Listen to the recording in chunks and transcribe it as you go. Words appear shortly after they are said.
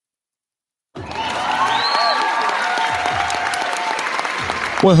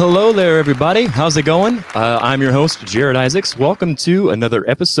Well, hello there, everybody. How's it going? I'm your host, Jared Isaacs. Welcome to another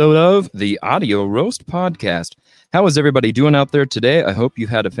episode of the Audio Roast Podcast. How is everybody doing out there today? I hope you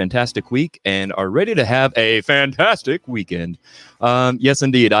had a fantastic week and are ready to have a fantastic weekend. Yes,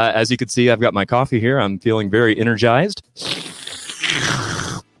 indeed. As you can see, I've got my coffee here. I'm feeling very energized.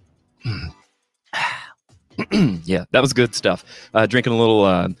 Yeah, that was good stuff. Drinking a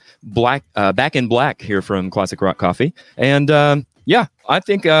little Back in Black here from Classic Rock Coffee. And yeah, I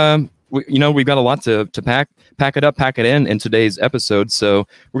think we've got a lot to pack it in today's episode. So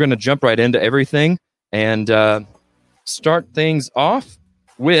we're going to jump right into everything and start things off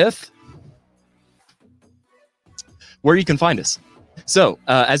with where you can find us. So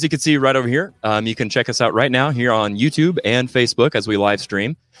as you can see right over here, you can check us out right now here on YouTube and Facebook as we live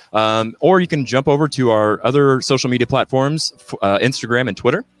stream. Or you can jump over to our other social media platforms, Instagram and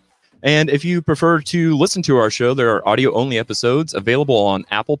Twitter. And if you prefer to listen to our show, there are audio-only episodes available on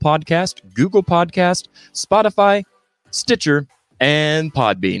Apple Podcast, Google Podcast, Spotify, Stitcher, and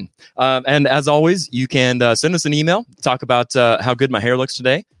Podbean. And as always, you can send us an email, talk about how good my hair looks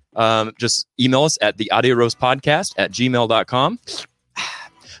today. Just email us at theaudioroastpodcast@gmail.com.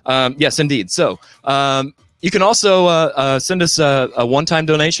 Yes, indeed. So you can also send us a one-time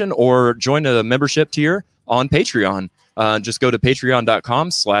donation or join a membership tier on Patreon. Just go to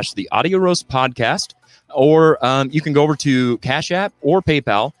patreon.com/theaudioroastpodcast, or you can go over to Cash App or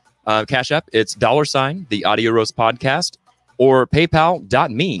PayPal. Cash App, it's $ the Audio Roast Podcast, or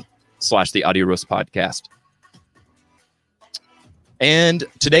paypal.me/the Audio Roast Podcast. And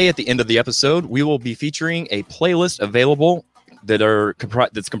today, at the end of the episode, we will be featuring a playlist available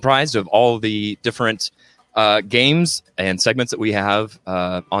that's comprised of all the different games and segments that we have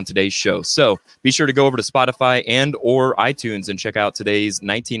on today's show. So be sure to go over to Spotify and or iTunes and check out today's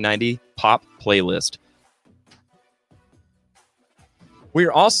 1990 pop playlist.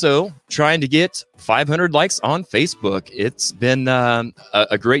 We're also trying to get 500 likes on Facebook. It's been a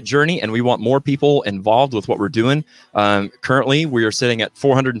great journey, and we want more people involved with what we're doing. Currently, we are sitting at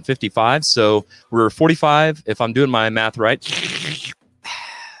 455, so we're 45, if I'm doing my math right.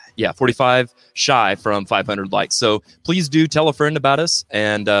 Yeah, 45 shy from 500 likes. So please do tell a friend about us,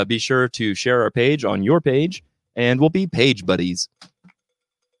 and be sure to share our page on your page, and we'll be page buddies.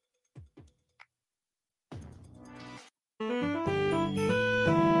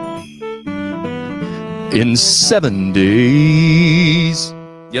 In 7 days.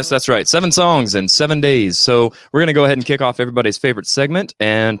 Yes, that's right. 7 songs in 7 days. So we're going to go ahead and kick off everybody's favorite segment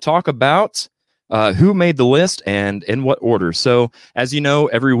and talk about who made the list and in what order. So as you know,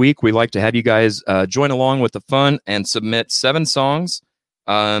 every week we like to have you guys join along with the fun and submit 7 songs.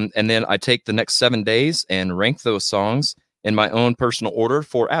 And then I take the next 7 days and rank those songs in my own personal order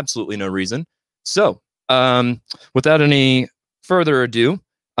for absolutely no reason. So without any further ado,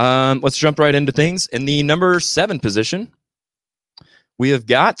 let's jump right into things. In the number 7 position, we have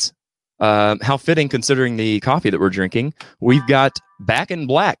got, how fitting considering the coffee that we're drinking, we've got Back in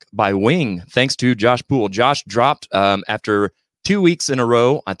Black by Wing, thanks to Josh Poole. Josh dropped after 2 weeks in a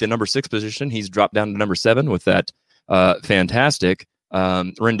row at the number 6 position. He's dropped down to number 7 with that fantastic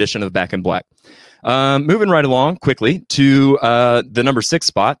rendition of Back in Black. Moving right along quickly to the number 6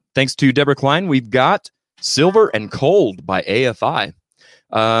 spot, thanks to Deborah Klein, we've got Silver and Cold by AFI.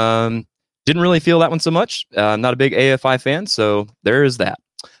 Didn't really feel that one so much. Not a big AFI fan, so there is that.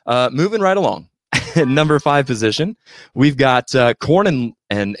 Moving right along. Number 5 position, we've got Korn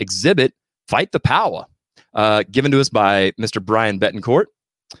and Exhibit, Fight the Power, given to us by Mr. Brian Betancourt.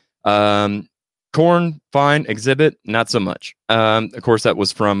 Korn, fine. Exhibit, not so much. Of course, that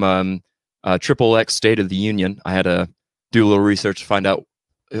was from Triple X State of the Union. I had to do a little research to find out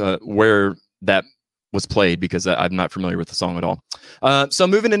where that was played, because I'm not familiar with the song at all. So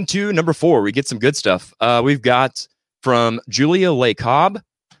moving into number 4, we get some good stuff. We've got from Julia Lee Cobb,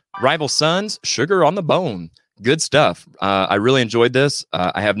 Rival Sons, Sugar on the Bone. Good stuff. I really enjoyed this.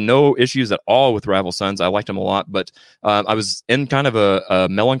 I have no issues at all with Rival Sons. I liked them a lot, but I was in kind of a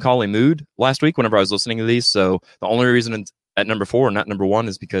melancholy mood last week whenever I was listening to these. So the only reason at number 4 and not number 1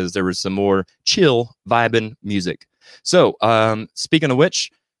 is because there was some more chill, vibing music. So speaking of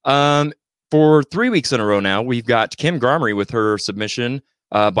which, for 3 weeks in a row now, we've got Kim Garmery with her submission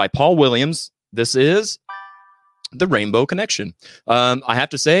by Paul Williams. This is The Rainbow Connection. I have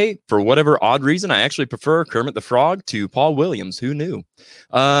to say, for whatever odd reason, I actually prefer Kermit the Frog to Paul Williams. Who knew?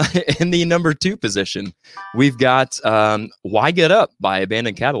 In the number 2 position, we've got Why Get Up by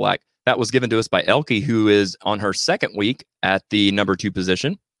Abandoned Cadillac. That was given to us by Elke, who is on her 2nd week at the number 2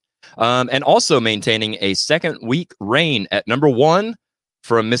 position. And also maintaining a 2nd week reign at number 1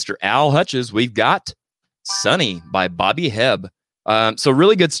 from Mr. Al Hutches, we've got Sunny by Bobby Hebb. So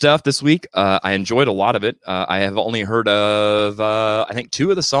really good stuff this week. I enjoyed a lot of it. I have only heard of, I think 2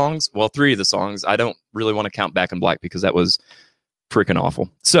 of the songs. Well, 3 of the songs. I don't really want to count Back in Black because that was freaking awful.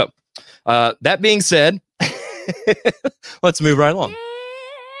 So that being said, let's move right along.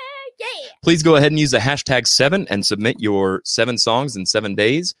 Please go ahead and use the hashtag 7 and submit your 7 songs in 7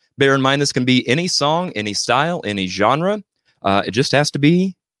 days. Bear in mind, this can be any song, any style, any genre. It just has to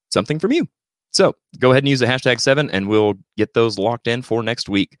be something from you. So go ahead and use the hashtag 7 and we'll get those locked in for next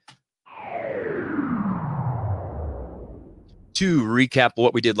week. To recap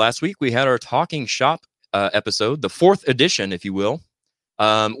what we did last week, we had our Talking Shop episode, the 4th edition, if you will,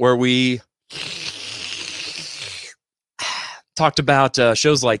 where we talked about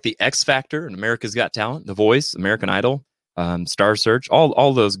shows like The X Factor and America's Got Talent, The Voice, American Idol, Star Search,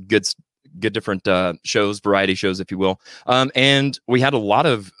 all those good different shows, variety shows, if you will. And we had a lot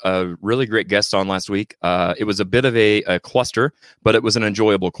of really great guests on last week. It was a bit of a cluster, but it was an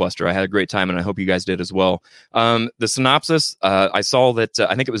enjoyable cluster. I had a great time, and I hope you guys did as well. The synopsis, I saw that,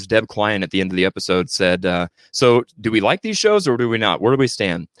 I think it was Deb Klein at the end of the episode said, so do we like these shows or do we not? Where do we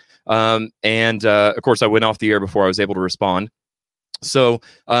stand? And of course, I went off the air before I was able to respond. So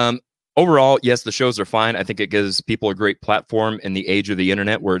overall, yes, the shows are fine. I think it gives people a great platform in the age of the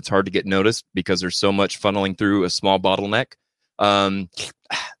internet where it's hard to get noticed because there's so much funneling through a small bottleneck.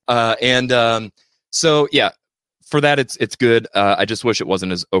 So yeah, for that, it's good. I just wish it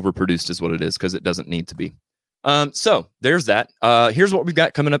wasn't as overproduced as what it is because it doesn't need to be. So there's that. Here's what we've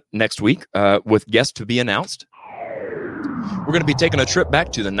got coming up next week with guests to be announced. We're going to be taking a trip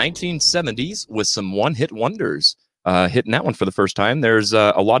back to the 1970s with some one-hit wonders. Hitting that one for the first time. There's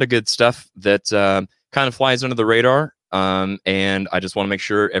a lot of good stuff that kind of flies under the radar, and I just want to make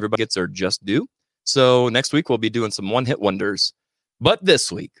sure everybody gets their just due. So next week we'll be doing some one-hit wonders. But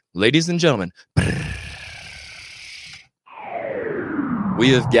this week, ladies and gentlemen, we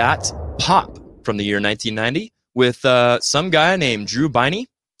have got Pop from the year 1990 with some guy named Drew Biney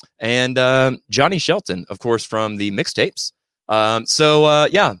and Johnny Shelton, of course, from the Mixtapes.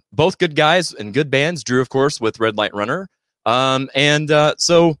 Yeah, both good guys and good bands. Drew, of course, with Red Light Runner.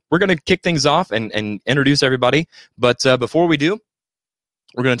 So we're going to kick things off and introduce everybody. But before we do,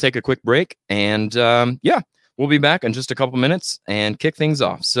 we're going to take a quick break. And we'll be back in just a couple minutes and kick things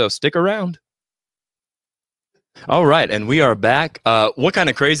off. So stick around. All right. And we are back. What kind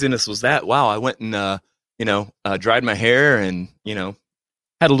of craziness was that? Wow. I went and, dried my hair and,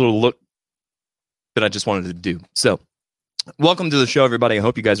 had a little look that I just wanted to do. So welcome to the show, everybody. I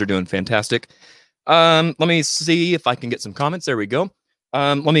hope you guys are doing fantastic. Let me see if I can get some comments. There we go.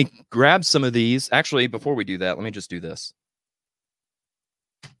 Let me grab some of these. Actually, before we do that, let me just do this.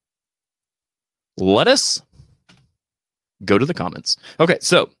 Let us go to the comments. Okay,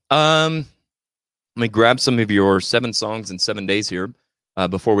 so let me grab some of your 7 songs in 7 days here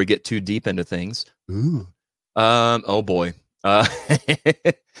before we get too deep into things. Ooh. Oh boy.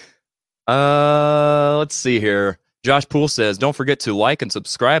 Let's see here. Josh Poole says, don't forget to like and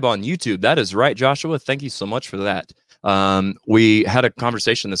subscribe on YouTube. That is right, Joshua. Thank you so much for that. We had a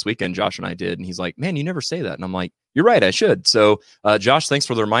conversation this weekend, Josh and I did, and he's like, man, you never say that. And I'm like, you're right, I should. So, Josh, thanks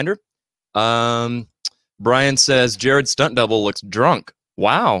for the reminder. Brian says, Jared Stunt Double looks drunk.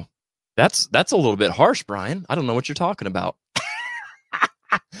 Wow. That's a little bit harsh, Brian. I don't know what you're talking about.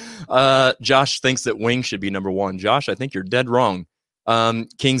 Josh thinks that Wing should be number 1. Josh, I think you're dead wrong.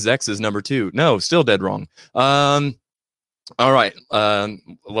 King's X is number 2. No, still dead wrong. All right.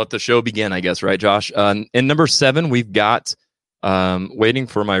 Let the show begin, I guess, right, Josh? In number 7, we've got Waiting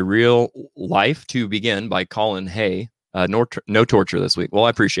for My Real Life to Begin by Colin Hay. No torture this week. Well, I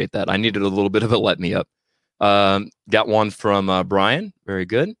appreciate that. I needed a little bit of a let me up. Got one from Brian. Very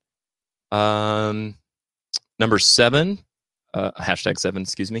good. Number 7, hashtag 7,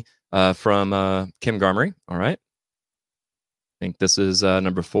 excuse me, from Kim Garmery. All right. I think this is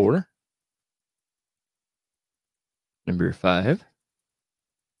number 4. Number 5.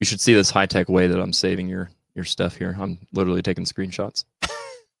 You should see this high-tech way that I'm saving your stuff here. I'm literally taking screenshots.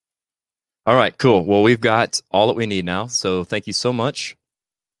 All right, cool. Well, we've got all that we need now. So thank you so much,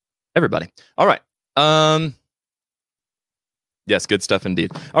 everybody. All right. Yes, good stuff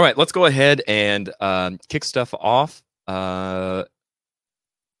indeed. All right, let's go ahead and kick stuff off.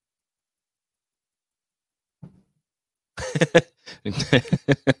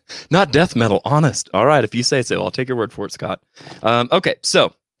 Not death metal, honest. All right, if you say so, I'll take your word for it, Scott. Okay,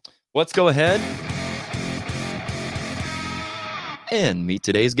 so let's go ahead and meet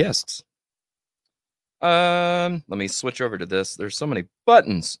today's guests. Let me switch over to this. There's so many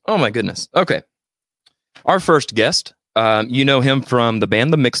buttons. Oh my goodness. Okay, our first guest, you know him from the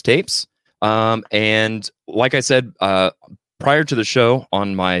band The Mixtapes, and like I said, prior to the show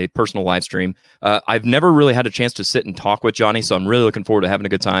on my personal live stream. I've never really had a chance to sit and talk with Johnny, so I'm really looking forward to having a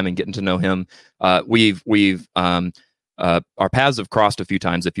good time and getting to know him. We've our paths have crossed a few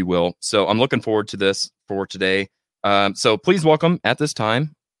times, if you will. So I'm looking forward to this for today. So please welcome at this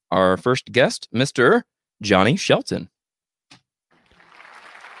time our first guest, Mr. Johnny Shelton.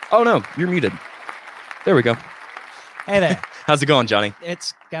 Oh no, you're muted. There we go. Hey there. How's it going, Johnny?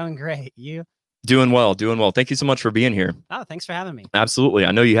 It's going great. You? Doing well. Thank you so much for being here. Oh, thanks for having me. Absolutely.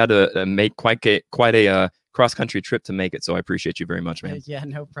 I know you had to make quite a cross-country trip to make it, so I appreciate you very much, man. Yeah,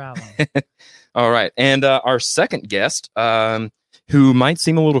 no problem. All right. And our second guest, who might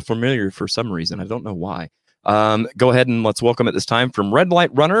seem a little familiar for some reason. I don't know why. Go ahead and let's welcome at this time from Red Light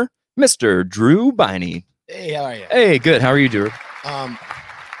Runner, Mr. Drew Biney. Hey, how are you? Hey, good. How are you, Drew?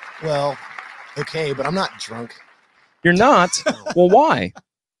 Well, okay, but I'm not drunk. You're not? Well, why?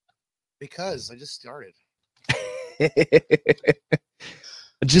 Because I just started. I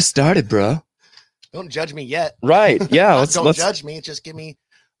just started, bro. Don't judge me yet. Right. Yeah. Don't judge me. Just give me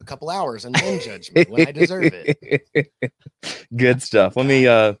a couple hours and then judge me when I deserve it. Good stuff. Let me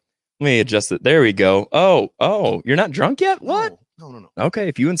adjust it. There we go. Oh, you're not drunk yet? What? No. Okay,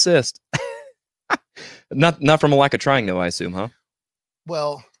 if you insist. Not from a lack of trying, though, I assume, huh?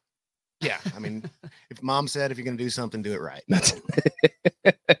 Well, yeah. I mean, if Mom said if you're going to do something, do it right.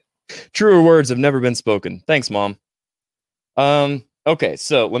 Truer words have never been spoken. Thanks, Mom. Okay,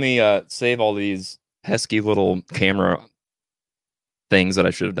 so let me save all these pesky little camera things that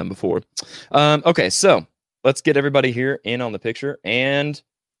I should have done before. Okay, so let's get everybody here in on the picture, and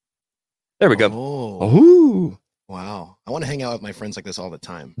there we go. Oh, wow! I want to hang out with my friends like this all the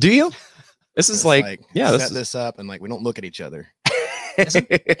time. Do you? This is like yeah, set this up and like we don't look at each other.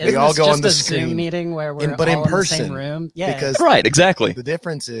 We all go on the screen. Zoom meeting where we're but all in person, in the same room. Yeah, because right, exactly. The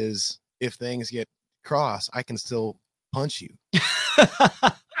difference is if things get cross, I can still punch you.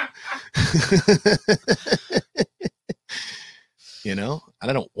 You know, and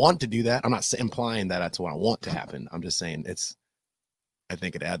I don't want to do that. I'm not implying that that's what I want to happen. I'm just saying I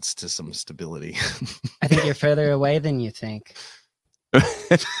think it adds to some stability. I think you're further away than you think.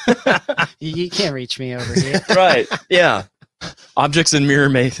 You can't reach me over here. Right. Yeah. Objects in mirror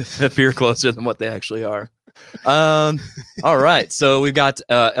may appear closer than what they actually are. All right. So we've got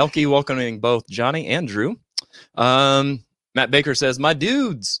Elke welcoming both Johnny and Drew. Matt Baker says, "My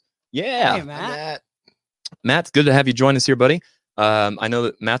dudes." Yeah. Hey, Matt. Matt, good to have you join us here, buddy. I know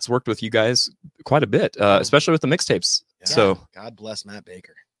that Matt's worked with you guys quite a bit, especially with the mixtapes. Yeah. So God bless Matt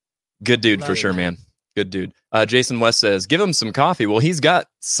Baker. Good dude for sure, man. Good dude. Jason West says, "Give him some coffee." Well, he's got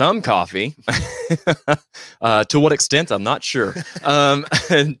some coffee. To what extent, I'm not sure.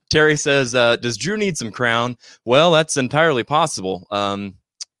 And Terry says, "Does Drew need some Crown?" Well, that's entirely possible. I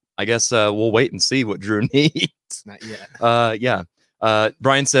guess we'll wait and see what Drew needs. Not yet. Yeah.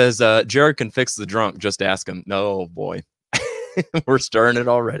 Brian says, "Jared can fix the drunk. Just ask him." No, boy. We're stirring it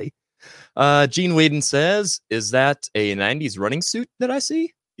already. Gene Whedon says, "Is that a 90s running suit that I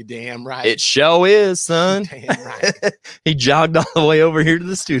see?" You're damn right. It show is, son. Damn right. He jogged all the way over here to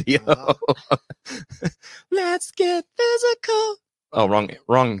the studio. Let's get physical. Oh,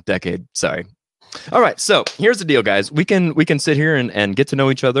 wrong decade. Sorry. All right. So here's the deal, guys. We can sit here and get to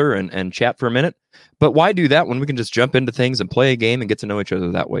know each other and chat for a minute. But why do that when we can just jump into things and play a game and get to know each other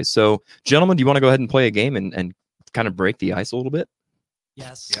that way? So, gentlemen, do you want to go ahead and play a game and kind of break the ice a little bit?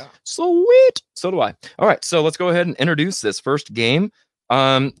 Yes. Yeah. Sweet. So do I. All right. So let's go ahead and introduce this first game.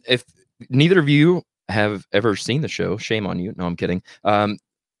 If neither of you have ever seen the show, shame on you. No, I'm kidding.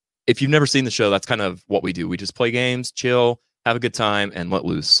 If you've never seen the show, that's kind of what we do. We just play games, chill, have a good time, and let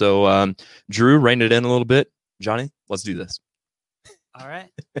loose. So, Drew, rein it in a little bit. Johnny, let's do this. All right.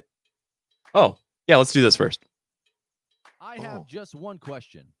 Oh, yeah, let's do this first. I have just one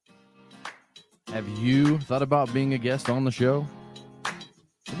question. Have you thought about being a guest on the show?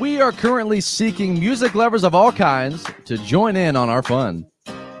 We are currently seeking music lovers of all kinds to join in on our fun.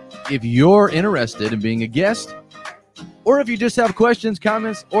 If you're interested in being a guest, or if you just have questions,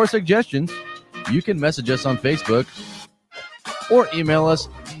 comments, or suggestions, you can message us on Facebook or email us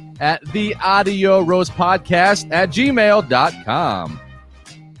at theaudioroastpodcast@gmail.com.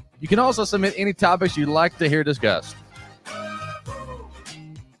 You can also submit any topics you'd like to hear discussed.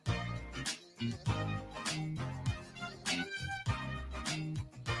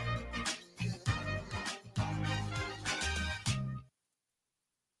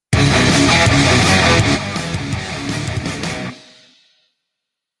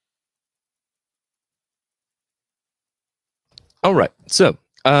 All right. So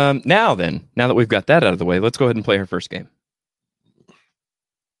now that we've got that out of the way, let's go ahead and play our first game.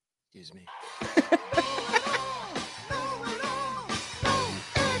 Excuse me.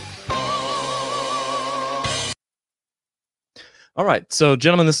 All right. So,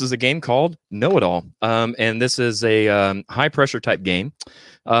 gentlemen, this is a game called Know It All. And this is a high pressure type game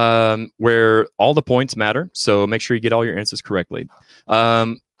where all the points matter. So make sure you get all your answers correctly.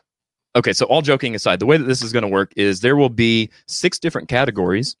 Okay. So all joking aside, the way that this is going to work is there will be 6 different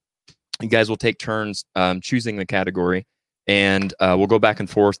categories. You guys will take turns choosing the category, and we'll go back and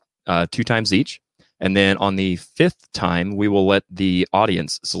forth 2 times each. And then on the 5th time, we will let the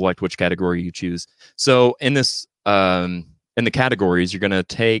audience select which category you choose. So in this, in the categories, you're going to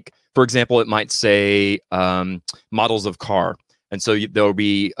take, for example, it might say models of car. And so there'll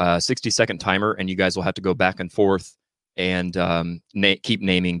be a 60-second timer, and you guys will have to go back and forth and keep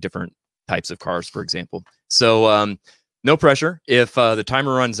naming different types of cars, for example. So no pressure. If the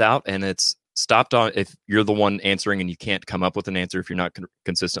timer runs out and it's stopped on, if you're the one answering and you can't come up with an answer, if you're not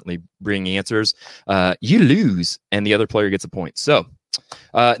consistently bringing answers, you lose and the other player gets a point. So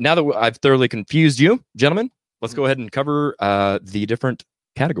now that I've thoroughly confused you, gentlemen, let's go ahead and cover the different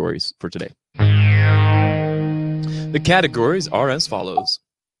categories for today. The categories are as follows: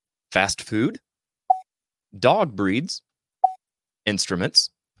 fast food, dog breeds, instruments,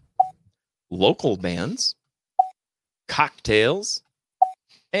 local bands, cocktails,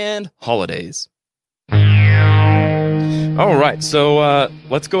 and holidays. All right, so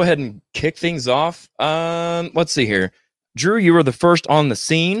let's go ahead and kick things off. Let's see here. Drew, you were the first on the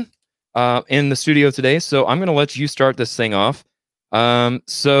scene in the studio today, so I'm going to let you start this thing off. Yeah,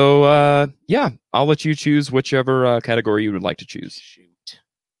 I'll let you choose whichever category you would like to choose. Shoot.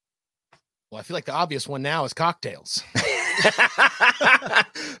 Well, I feel like the obvious one now is cocktails.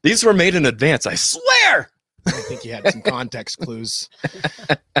 These were made in advance, I swear. I think you had some context clues.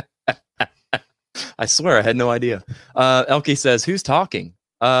 I swear I had no idea. Elke says, who's talking?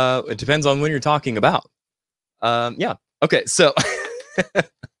 It depends on when you're talking about. Yeah. Okay. So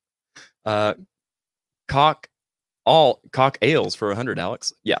cock ales for 100,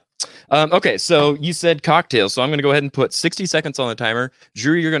 Alex. Yeah. Okay. So you said cocktails. So I'm going to go ahead and put 60 seconds on the timer.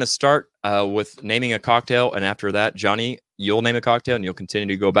 Drew, you're going to start with naming a cocktail. And after that, Johnny, you'll name a cocktail and you'll continue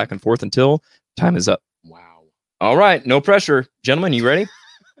to go back and forth until time is up. Wow. All right. No pressure. Gentlemen, you ready?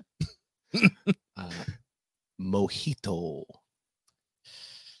 Mojito.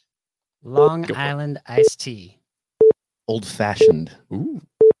 Long Island iced tea. Old fashioned. Ooh.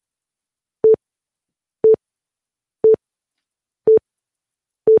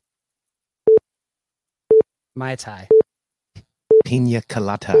 Mai Tai. Pina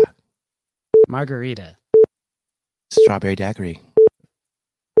colada. Margarita. Strawberry daiquiri.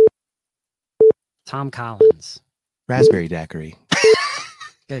 Tom Collins. Raspberry daiquiri.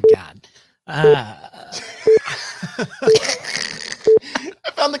 Good God. I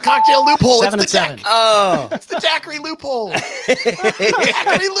found the cocktail loophole. 7 and 7. Oh. It's the daiquiri loophole.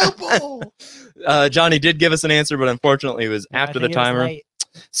 Daiquiri loophole. Johnny did give us an answer, but unfortunately it was Yeah, after I the think it was timer. late.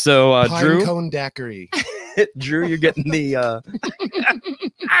 So Pine Drew, cone daiquiri. Drew, you're getting the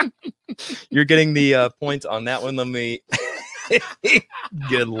points on that one. Let me.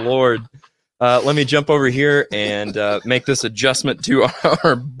 Good Lord. Let me jump over here and make this adjustment to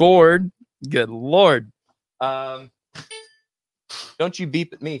our board. Good Lord. Don't you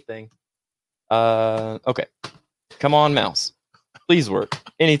beep at me, thing. Okay. Come on, mouse. Please work.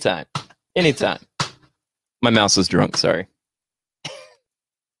 Anytime. Anytime. My mouse is drunk. Sorry.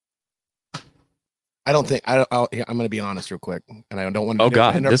 I'm going to be honest real quick, and I don't want to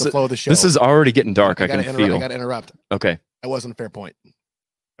interrupt the flow of the show. This is already getting dark. I can feel. I got to interrupt. Okay. That wasn't a fair point.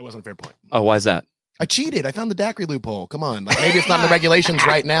 Oh, why is that? I cheated. I found the daiquiri loophole. Come on. Like, maybe it's not in the regulations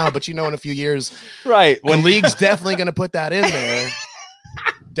right now, but in a few years, Right. when league's definitely going to put that in there.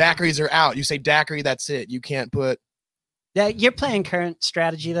 Daiquiris are out. You say daiquiri, that's it. You can't put. Yeah, you're playing current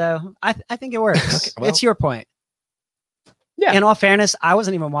strategy, though. I think it works. Okay, well. It's your point. Yeah. In all fairness, I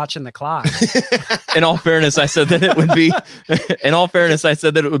wasn't even watching the clock. In all fairness, I said that it would be. In all fairness, I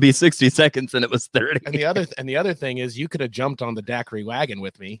said that it would be 60 seconds, and it was 30. And the other thing is, you could have jumped on the daiquiri wagon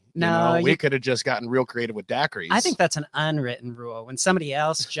with me. No, we could have just gotten real creative with daiquiris. I think that's an unwritten rule. When somebody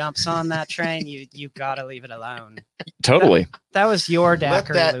else jumps on that train, you got to leave it alone. Totally. That was your let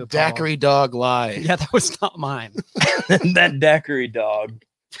daiquiri that loophole. daiquiri dog lie. Yeah, that was not mine. That daiquiri dog.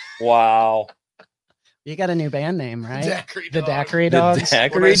 Wow. You got a new band name, right? Daiquiri The dog. Daiquiri The Dogs. When I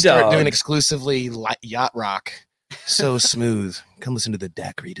daiquiri start dog. doing exclusively yacht rock, so smooth. Come listen to the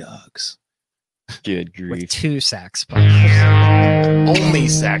daiquiri dogs. Good With grief. 2 sax players. Only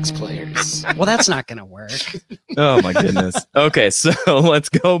sax players. Well, that's not going to work. Oh my goodness. Okay, so let's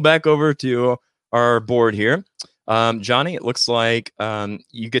go back over to our board here. Johnny, it looks like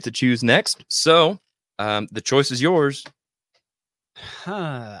you get to choose next. So the choice is yours.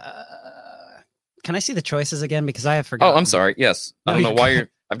 Can I see the choices again? Because I have Oh, forgotten. I'm sorry. Yes. I No, don't know you're why good. you're.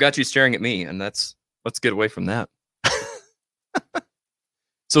 I've got you staring at me, and let's get away from that.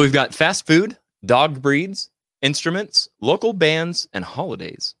 So we've got fast food, dog breeds, instruments, local bands, and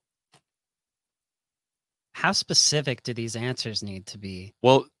holidays. How specific do these answers need to be?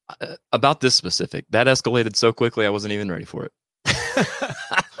 Well, about this specific, that escalated so quickly I wasn't even ready for it.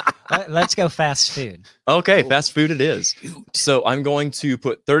 Let's go fast food. Okay, fast food it is. So I'm going to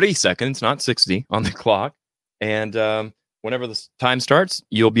put 30 seconds, not 60, on the clock. And whenever the time starts,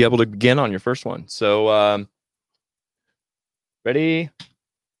 you'll be able to begin on your first one. So ready?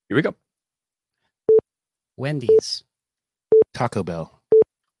 Here we go. Wendy's, Taco Bell,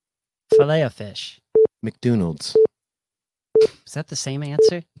 Filet-O-Fish. McDonald's. Is that the same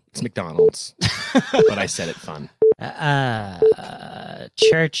answer? It's McDonald's, but I said it fun.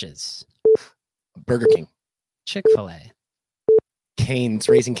 Churches, Burger King, Chick-fil-A, Cane's,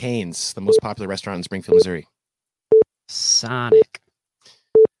 Raising Cane's, the most popular restaurant in Springfield, Missouri. Sonic,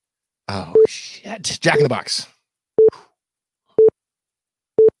 Oh shit! Jack in the Box.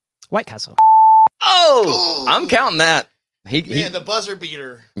 White Castle. Oh, I'm counting that. He Man, the buzzer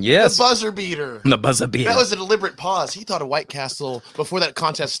beater. yes, The buzzer beater. the buzzer beater. That was a deliberate pause. He thought of White Castle before that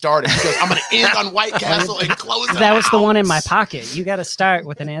contest started. He goes, I'm going to end on White Castle and close it That was the one in my out." pocket. You got to start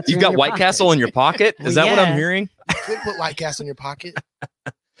with an answer. You've in got your White pocket. Castle in your pocket. Is Well, that what I'm yeah. hearing? You could put White Castle in your pocket.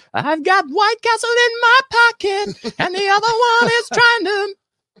 I've got White Castle in my pocket, and the other one is trying to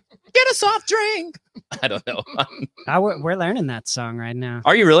get a soft drink. I don't know. We're learning that song right now.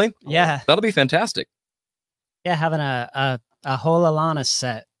 Are you really? Yeah, That'll be fantastic. yeah, having a whole Alanis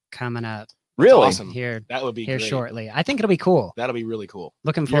set coming up Really? Awesome. here That would be great. shortly. I think it'll be cool. That'll be really cool.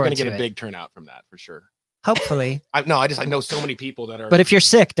 Looking You're forward going to to get a it. big turnout from that for sure. Hopefully, I know so many people that are but if you're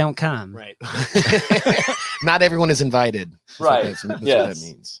sick, don't come. right. Not everyone is invited. That's what Right. That's what Yes. that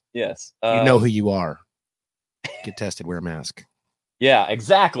means. Yes. You know who you are. Get tested. Wear a mask. Yeah,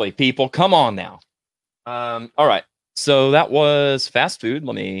 exactly, people. Come on now. All right. So that was fast food.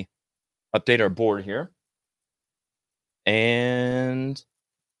 Let me update our board here. And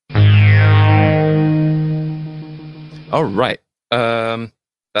all right.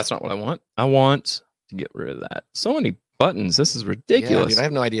 That's not what I want. I want to get rid of that. So many buttons. This is Yeah, ridiculous. dude, I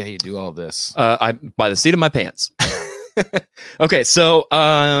have no idea how you do all this. I by the seat of my pants. Okay, so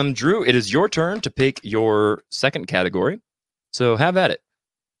Drew, it is your turn to pick your second category. So have at it.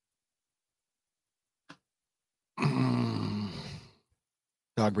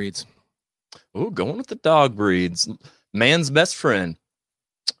 Dog breeds. Oh, going with the dog breeds. Man's best friend.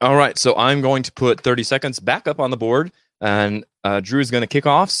 All right, so I'm going to put 30 seconds back up on the board, and Drew is going to kick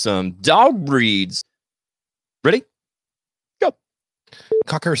off some dog breeds. Ready? Go.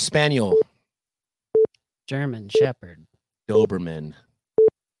 Cocker Spaniel. German Shepherd, Doberman.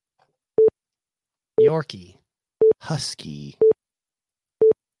 Yorkie, Husky.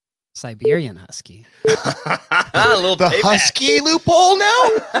 Siberian Husky, A little The payback. Husky loophole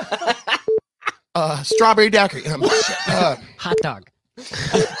now? Strawberry daiquiri. hot dog,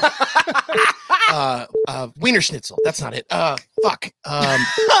 Wiener Schnitzel. That's not it. Fuck.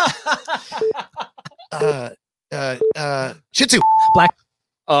 Shih Tzu.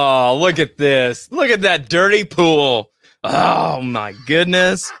 Oh, look at this. Look at that dirty pool. Oh, my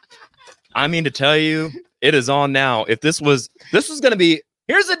goodness. I mean to tell you, it is on now. If this was going to be,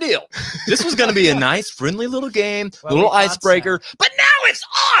 here's the deal. This was going to be a nice, friendly little game, Well, little we thought icebreaker, but now it's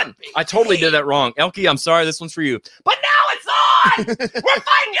on. I totally did that wrong. Elkie, I'm sorry. This one's for you. But now it's on. We're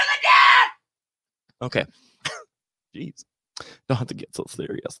fighting to the death. Okay. Jeez. Don't have to get so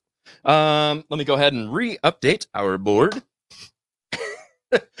serious. Let me go ahead and re-update our board.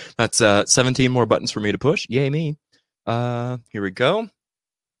 That's 17 more buttons for me to push. Yay me. Here we go.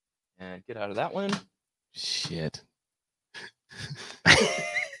 And get out of that one. Shit.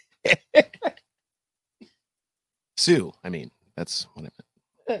 Sue. I mean, that's what I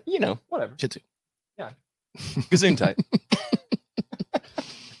meant. You know, whatever. Shih Tzu. Gazoon type.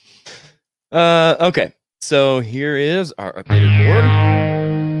 Okay. So here is our updated board.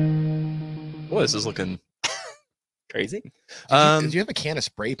 Boy, this is looking crazy. Did you have a can of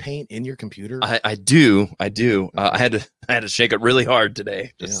spray paint in your computer? I do. I had to shake it really hard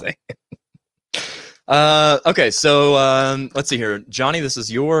today. Just Yeah. saying. Okay, so let's see here, Johnny. This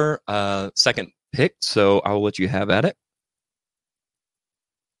is your second pick, so I will let you have at it.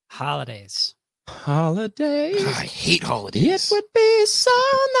 holidays, Holidays. I hate holidays. It would be so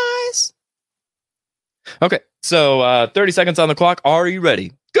nice. Okay, so 30 seconds on the clock. Are you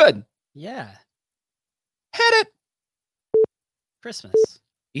ready? Good. yeah, Hit it. Christmas,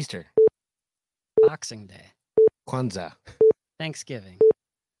 Easter. Boxing Day, Kwanzaa. Thanksgiving,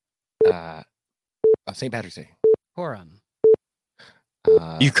 St. Patrick's Day. Purim.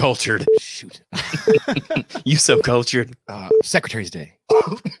 You cultured. Shoot. You so cultured. Secretary's Day.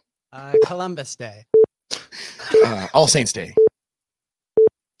 Columbus Day. All Saints Day.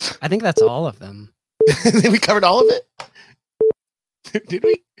 I think that's all of them. We covered all of it. Did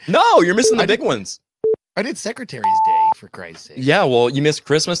we? No, you're missing the big ones. I did Secretary's Day, for Christ's sake. Yeah, well, you missed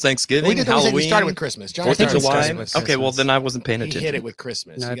Christmas, Thanksgiving, We Halloween. started with Christmas. Johnny 4th of started with July. Christmas. Okay, well, then I wasn't paying He attention. hit it with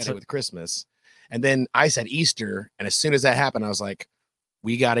Christmas. No, He it's got it with Christmas. And then I said Easter. And as soon as that happened, I was like,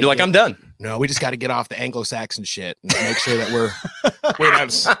 we got to You're like, I'm done. No, we just got to get off the Anglo-Saxon shit and make sure that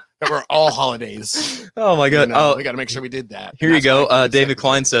we're all holidays. Oh, my God. You know, Oh, we got to make sure we did that. here you That's why go. I did David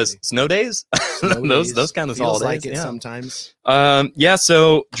Klein Secretary's says, Day. snow days? Snow those days. kind of Feels holidays. like it yeah. sometimes. Yeah,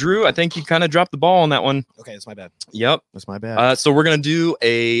 so, Drew, I think you kind of dropped the ball on that one. Okay, that's my bad. Yep. That's my bad. So we're going to do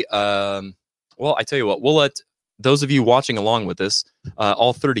a, well, I tell you what, we'll let those of you watching along with us,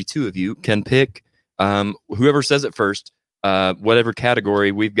 all 32 of you can pick whoever says it first, whatever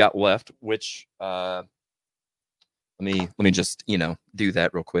category we've got left, which, let me just, do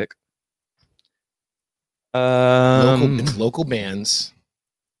that real quick. It's local bands.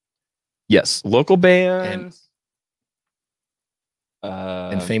 Yes, local bands.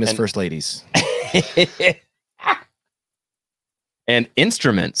 And famous first ladies. And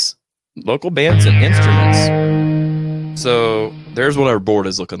instruments. Local bands and instruments. So there's what our board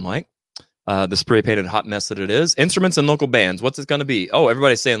is looking like. The spray painted hot mess that it is. Instruments and local bands. What's it going to be? Oh,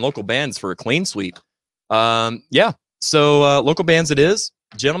 everybody's saying local bands for a clean sweep. Yeah. So local bands it is,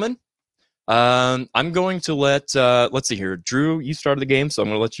 gentlemen. I'm going to let's see here. Drew, you started the game, so I'm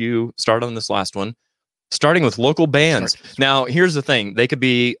going to let you start on this last one. Starting with local bands. Now, here's the thing. They could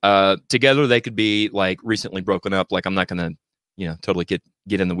be together. They could be like recently broken up. Like I'm not going to, totally get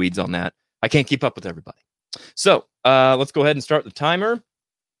in the weeds on that. I can't keep up with everybody. So let's go ahead and start the timer.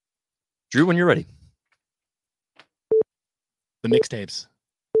 Drew, when you're ready. The mixtapes.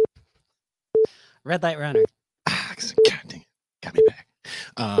 Red Light Runner. God dang it. Got me back.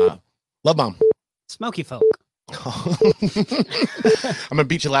 Love Bomb. Smoky Folk. I'm gonna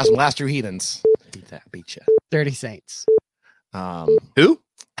beat you last through Heathens. Beat you. Dirty Saints. Who?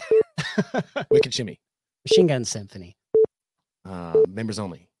 Wicked Shimmy. Machine Gun Symphony. Members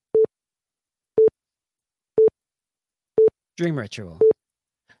only. Dream Ritual.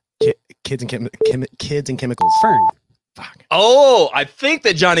 Kids and chemicals. Fern. Fuck. Oh, I think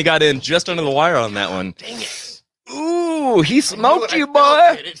that Johnny got in just under the wire on that one. Dang it. Ooh, he smoked you,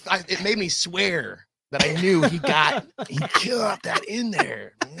 I boy. felt it made me swear that I knew he got that in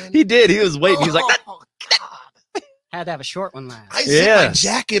there. Man. He did. He was waiting. He was like, Oh, God. Had to have a short one last. I set my Yes.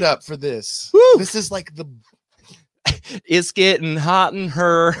 jacket up for this. Woo. This is like the it's getting hot in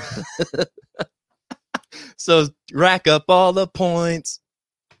her. So rack up all the points.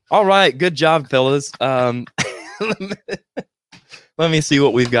 All right. Good job, fellas. Let me see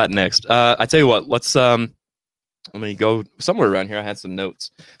what we've got next. I tell you what, let me go somewhere around here. I had some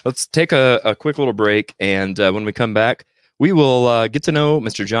notes. Let's take a quick little break. And when we come back, we will get to know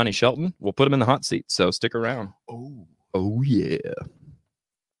Mr. Johnny Shelton. We'll put him in the hot seat. So stick around. Oh, yeah.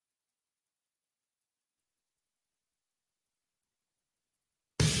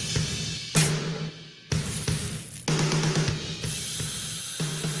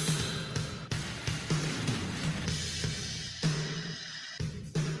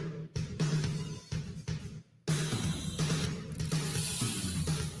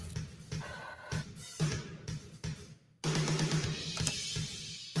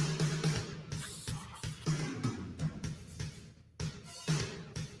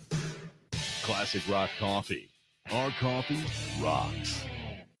 Classic Rock Coffee. Our coffee rocks.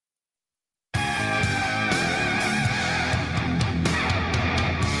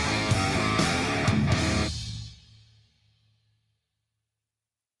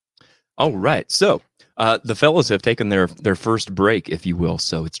 All right. So the fellows have taken their first break, if you will.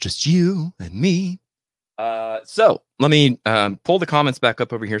 So it's just you and me. So let me pull the comments back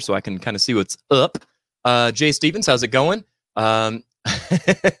up over here so I can kind of see what's up. Jay Stevens, how's it going?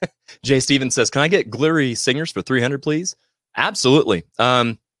 Jay Stevens says, can I get Glittery Singers for 300, please? Absolutely.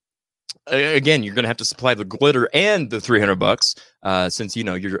 Again, you're going to have to supply the glitter and the $300 since,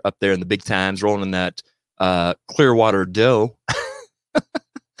 you're up there in the big times rolling in that Clearwater dough.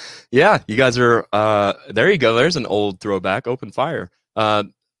 Yeah, you guys are, there you go. There's an old throwback, Open Fire.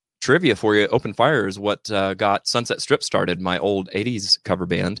 Trivia for you. Open Fire is what got Sunset Strip started, my old 80s cover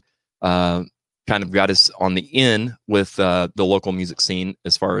band. Kind of got us on the in with the local music scene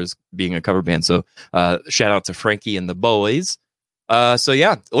as far as being a cover band. So shout out to Frankie and the boys. So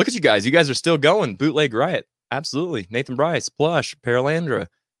yeah, look at you guys. You guys are still going. Bootleg Riot. Absolutely. Nathan Bryce, Plush, Paralandra,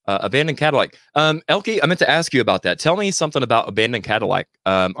 Abandoned Cadillac. Elkie, I meant to ask you about that. Tell me something about Abandoned Cadillac.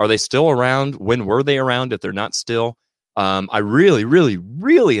 Are they still around? When were they around? If they're not still, I really, really,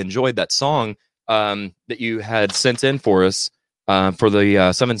 really enjoyed that song that you had sent in for us for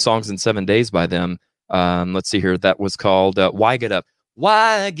the 7 Songs in 7 Days by them. Let's see here. That was called Why Get Up?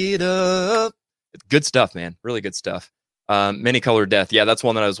 Why Get Up? Good stuff, man. Really good stuff. Many Colored Death. Yeah, that's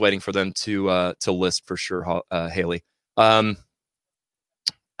one that I was waiting for them to list for sure, Haley.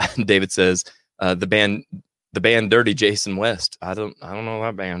 David says the band Dirty Jason West. I don't know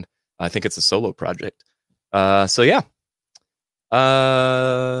that band. I think it's a solo project. So yeah.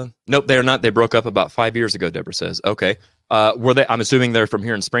 Nope, they're not. They broke up about 5 years ago, Deborah says. Okay. Were they? I'm assuming they're from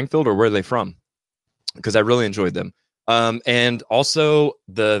here in Springfield, or where are they from? Because I really enjoyed them. And also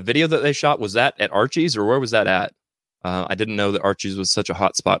the video that they shot, was that at Archie's, or where was that at? I didn't know that Archie's was such a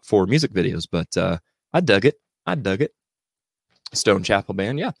hot spot for music videos, but I dug it. Stone Chapel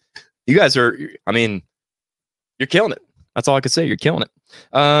Band, yeah. You guys are, I mean, you're killing it. That's all I could say. You're killing it.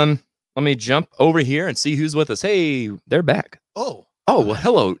 Let me jump over here and see who's with us. Hey, they're back. Oh, well,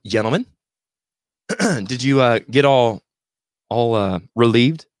 hello, gentlemen. Did you get all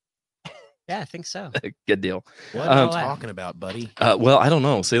relieved? Yeah, I think so. Good deal. what are you talking about, buddy? Well, I don't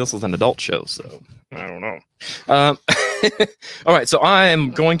know. See, this is an adult show, so I don't know. All right, so I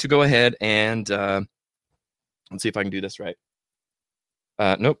am going to go ahead and let's see if I can do this right.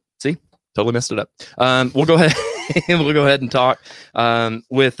 Nope. See, totally messed it up. We'll go ahead. We'll go ahead and talk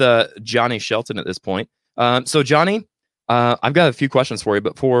with Johnny Shelton at this point. So, Johnny, I've got a few questions for you,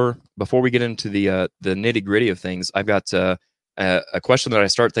 but before we get into the nitty gritty of things, I've got a question that I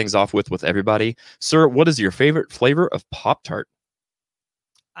start things off with everybody. Sir, what is your favorite flavor of Pop-Tart?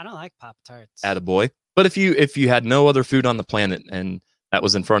 I don't like Pop-Tarts. Attaboy. But if you had no other food on the planet and that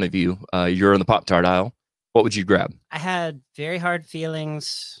was in front of you, you're in the Pop-Tart aisle, what would you grab? I had very hard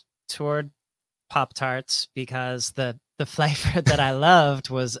feelings toward Pop-Tarts because the flavor that I loved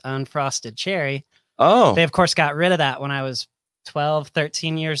was unfrosted cherry. Oh, They, of course, got rid of that when I was 12,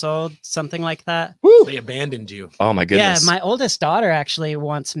 13 years old, something like that. woo. They abandoned you. Oh my goodness. Yeah, my oldest daughter actually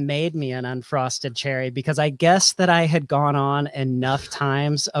once made me an unfrosted cherry because I guess that I had gone on enough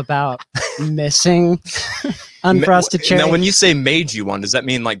times about missing unfrosted cherry. Now, when you say made you one, does that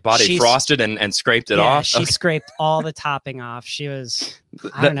mean like bought it She's- frosted and scraped it yeah, off? she Okay. scraped all the topping off. She was,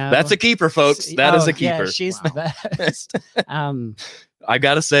 I don't know. That's a keeper, folks. That is a Yeah, keeper. she's the best. I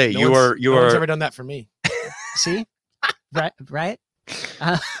gotta say, No one's ever done that for me. See, right.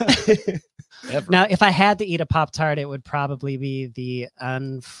 Ever. Now, if I had to eat a Pop-Tart, it would probably be the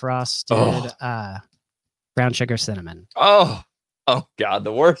unfrosted brown sugar cinnamon. Oh God,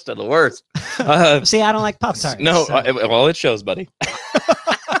 the worst of the worst. See, I don't like Pop-Tarts. No, so- well, it shows, buddy.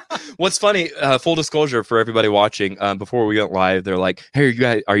 What's funny, full disclosure for everybody watching, before we went live, they're like, "Hey, you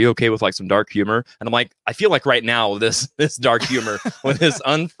guys, are you okay with like some dark humor?" And I'm like, I feel like right now this dark humor with this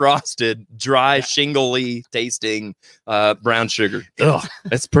unfrosted, dry, shingly tasting brown sugar. Ugh,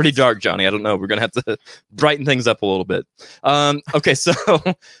 it's pretty dark, Johnny. I don't know. We're gonna have to brighten things up a little bit. Okay, so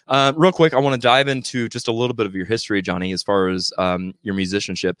real quick, I want to dive into just a little bit of your history, Johnny, as far as your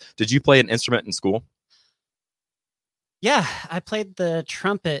musicianship. Did you play an instrument in school? Yeah, I played the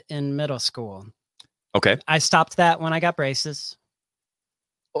trumpet in middle school. Okay. I stopped that when I got braces.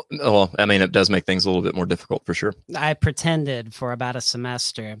 Well, I mean, it does make things a little bit more difficult for sure. I pretended for about a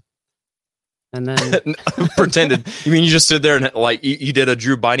semester. And then Pretended. You mean you just stood there and like you did a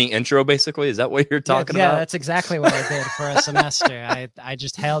Drew Binding intro, basically? Is that what you're talking yeah, about? that's exactly what I did for a semester. I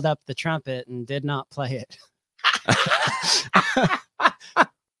just held up the trumpet and did not play it.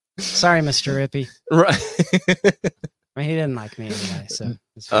 Sorry, Mr. Rippy. Right. I mean, he didn't like me anyway, so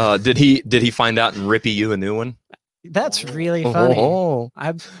it's fine. Did he find out and rip you a new one? That's really funny. Oh,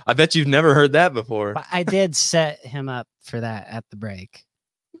 I bet you've never heard that before. I did set him up for that at the break.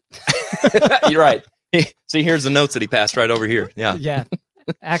 You're right. See, here's the notes that he passed right over here. Yeah. Yeah.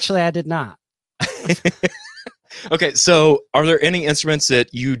 Actually, I did not. Okay, so are there any instruments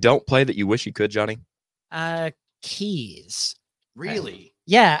that you don't play that you wish you could, Johnny? Keys. Really?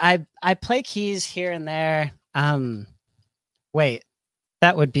 Yeah, I play keys here and there. Wait,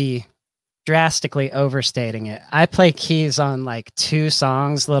 that would be drastically overstating it. I play keys on like 2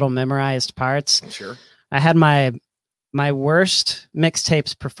 songs, little memorized parts. Sure. I had my worst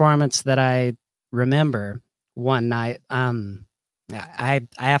mixtapes performance that I remember one night. I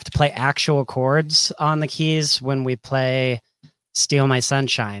have to play actual chords on the keys when we play Steal My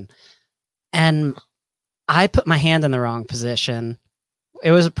Sunshine. And I put my hand in the wrong position.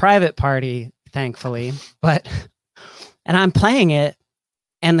 It was a private party, thankfully, and I'm playing it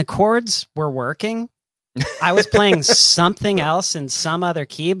and the chords were working, I was playing something else in some other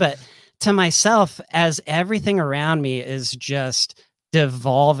key, but to myself, as everything around me is just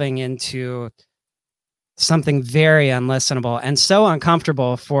devolving into something very unlistenable and so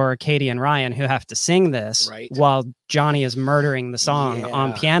uncomfortable for Katie and Ryan, who have to sing this Right. while Johnny is murdering the song on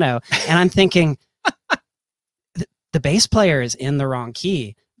Yeah. piano. And I'm thinking, the bass player is in the wrong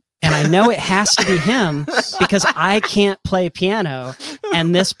key. And I know it has to be him because I can't play piano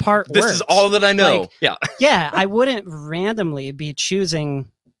and this part This works. is all that I know. Like, yeah. Yeah, I wouldn't randomly be choosing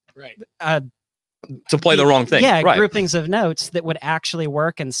Right. To play the wrong thing. Yeah, right. groupings of notes that would actually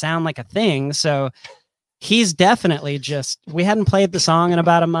work and sound like a thing. So he's definitely we hadn't played the song in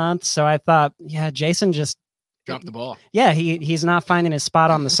about a month. So I thought, yeah, Jason just, Drop the ball. yeah, he's not finding his spot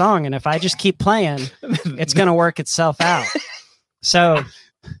on the song. And if I just keep playing, it's going to work itself out. So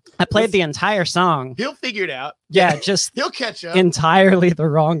I played the entire song. He'll figure it out. Yeah, just He'll catch up. entirely the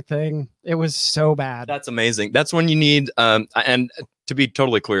wrong thing. It was so bad. That's amazing. That's when you need, and to be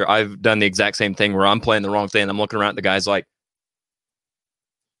totally clear, I've done the exact same thing where I'm playing the wrong thing. And I'm looking around at the guys like,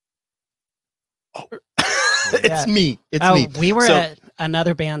 oh, it's me. It's me. We were So- at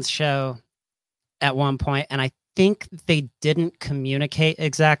another band's show at one point, and I think they didn't communicate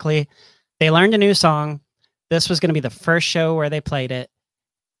exactly. They learned a new song. This was going to be the first show where they played it,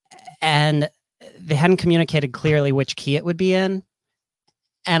 and they hadn't communicated clearly which key it would be in.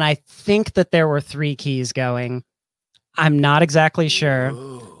 And I think that there were 3 keys going. I'm not exactly sure.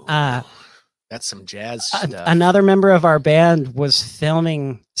 Ooh. Uh, That's some jazz stuff. Another member of our band was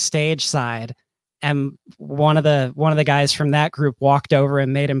filming stage side, and one of the guys from that group walked over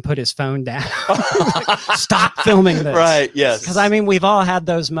and made him put his phone down. Stop filming this. Right. Yes. Because I mean, we've all had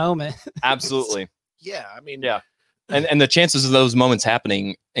those moments. Absolutely. Yeah, I mean, Yeah. And the chances of those moments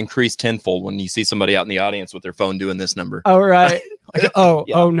happening increase tenfold when you see somebody out in the audience with their phone doing this number. Oh right. Like, oh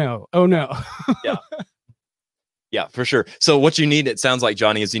Yeah. oh no. Oh no. Yeah, for sure. So what you need, it sounds like,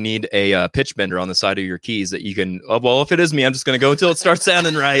 Johnny, is you need a pitch bender on the side of your keys that you can, oh, well, if it is me, I'm just going to go until it starts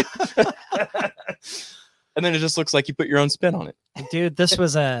sounding right. And then it just looks like you put your own spin on it. Dude, this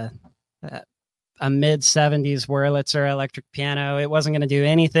was a mid 70s Wurlitzer electric piano. It wasn't going to do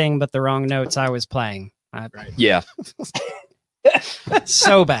anything but the wrong notes I was playing. right. Yeah,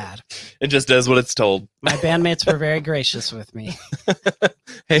 So bad. it just does what it's told. My bandmates were very gracious with me.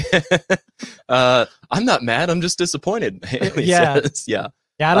 Hey, I'm not mad. I'm just disappointed. Haley Yeah. says. Yeah.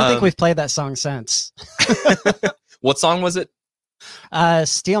 Yeah, I don't think Um, we've played that song since. What song was it?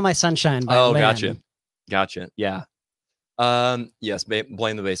 Steal My Sunshine by Oh, Lynn. gotcha. Yeah. Yes.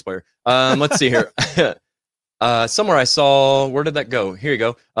 Blame the bass player. Let's see here. Somewhere I saw. Where did that go? Here you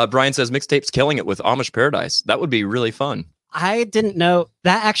go. Brian says mixtape's killing it with Amish Paradise. That would be really fun. I didn't know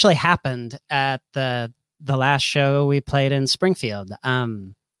that actually happened at the last show we played in Springfield.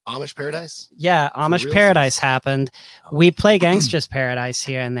 Amish Paradise. Yeah, Amish real? Paradise happened. We play Gangsta's Paradise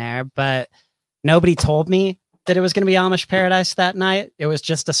here and there, but nobody told me that it was going to be Amish Paradise that night. It was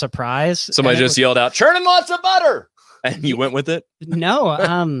just a surprise. Somebody and it just yelled out, "Churning lots of butter," and you went with it. No,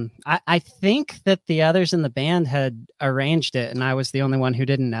 I think that the others in the band had arranged it, and I was the only one who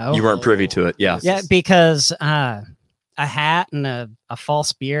didn't know. You weren't privy to it. Yeah. Yeah, because a hat and a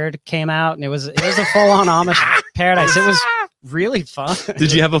false beard came out, and it was a full on Amish Paradise. It was really fun.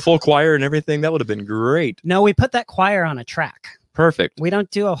 Did you have a full choir and everything? That would have been great. No, we put that choir on a track. Perfect. We don't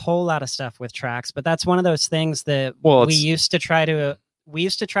do a whole lot of stuff with tracks, but that's one of those things that Well, we it's- used to try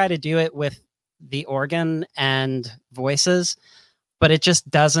to do it with the organ and voices, but it just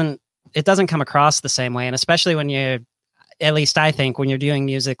doesn't come across the same way. And especially when you're, at least I think, when you're doing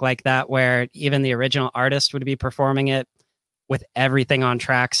music like that, where even the original artist would be performing it with everything on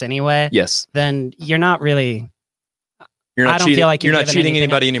tracks anyway, Yes. then you're not really, You're not I don't cheating. feel like you're you're not giving cheating anything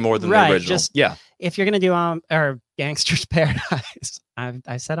anybody any more than Right, the original. just- Yeah. if you're going to do or Gangster's Paradise,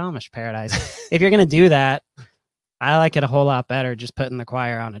 I said Amish Paradise. If you're going to do that, I like it a whole lot better just putting the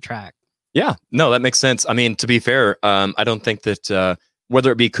choir on a track. Yeah, no, that makes sense. I mean, to be fair, I don't think that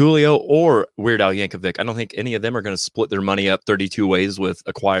whether it be Coolio or Weird Al Yankovic, I don't think any of them are going to split their money up 32 ways with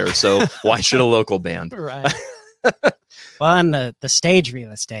a choir. So why should a local band? Right. Well, and the stage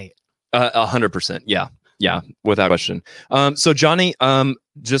real estate. 100%. Yeah, without question. So Johnny,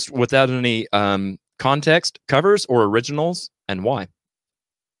 just without any context, covers or originals, and why?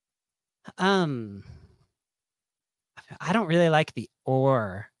 I don't really like the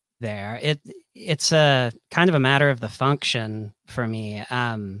or there. It's a kind of a matter of the function for me.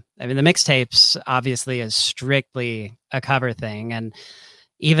 I mean, the mixtapes obviously is strictly a cover thing, and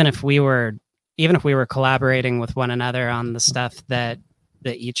even if we were collaborating with one another on the stuff that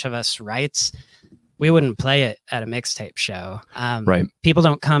each of us writes, we wouldn't play it at a mixtape show. Right. People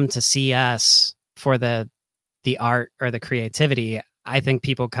don't come to see us for the art or the creativity. I think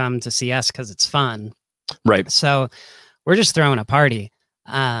people come to see us because it's fun. Right. So we're just throwing a party.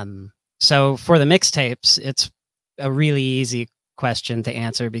 So for the mixtapes, it's a really easy question to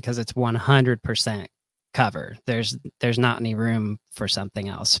answer because it's 100% cover. There's not any room for something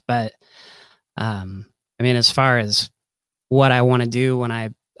else. But I mean, as far as what I want to do when I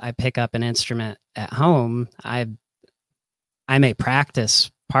pick up an instrument at home, I may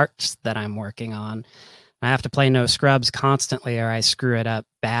practice parts that I'm working on. I have to play no scrubs constantly or I screw it up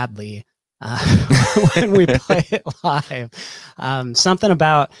badly when we play it live. Something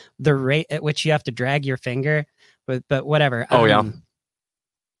about the rate at which you have to drag your finger, but whatever. Oh, yeah.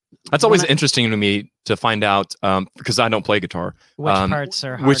 That's always interesting to me to find out because I don't play guitar. Which parts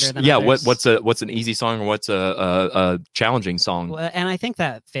are harder than others. What's an easy song or what's a challenging song? Well, and I think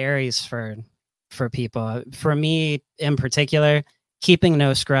that varies for people. For me in particular, keeping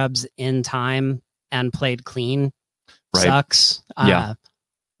no scrubs in time and played clean sucks. Yeah.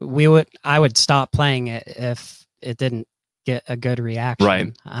 I would stop playing it if it didn't get a good reaction.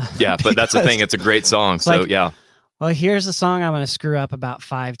 Right. Yeah, but that's the thing. It's a great song. So like, yeah. Well, here's a song I'm going to screw up about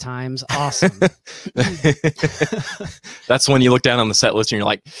 5 times. Awesome. That's when you look down on the set list and you're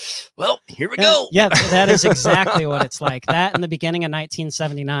like, well, here we go. Yeah, that is exactly what it's like. That in the beginning of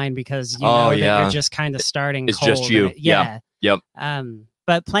 1979, because you know that you're just kind of starting it's cold. Just you. Yeah. Yep.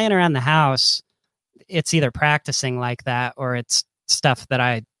 But playing around the house, it's either practicing like that or it's stuff that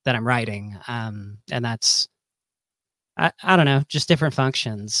I'm writing. And that's, I don't know, just different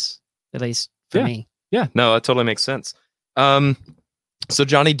functions, at least for me. Yeah, no, that totally makes sense. So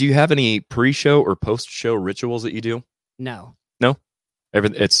Johnny, do you have any pre-show or post-show rituals that you do? No. You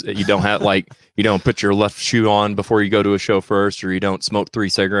don't have you don't put your left shoe on before you go to a show first, or you don't smoke 3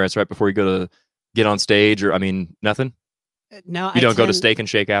 cigarettes right before you go to get on stage, or nothing. No, you don't go to Steak and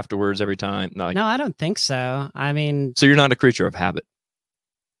Shake afterwards every time. No, I don't think so. I mean, so you're not a creature of habit.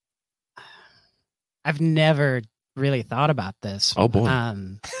 I've never really thought about this. Oh boy.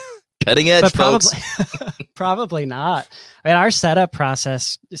 Cutting edge, but folks. Probably not. I mean, our setup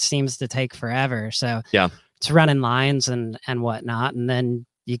process seems to take forever. So yeah, it's running lines and whatnot, and then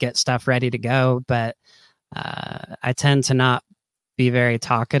you get stuff ready to go. But I tend to not be very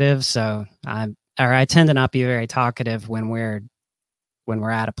talkative. So I tend to not be very talkative when we're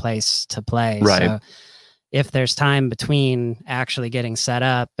at a place to play. Right. So if there's time between actually getting set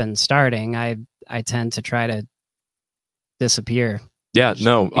up and starting, I tend to try to disappear. Yeah,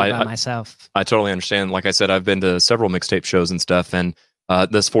 no, by myself. I totally understand. Like I said, I've been to several mixtape shows and stuff, and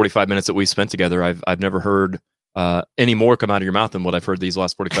this 45 minutes that we spent together, I've never heard any more come out of your mouth than what I've heard these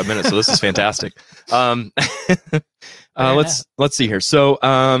last 45 minutes. So this is fantastic. Let's see here.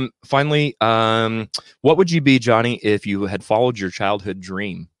 So finally, what would you be, Johnny, if you had followed your childhood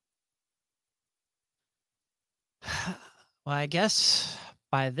dream? Well, I guess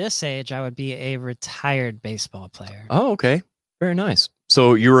by this age, I would be a retired baseball player. Oh, okay. Very nice.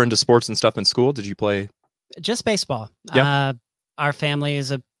 So you were into sports and stuff in school? Did you play? Just baseball. Yeah. Our family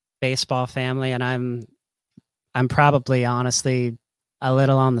is a baseball family, and I'm probably honestly a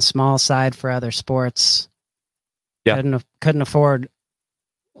little on the small side for other sports. Yeah. Couldn't afford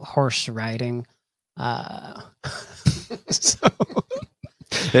horse riding. So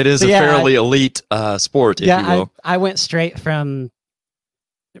it is a fairly elite sport, if you will. I went straight from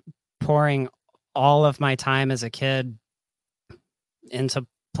pouring all of my time as a kid into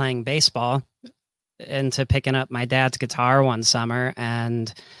playing baseball, into picking up my dad's guitar one summer,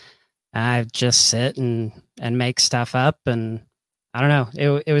 and I just sit and make stuff up, and I don't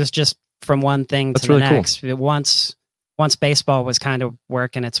know. It was just from one thing to the next. Cool. Once baseball was kind of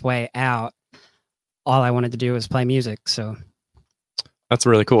working its way out, all I wanted to do was play music. So that's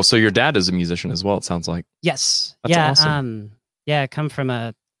really cool. So your dad is a musician as well, it sounds like. Yes. That's awesome. I come from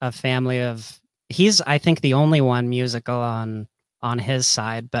a family of, he's, I think, the only one musical on his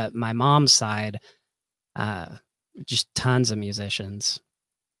side, but my mom's side, just tons of musicians.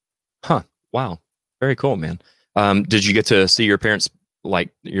 Huh. Wow. Very cool, man. Did you get to see your parents,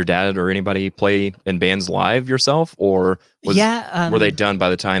 like your dad or anybody, play in bands live yourself, or were they done by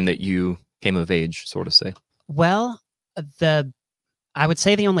the time that you came of age, sort of say? Well, I would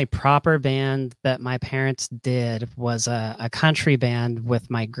say the only proper band that my parents did was a country band with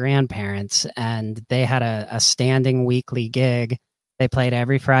my grandparents, and they had a standing weekly gig. They played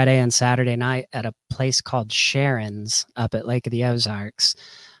every Friday and Saturday night at a place called Sharon's up at Lake of the Ozarks.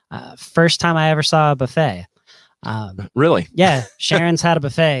 First time I ever saw a buffet. Really? Yeah, Sharon's had a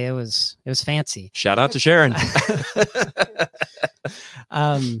buffet. It was fancy. Sharon. Shout out to Sharon.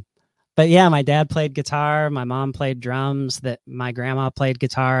 But But yeah, my dad played guitar. My mom played drums. That my grandma played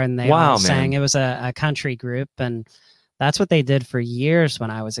guitar, and they Wow, all sang. man. It was a country group, and that's what they did for years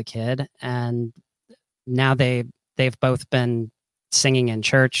when I was a kid. And now they've both been singing in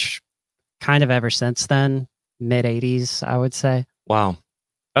church kind of ever since then, mid 80s, I would say. Wow.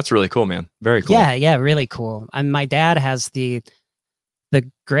 That's really cool, man. Very cool. Yeah, really cool. And my dad has the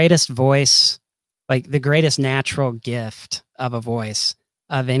greatest voice, like the greatest natural gift of a voice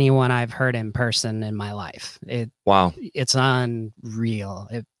of anyone I've heard in person in my life. Wow. It's unreal.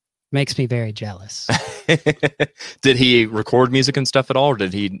 It makes me very jealous. Did he record music and stuff at all, or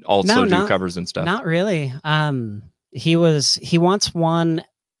did he also do No, covers and stuff? Not really. He once won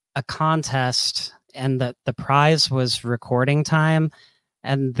a contest, and the prize was recording time.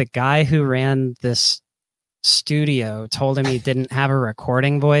 And the guy who ran this studio told him he didn't have a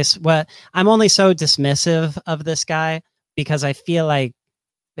recording voice. Well, I'm only so dismissive of this guy because I feel like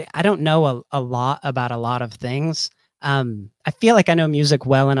I don't know a lot about a lot of things. I feel like I know music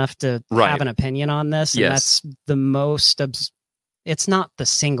well enough to Right. have an opinion on this. And Yes. that's the most, it's not the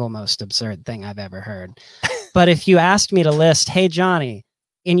single most absurd thing I've ever heard. But if you asked me to list, hey, Johnny,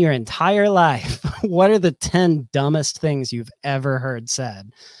 in your entire life, what are the 10 dumbest things you've ever heard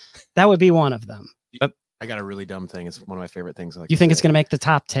said? That would be one of them. I got a really dumb thing. It's one of my favorite things. You think it's going to make the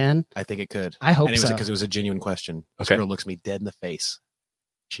top 10? I think it could. I hope And it was so. because it was a genuine question. This Okay. girl looks me dead in the face.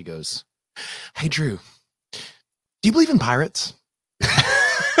 She goes, "Hey, Drew, do you believe in pirates?"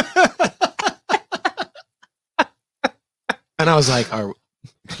 And I was like,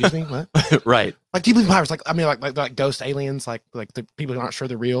 "Excuse me, what? Right. Like, do you believe in pirates? Like, I mean, like ghost aliens, like the people who aren't sure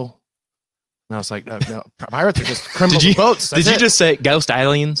they're real." And I was like, "No, pirates are just criminals with boats." Did you just say ghost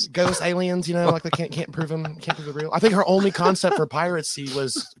aliens? ghost aliens? You know, like they can't prove them, can't prove they're real. I think her only concept for piracy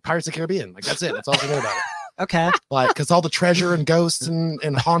was Pirates of the Caribbean. Like that's it. That's all she knew about it. Okay. Like, because all the treasure and ghosts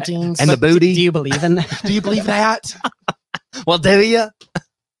and hauntings And the Do booty? you believe in that? Do you believe that? Well, do you?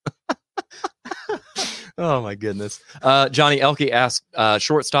 Oh my goodness. Johnny Elke asked,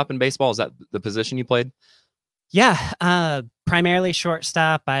 shortstop in baseball, is that the position you played? Yeah. Primarily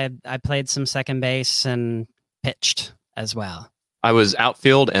shortstop. I played some second base and pitched as well. I was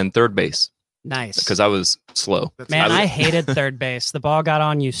outfield and third base Nice. because I was slow. Man, I I hated third base. The ball got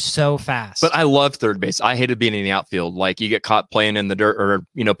on you so fast. But I loved third base. I hated being in the outfield. Like you get caught playing in the dirt or,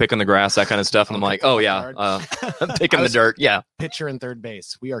 picking the grass, that kind of stuff. And I'm like, oh yeah, picking the dirt. Yeah. Pitcher and third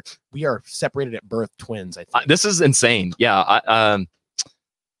base. We are separated at birth, twins. I think. This is insane. Yeah.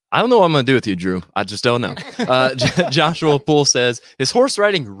 I don't know what I'm going to do with you, Drew. I just don't know. Joshua Poole says, is horse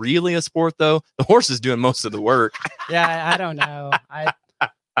riding really a sport though? The horse is doing most of the work. yeah, I don't know.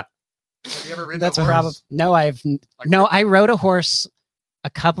 Have you ever ridden That's a horse? probably no. I rode a horse a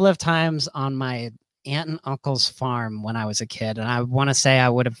couple of times on my aunt and uncle's farm when I was a kid, and I want to say I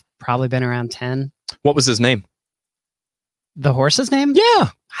would have probably been around 10. What was his name? The horse's name? Yeah.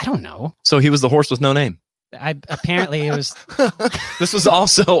 I don't know. So he was the horse with no name. Apparently it was. This was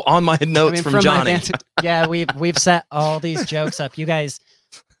also on my notes from my Johnny. banter- yeah, we've set all these jokes up. You guys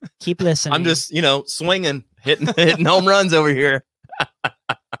keep listening. I'm just, swinging, hitting home runs over here.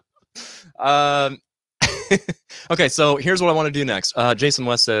 Okay, so here's what I want to do next. Jason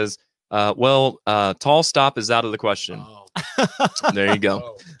West says, tall stop is out of the question. Oh, There you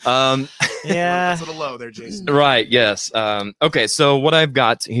go. oh. Yeah. That's a little low there, Jason. Right, yes. Okay, so what I've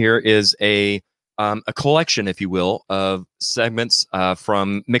got here is a collection, if you will, of segments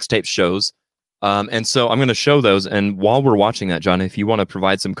from mixtape shows. And so I'm going to show those. And while we're watching that, John, if you want to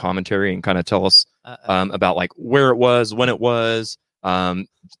provide some commentary and kind of tell us about like where it was, when it was,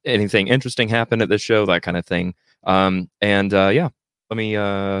 anything interesting happened at this show, that kind of thing. Yeah, let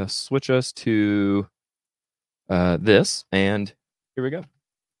me switch us to this, and here we go.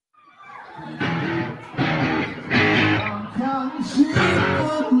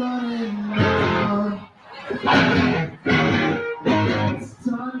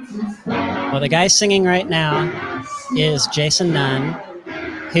 Well, the guy singing right now is Jason Nunn,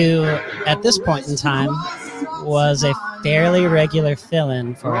 who at this point in time was a fairly regular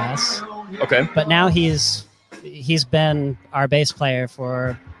fill-in for us. Okay. But now he's been our bass player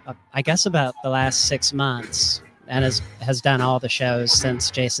for I guess about the last 6 months, and has done all the shows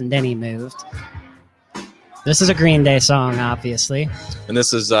since Jason Denny moved. This is a Green Day song, obviously. And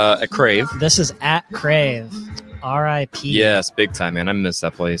this is at Crave. This is at Crave, R.I.P. Yes, big time, man. I miss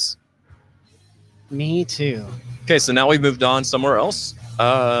that place. Me too. Okay, so now we've moved on somewhere else.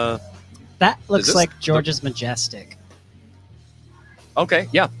 That looks this like George's Majestic. Okay,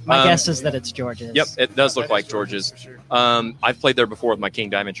 yeah. My guess is that it's George's. Yep, it does look like George's. I've played there before with my King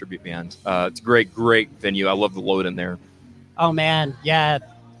Diamond tribute band. It's a great venue. I love the load in there. Oh man, yeah.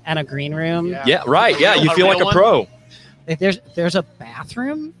 and a green room. Yeah, right. Yeah, you A feel real like a one? pro. If there's a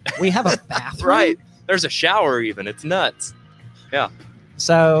bathroom. We have a bathroom. Right. There's a shower even. It's nuts.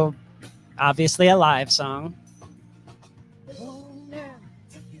 So, obviously, a live song.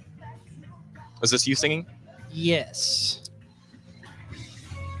 Was this you singing? Yes.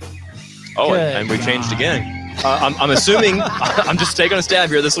 Oh, Good and we changed God. again. I'm assuming, I'm just taking a stab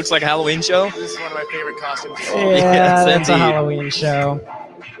here. This looks like a Halloween show. This is one of my favorite costumes. Yeah, Yes, it's a indeed. Halloween show.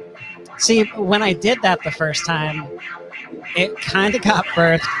 See, when I did that the first time, it kind of got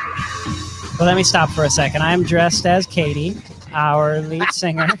birthed. Well, let me stop for a second. I'm dressed as Katie, our lead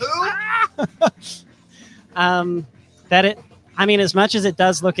singer. I mean, as much as it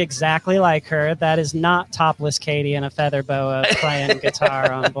does look exactly like her, that is not topless Katie in a feather boa playing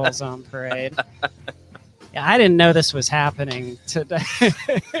guitar on Bulls on Parade. Yeah, I didn't know this was happening today.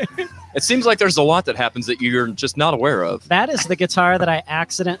 It seems like there's a lot that happens that you're just not aware of. That is the guitar that I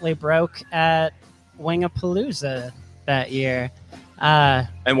accidentally broke at Wingapalooza that year.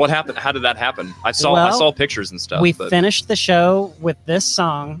 And what happened? How did that happen? I saw Well, pictures and stuff. We but finished the show with this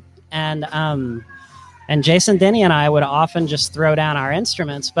song, and Jason Denny and I would often just throw down our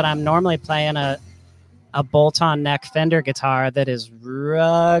instruments, but I'm normally playing a bolt-on neck Fender guitar that is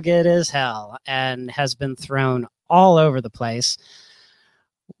rugged as hell and has been thrown all over the place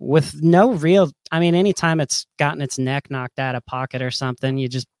with no real, I mean, anytime it's gotten its neck knocked out of pocket or something, you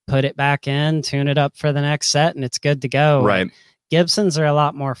just put it back in, tune it up for the next set, and it's good to go. right. Gibsons are a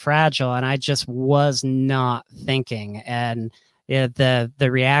lot more fragile, and I just was not thinking. And yeah, the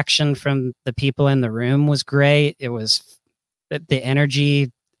reaction from the people in the room was great. It was the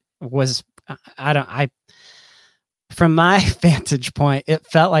energy was from my vantage point, it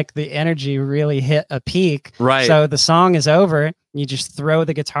felt like the energy really hit a peak. Right. So the song is over, you just throw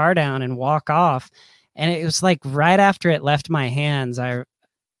the guitar down and walk off. And it was like right after it left my hands, I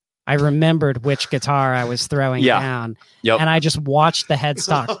remembered which guitar I was throwing Yeah. down. Yep. And I just watched the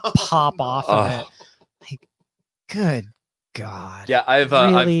headstock pop off of Oh. it. Like, good God. Yeah, I've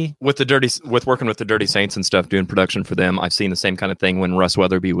Really? with working with the Dirty Saints and stuff, doing production for them. I've seen the same kind of thing when Russ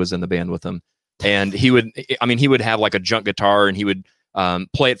Weatherby was in the band with them, and he would have like a junk guitar and he would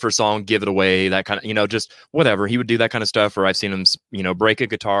play it for a song, give it away, that kind of, just whatever. He would do that kind of stuff. Or I've seen him, break a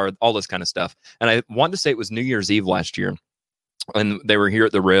guitar, all this kind of stuff. And I wanted to say it was New Year's Eve last year, and they were here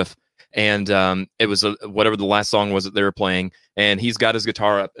at the Riff, and it was whatever the last song was that they were playing, and he's got his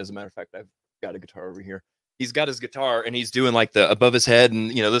guitar up. As a matter of fact, I've got a guitar over here. He's got his guitar and he's doing like the above his head and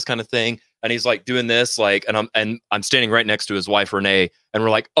this kind of thing, and he's like doing this like, and I'm standing right next to his wife Renee, and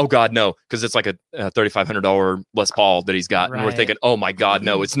we're like, oh God, no, because it's like a $3,500 Les Paul that he's got, and we're Right. thinking, oh my God,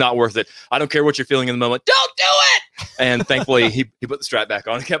 no, it's not worth it. I don't care what you're feeling in the moment, don't do it. And thankfully he put the strap back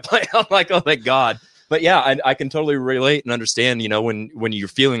on and kept playing. I'm like, oh thank God. But yeah, I can totally relate and understand, when you're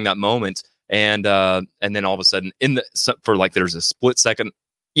feeling that moment, and then all of a sudden for like there's a split second,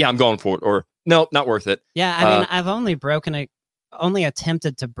 yeah, I'm going for it, or no, not worth it. Yeah, I mean, I've only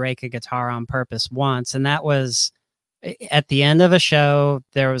attempted to break a guitar on purpose once, and that was at the end of a show.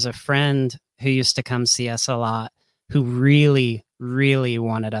 There was a friend who used to come see us a lot who really, really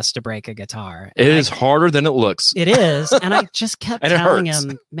wanted us to break a guitar. It And is harder than it looks. It is, and I just kept And it telling hurts.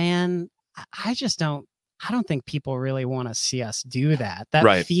 him, man, I don't think people really want to see us do that. That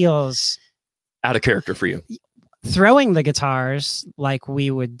Right. feels Out of character for you. throwing the guitars like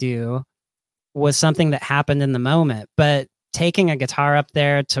we would do was something that happened in the moment, but taking a guitar up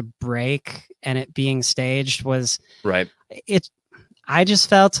there to break and it being staged was Right. I just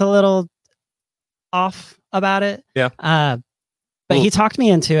felt a little off about it. Yeah. But he talked me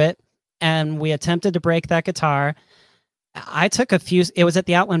into it, and we attempted to break that guitar. I took it was at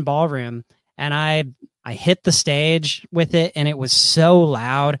the Outland Ballroom, and I hit the stage with it, and it was so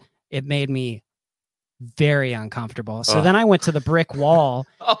loud it made me very uncomfortable. So Ugh. then I went to the brick wall,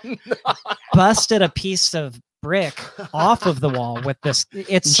 Oh, no. busted a piece of brick off of the wall with this.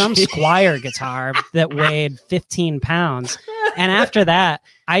 It's some Squire guitar that weighed 15 pounds. And after that,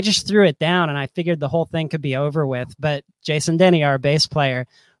 I just threw it down, and I figured the whole thing could be over with. But Jason Denny, our bass player,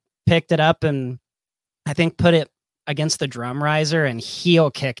 picked it up and I think put it against the drum riser and heel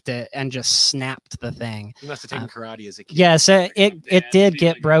kicked it and just snapped the thing. You must have taken karate as a kid. Yeah, so it did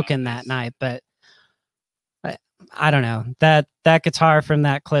get broken that night, but I don't know. That guitar from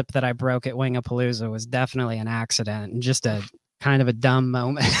that clip that I broke at Wingapalooza was definitely an accident and just a kind of a dumb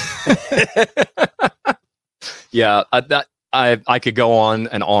moment. Yeah, I could go on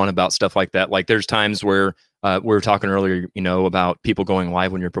and on about stuff like that. Like there's times where we were talking earlier, about people going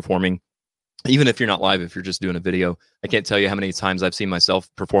live when you're performing. Even if you're not live, if you're just doing a video, I can't tell you how many times I've seen myself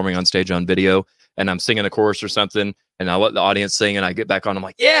performing on stage on video, and I'm singing a chorus or something, and I let the audience sing, and I get back on. I'm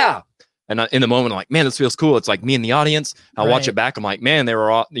like, yeah. And in the moment, I'm like, man, this feels cool. It's like me and the audience. I watch it back. I'm like, man, they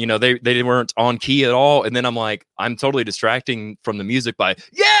were all, they weren't on key at all. And then I'm like, I'm totally distracting from the music by,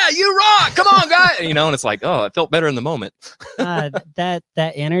 yeah, you rock. Come on, guys. And it's like, oh, it felt better in the moment. That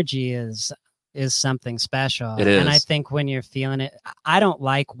energy is something special. It is. And I think when you're feeling it, I don't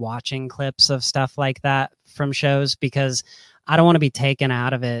like watching clips of stuff like that from shows because I don't want to be taken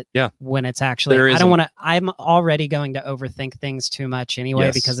out of it when it's actually, I'm already going to overthink things too much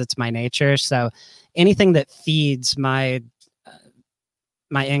anyway, because it's my nature. So anything that feeds my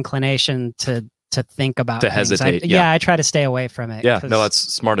inclination to think about to hesitate. I try to stay away from it. Yeah, no, that's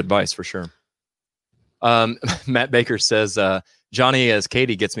smart advice for sure. Matt Baker says, Johnny as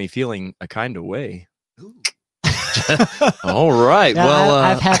Katie gets me feeling a kind of way. All right. Yeah, well,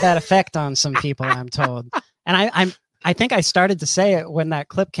 I've had that effect on some people, I'm told. And I think I started to say it when that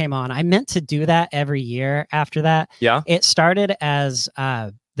clip came on. I meant to do that every year after that. Yeah. It started as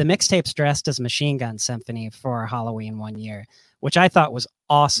the mixtapes dressed as Machine Gun Symphony for Halloween one year, which I thought was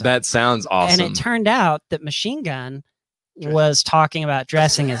awesome. That sounds awesome. And it turned out that Machine Gun was talking about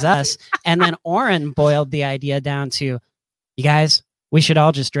dressing as us. And then Oren boiled the idea down to, you guys, we should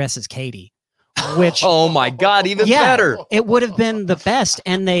all just dress as Katie. Which, oh my God, even better. It would have been the best.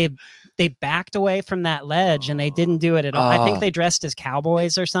 And they backed away from that ledge and they didn't do it at all. I think they dressed as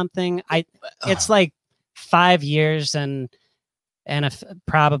cowboys or something. It's like 5 years and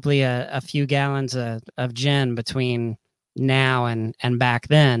probably a few gallons of gin between now and back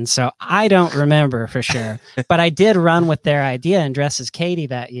then. So I don't remember for sure, but I did run with their idea and dress as Katie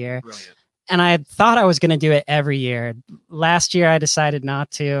that year. Brilliant. And I thought I was going to do it every year. Last year I decided not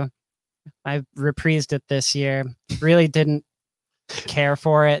to. I reprised it this year. Really didn't care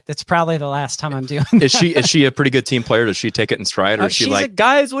for it. It's probably the last time I'm doing that. Is she a pretty good team player? Does she take it in stride, or is she like,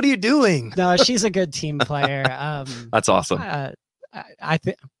 guys, what are you doing? No, she's a good team player. That's awesome. I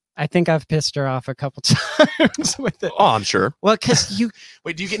think I've pissed her off a couple times with it. Oh, I'm sure. Well, because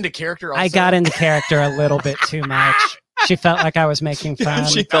Wait, do you get into character also? I got into character a little bit too much. She felt like I was making fun.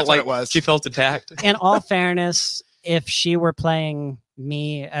 She felt attacked. In all fairness, if she were playing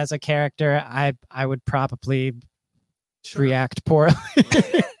me as a character, I would probably react poorly.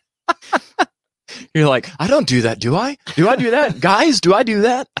 You're like, I don't do that, do I? Do I do that? Guys, do I do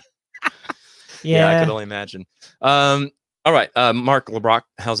that? Yeah, I could only imagine. All right, Mark LeBrock,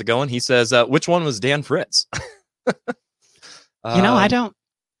 how's it going? He says, which one was Dan Fritz? I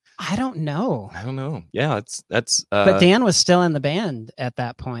don't know. I don't know. Yeah, that's. But Dan was still in the band at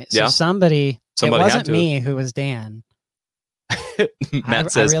that point, so somebody it wasn't me who was Dan.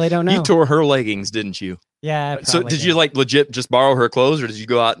 Matt says, I really don't know. You tore her leggings, didn't you? Yeah. So did you like legit just borrow her clothes, or did you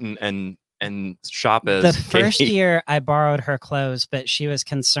go out and shop as the first year I borrowed her clothes, but she was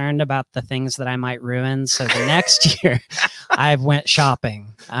concerned about the things that I might ruin. So the next year I went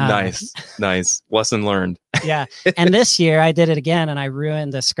shopping. Nice. Lesson learned. Yeah. And this year I did it again and I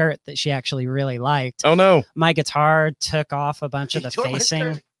ruined a skirt that she actually really liked. Oh no. My guitar took off a bunch of the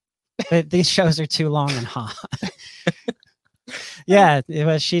facing. These shows are too long and hot. Yeah, it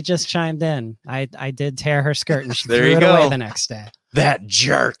was. She just chimed in. I did tear her skirt and she threw it away the next day. That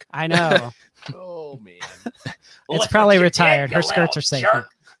jerk. I know. Oh man, it's probably retired. Her skirts are safe.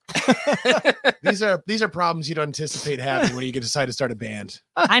 These are problems you don't anticipate having when you decide to start a band.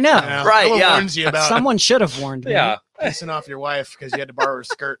 I know. Right? No one Yeah. warns you about Someone should have warned me. Yeah. pissing off your wife because you had to borrow her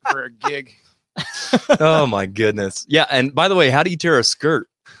skirt for a gig. Oh my goodness. Yeah. And by the way, how do you tear a skirt?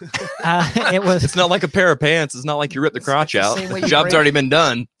 It's not like a pair of pants. It's not like you rip the crotch out. The job's already been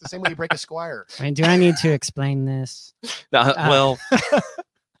done. The same way you break a squire. I mean, do I need to explain this? Well,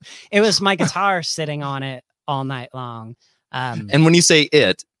 it was my guitar sitting on it all night long. And when you say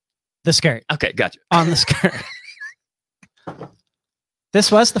it, the skirt. Okay, gotcha. On the skirt. This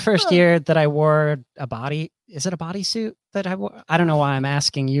was the first year that I wore a body. Is it a bodysuit that I wore? I don't know why I'm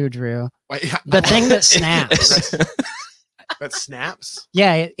asking you, Drew. Wait, the thing that snaps. That snaps?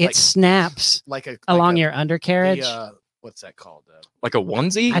 Yeah, it snaps along your undercarriage. What's that called? Like a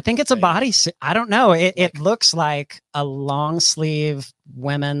onesie? I think it's a bodysuit. I don't know. It looks like a long sleeve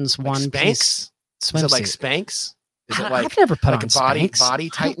women's one piece swimsuit. Is it like Spanx? Is it like I've never put like on a Spanx. body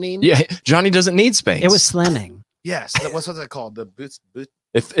tightening? Yeah, Johnny doesn't need Spanx. It was slimming. Yes. What's that called? The boots.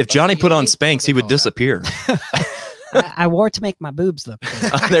 If Johnny put on Spanx, he would disappear. I wore it to make my boobs look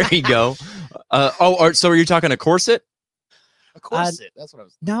good. There you go. So are you talking a corset? A corset. That's what I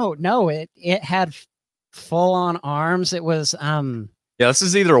was. No. It had full on arms. It was Yeah, this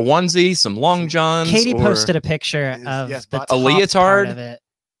is either a onesie, some long johns. Katie posted a picture of a leotard leotard of it.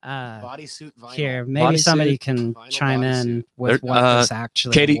 Bodysuit vinyl. Here, maybe Bodysuit, somebody can vinyl chime in with There- what this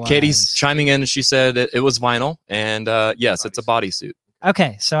actually Katie's was. chiming in. She said it was vinyl, and yes, it's a bodysuit.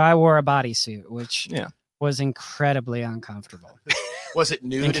 Okay, so I wore a bodysuit, which Yeah. was incredibly uncomfortable. Was it in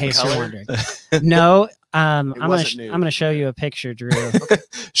nude in case you're color? wondering. No, I'm wasn't nude. gonna show you a picture, Drew.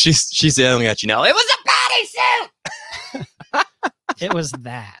 She's yelling at you now. It was a bodysuit. It was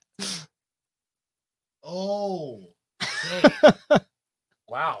that. Oh.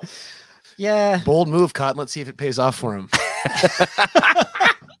 Wow. Yeah. Bold move, Cotton. Let's see if it pays off for him.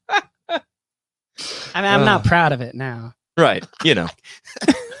 I mean, I'm not proud of it now. Right. You know.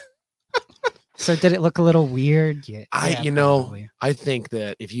 So did it look a little weird? Yeah. Yeah, probably. I think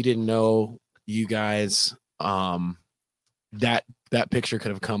that if you didn't know, you guys, that picture could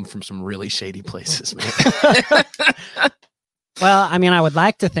have come from some really shady places, man. Well, I mean, I would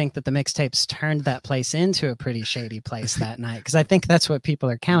like to think that the mixtapes turned that place into a pretty shady place that night, because I think that's what people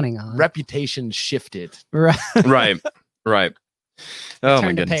are counting on. Reputation shifted. Right. Right. Right. Oh my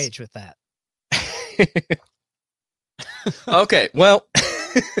Turned a goodness. page with that. Okay. Well,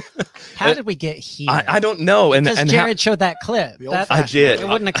 How did we get here? I don't know. And because and Jared showed that clip. The old That- I did. It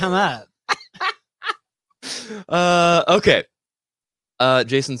wouldn't have come up. Okay.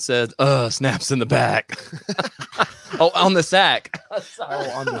 Jason said, snaps in the back. Oh, on the sack. Oh,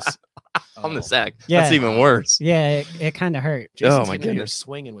 on this. On the sack. Yeah. That's even worse. Yeah, it kind of hurt. Jason's Oh, my getting in here goodness.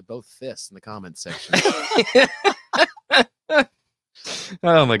 swinging with both fists in the comments section.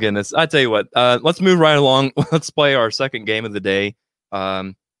 Oh my goodness. I tell you what, let's move right along. Let's play our second game of the day.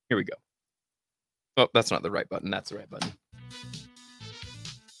 Here we go. Oh, that's not the right button. That's the right button.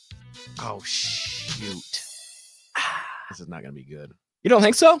 Oh shoot! This is not going to be good. You don't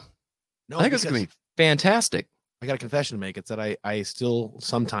think so? No, I think it's going to because be fantastic. I got a confession to make. It's that I still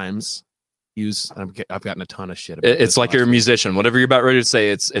sometimes use. I've gotten a ton of shit. About It's this like last you're a week. musician. Whatever you're about ready to say,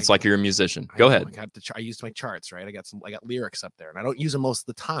 it's like you're a musician. I Go know, ahead. I used my charts, right? I got lyrics up there, and I don't use them most of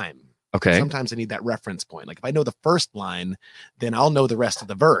the time. Okay. Sometimes I need that reference point. Like if I know the first line, then I'll know the rest of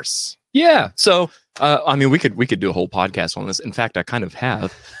the verse. Yeah. So, I mean, we could do a whole podcast on this. In fact, I kind of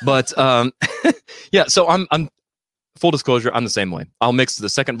have. But yeah. So I'm full disclosure. I'm the same way. I'll mix the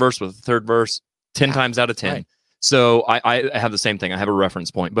second verse with the third verse 10 times out of 10. Right. So I have the same thing. I have a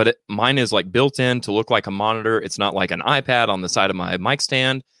reference point, but mine is like built in to look like a monitor. It's not like an iPad on the side of my mic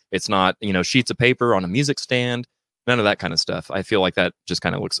stand. It's not, sheets of paper on a music stand. None of that kind of stuff. I feel like that just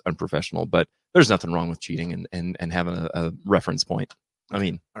kind of looks unprofessional, but there's nothing wrong with cheating and having a reference point. I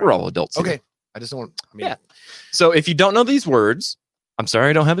mean, All we're right. all adults. here. Okay. I just don't want. I mean, Yeah. So if you don't know these words, I'm sorry,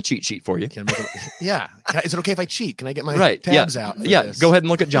 I don't have a cheat sheet for you. Can I make yeah. Is it okay if I cheat? Can I get my Right, yeah. tabs out? for Yeah, this? go ahead and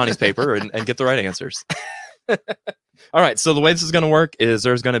look at Johnny's paper and get the right answers. All right. So the way this is going to work is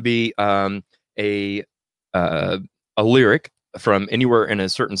there's going to be a lyric from anywhere in a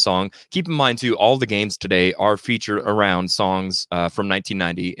certain song. Keep in mind too, all the games today are featured around songs from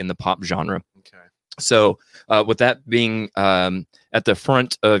 1990 in the pop genre. Okay. So with that being at the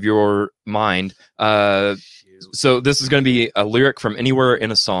front of your mind, Shoot. so this is going to be a lyric from anywhere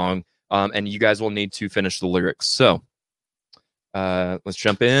in a song, and you guys will need to finish the lyrics. So let's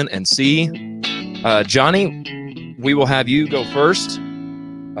jump in and see. Johnny, we will have you go first.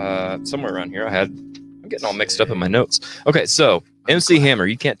 Somewhere around here, I'm getting all mixed up in my notes. Okay, so MC Hammer,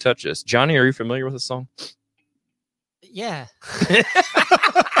 you can't touch this. Johnny, are you familiar with this song? Yeah.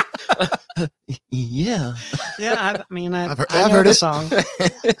 Yeah. Yeah. I mean, I've I heard know the it. song.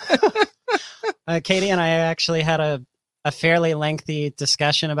 Katie and I actually had a fairly lengthy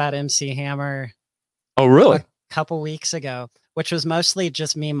discussion about MC Hammer Oh, really? a couple weeks ago, which was mostly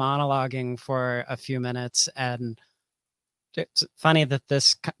just me monologuing for a few minutes. And it's funny that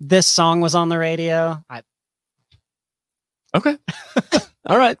this song was on the radio. Okay.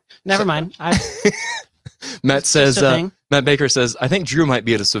 All right. Never mind. Matt says, just a thing. Matt Baker says, I think Drew might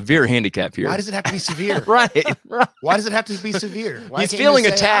be at a severe handicap here. Why does it have to be severe? Right. Right. Why does it have to be severe? Why He's can't you feeling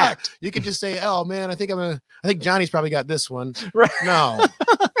just say, attacked. you could just say, "Oh man, I think Johnny's probably got this one." Right. No,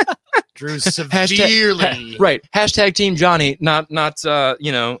 Drew's severely. Right. Hashtag Team Johnny. Not.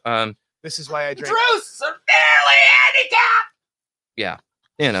 This is why I drink. Drew's severely handicapped. Yeah.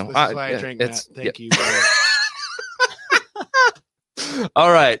 This is why I drink. Matt. it's- Thank you. Bro.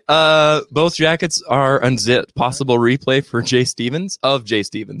 All right. Both jackets are unzipped. Possible replay for Jay Stevens of Jay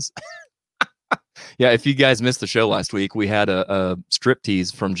Stevens. Yeah, if you guys missed the show last week, we had a strip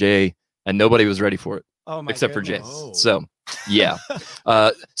tease from Jay, and nobody was ready for it Oh my except for Jay. goodness. Oh. So, yeah,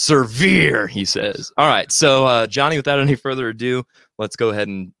 severe, he says. All right. So, Johnny, without any further ado, let's go ahead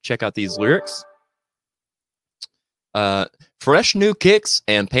and check out these lyrics. Fresh new kicks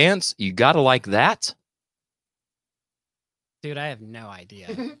and pants, you gotta like that. Dude, I have no idea.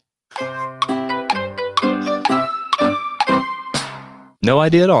 No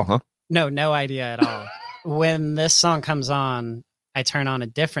idea at all, huh? No idea at all. When this song comes on, I turn on a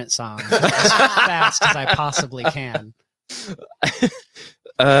different song as fast as I possibly can.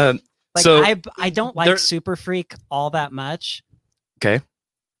 Uh, Like So, I don't like there- Super Freak all that much. okay.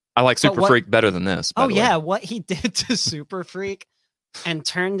 I like Super what- Freak better than this. by Oh the way. yeah, what he did to Super Freak and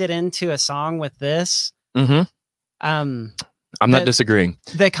turned it into a song with this. Mm-hmm. Um, I'm not The- disagreeing.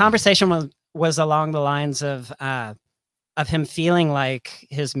 the conversation was along the lines of him feeling like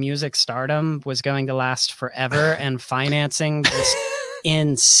his music stardom was going to last forever and financing this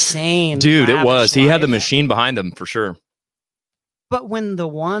insane Dude, it lavish was. He had the life. machine behind him for sure. But when the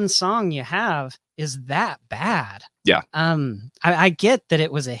one song you have is that bad, Yeah. I get that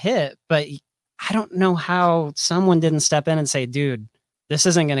it was a hit, but I don't know how someone didn't step in and say, dude, this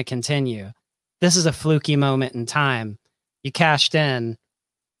isn't going to continue. This is a fluky moment in time. You cashed in,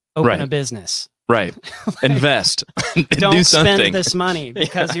 open Right. a business. Right. Invest. Don't Do spend something. this money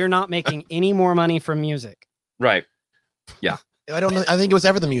because you're not making any more money from music. Right. I don't know. I think it was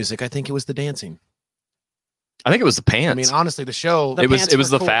ever the music. I think it was the dancing. I think it was the pants. I mean, honestly, the show. The it was pants it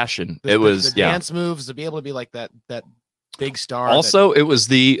was were the cool. fashion. the- It was the yeah. dance moves to be able to be like that big star. Also, it was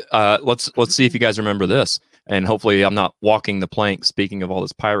the let's see if you guys remember this. And hopefully I'm not walking the plank speaking of all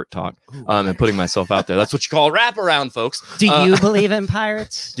this pirate talk and putting myself out there. That's what you call wraparound, folks. Do you believe in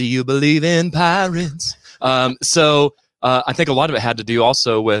pirates? Do you believe in pirates? So I think a lot of it had to do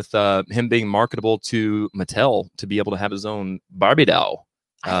also with him being marketable to Mattel to be able to have his own Barbie doll.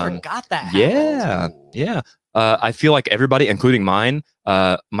 I forgot that. Yeah, yeah. I feel like everybody, including mine,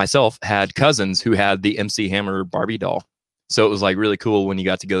 myself, had cousins who had the MC Hammer Barbie doll. So it was like really cool when you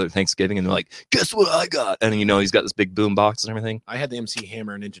got together at Thanksgiving and they're like, "Guess what I got?" And you know he's got this big boom box and everything. I had the MC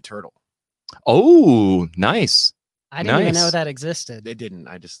Hammer Ninja Turtle. Oh, nice! I didn't even Nice. know that existed. They didn't.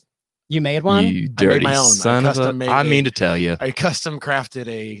 I just You made one? You dirty my own. I son of a! custom made I mean a- to tell you. I custom crafted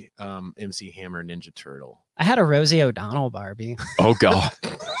a MC Hammer Ninja Turtle. I had a Rosie O'Donnell Barbie, Oh God!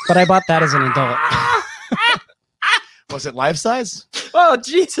 but I bought that as an adult. Was it life size? Oh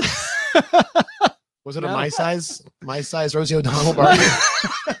Jesus! Was it No. a my size Rosie O'Donnell Barbie?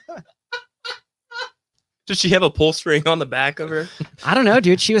 Does she have a pull string on the back of her? I don't know,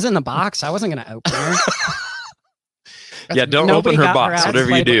 dude. She was in the box. I wasn't going to open her. Yeah, don't Nobody open her got her box. out Whatever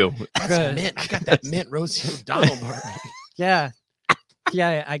you played do. That's Good. mint. I got that mint Rosie O'Donnell Barbie. Yeah.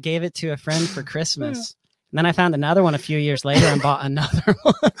 Yeah, I gave it to a friend for Christmas. And then I found another one a few years later and bought another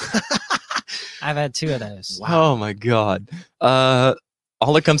one. I've had two of those. Oh my God.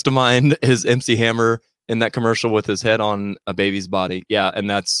 All that comes to mind is MC Hammer in that commercial with his head on a baby's body. Yeah, and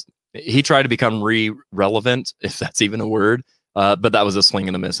he tried to become relevant, if that's even a word. But that was a swing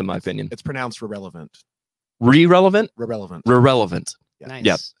and a miss, in my opinion. It's pronounced irrelevant. Relevant? Irrelevant. Relevant.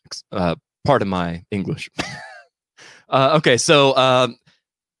 Nice. Yeah. Pardon my English. Okay, so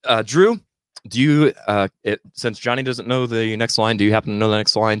Drew, do you since Johnny doesn't know the next line, do you happen to know the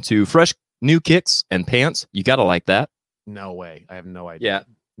next line? To fresh new kicks and pants, you gotta like that. No way. I have no idea. Yeah.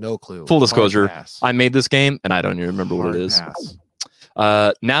 No clue. Full Hard disclosure, pass. I made this game and I don't even remember what Hard it is.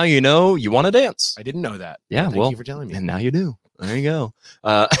 pass. Now you know you want to dance. I didn't know that. Yeah, Thank well, you for telling me. and now you do. There you go.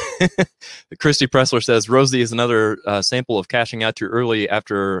 Christy Pressler says Rosie is another sample of cashing out too early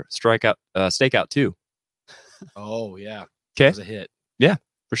after stakeout 2. Oh yeah. 'Kay. It was a hit.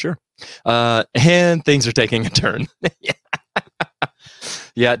 For sure. And things are taking a turn.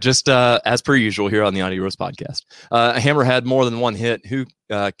 Yeah, just as per usual here on the Audio Roast podcast. Hammer had more than one hit. Who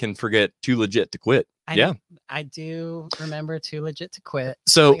can forget Too Legit to Quit? Yeah. I do remember Too Legit to Quit. I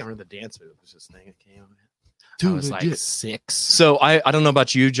So, think I remember the dance move. Was this thing that came on it? I was like 6. so I don't know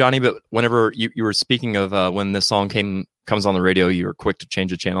about you, Johnny, but whenever you were speaking of when this song comes on the radio, you were quick to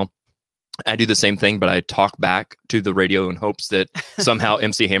change the channel. I do the same thing, but I talk back to the radio in hopes that somehow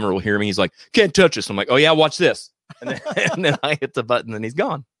MC Hammer will hear me. He's like, "Can't touch this." I'm like, "Oh yeah, watch this," and then I hit the button, and he's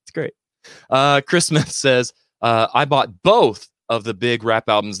gone. It's great. Chris Smith says, "I bought both of the big rap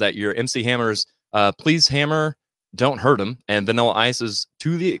albums that year. MC Hammer's Please Hammer, Don't Hurt Him, and Vanilla Ice's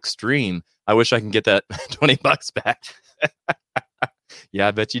To the Extreme. I wish I can get that $20 back." Yeah,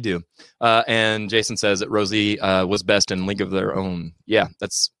 I bet you do. And Jason says that Rosie was best in League of Their Own. Yeah,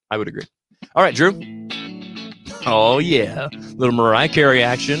 I would agree. All right, Drew. Oh yeah, little Mariah Carey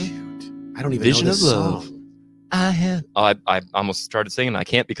action. I don't even Vision know of this Love. song. I almost started singing. I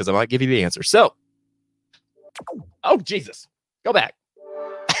can't because I might give you the answer. So, oh Jesus, go back.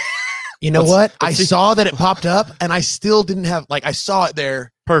 You know Let's- what? I let's see. saw that it popped up, and I still didn't have I saw it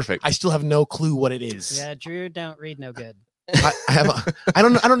there. Perfect. I still have no clue what it is. Yeah, Drew don't read no good. I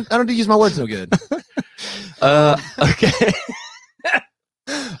don't use my words no good. Okay.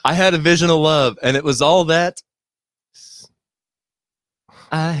 I had a vision of love, and it was all that.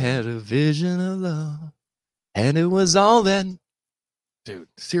 I had a vision of love, and it was all that. Dude,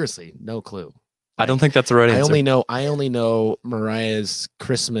 seriously, no clue. I don't think that's the right answer. I only know Mariah's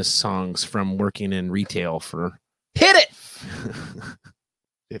Christmas songs from working in retail for Hit it.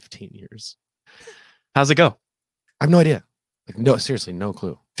 15 years. How's it go? I have no idea. Like, no, seriously, no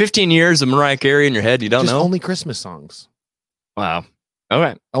clue. 15 years of Mariah Carey in your head. You don't Just know? only Christmas songs. Wow.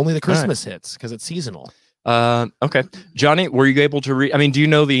 Okay. Only the Christmas hits because it's seasonal. Okay. Johnny, were you able to read? I mean, do you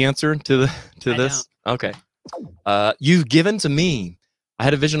know the answer to this? Okay. You've given to me. I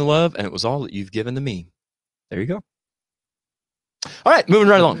had a vision of love, and it was all that you've given to me. There you go. All right, moving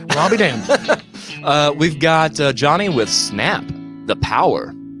right along. Well, I'll be damned. We've got Johnny with Snap, The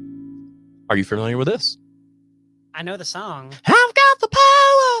Power. Are you familiar with this? I know the song. I've got the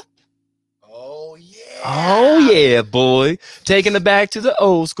power. Oh, yeah. Oh, yeah, boy. Taking it back to the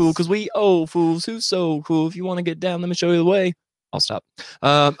old school because we old fools who's so cool. If you want to get down, let me show you the way. I'll stop.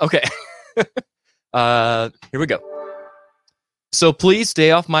 Okay. Here we go. So please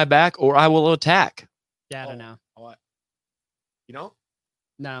stay off my back or I will attack. Yeah, I don't know. You know?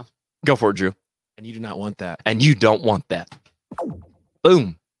 No. Go for it, Drew. And you do not want that. And you don't want that.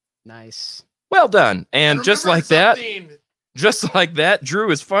 Boom. Nice. Well done. And just like that,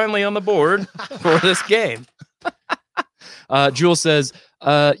 Drew is finally on the board for this game. Jewel says,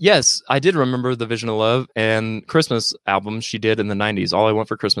 yes, I did remember the Vision of Love and Christmas album she did in the 90s. All I Want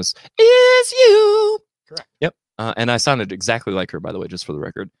for Christmas is You. Correct. Yep. And I sounded exactly like her, by the way, just for the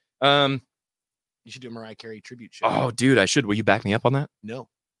record. You should do a Mariah Carey tribute show. Oh, dude, I should. Will you back me up on that? No.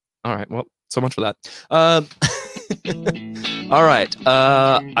 All right. Well, so much for that. All right.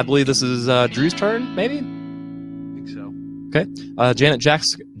 I believe this is Drew's turn, maybe? I think so. Okay. Janet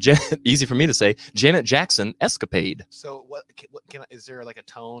Jackson, easy for me to say, Janet Jackson, Escapade. So what can I, is there like a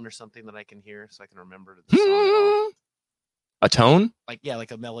tone or something that I can hear so I can remember the song? A tone? Like, yeah, like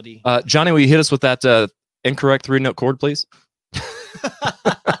a melody. Johnny, will you hit us with that incorrect 3-note chord, please?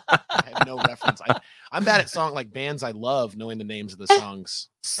 I have no reference. I'm bad at song like bands I love knowing the names of the songs.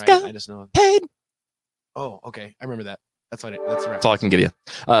 Right? I just know. Oh, okay. I remember that. That's what that's That's all I can give you.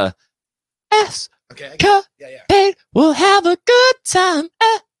 Okay. Escapade, we'll have a good time.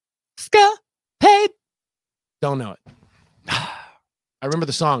 Escapade. Don't know it. I remember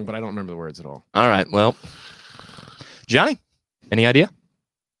the song, but I don't remember the words at all. All right. Well, Johnny, any idea?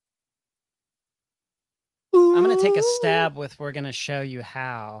 I'm going to take a stab with We're Going to Show You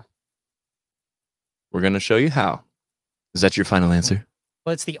How. We're going to show you how. Is that your final answer?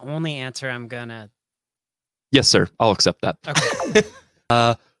 Well, it's the only answer I'm going to. Yes, sir. I'll accept that.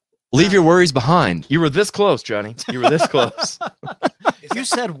 Okay. Leave your worries behind. You were this close, Johnny. You were this close. You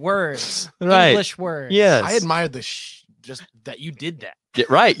said words. Right. English words. Yes. I admired just that you did that. Yeah,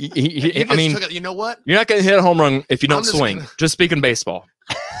 right. I mean, you know what? you're not going to hit a home run if you don't I'm just swing. gonna- Just speaking baseball.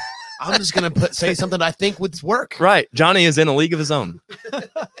 I'm just gonna say something I think would work. Right. Johnny is in a league of his own.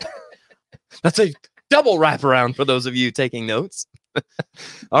 That's a double wraparound for those of you taking notes.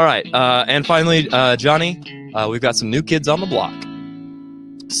 All right. And finally, Johnny, we've got some new kids on the block.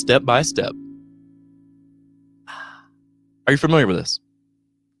 Step by Step. Are you familiar with this?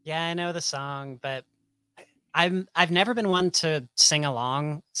 Yeah, I know the song, but I've never been one to sing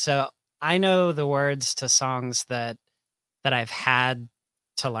along, so I know the words to songs that I've had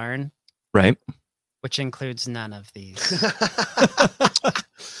to learn, Right. which includes none of these.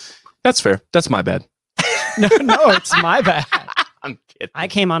 That's fair. That's my bad. no, it's my bad. I'm kidding. I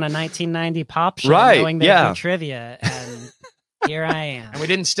came on a 1990 pop show Right, knowing there'd yeah. be trivia, and here I am. And we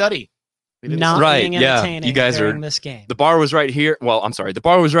didn't study. We didn't Not study. Right, being yeah, entertaining you guys during are- this game. The bar was right here. Well, I'm sorry. The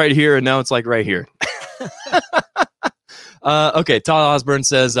bar was right here, and now it's like right here. Okay. Todd Osborne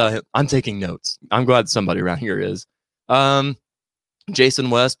says, I'm taking notes. I'm glad somebody around here is. Jason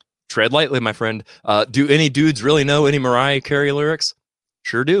West, tread lightly, my friend. Do any dudes really know any Mariah Carey lyrics?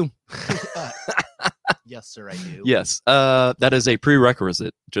 Sure do. Yes, sir, I do. Yes. That is a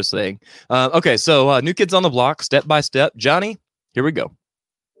prerequisite, just saying. Okay. So, New Kids on the Block, Step by Step. Johnny, here we go.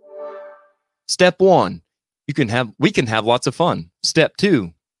 Step 1, we can have lots of fun. Step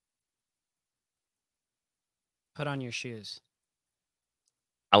 2, Put on your shoes.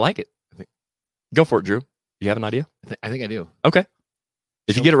 I like it. Go for it, Drew. You have an idea? I think I do. Okay.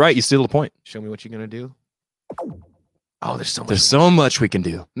 If you get it right, you steal the point. Show me what you're gonna do. Oh, there's so much. There's so much we can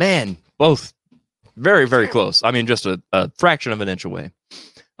do. Man, both very, very close. I mean, just a fraction of an inch away.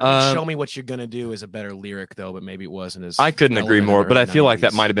 Show me what you're gonna do is a better lyric though, but maybe it wasn't as. I couldn't agree relevant more, in the but I early feel like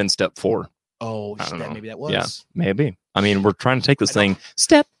that 90s. might have been step 4. Oh, I don't know. maybe that was. Yeah. Maybe. I mean, we're trying to take this thing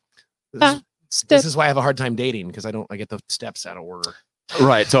step This, by is, step. this is why I have a hard time dating because I get the steps out of order.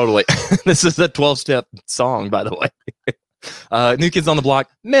 Right, totally. This is a 12-step song, by the way. New Kids on the Block,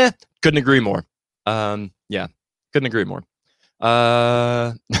 meh, couldn't agree more. Yeah, couldn't agree more.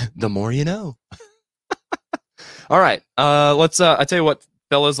 The more you know. All right, let's, I tell you what,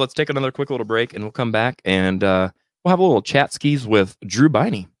 fellas, let's take another quick little break, and we'll come back, and we'll have a little chat skis with Drew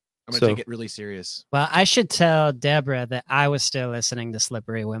Biney. I'm going to take it really serious. Well, I should tell Deborah that I was still listening to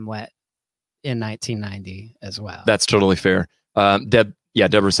Slippery When Wet in 1990 as well. That's totally fair.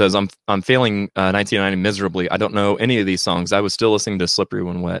 Deborah says, I'm failing 1990 miserably. I don't know any of these songs. I was still listening to Slippery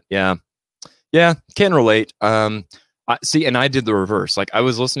When Wet. Yeah, can relate. And I did the reverse. Like, I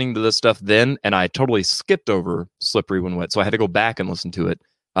was listening to this stuff then, and I totally skipped over Slippery When Wet. So I had to go back and listen to it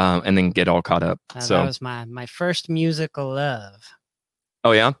and then get all caught up. So that was my first musical love.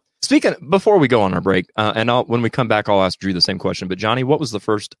 Oh, yeah? Speaking, before we go on our break, when we come back, I'll ask Drew the same question. But Johnny, what was the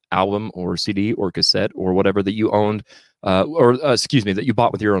first album or CD or cassette or whatever that you owned, that you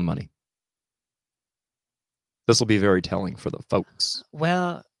bought with your own money? This will be very telling for the folks.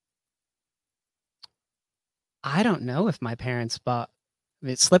 Well, I don't know if my parents bought.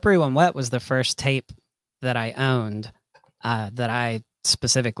 Slippery When Wet was the first tape that I owned that I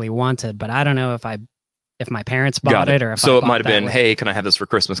specifically wanted, but I don't know if my parents bought it or if so I it bought might have been, way. hey, can I have this for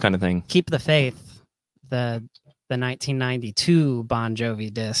Christmas kind of thing? Keep the Faith, the 1992 Bon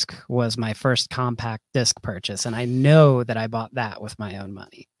Jovi disc was my first compact disc purchase, and I know that I bought that with my own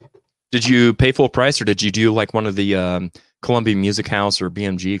money. Did you pay full price, or did you do like one of the Columbia Music House or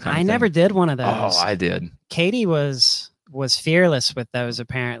BMG kind of thing? I never did one of those. Oh, I did. Katie was fearless with those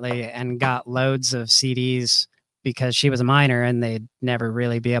apparently, and got loads of CDs because she was a minor and they'd never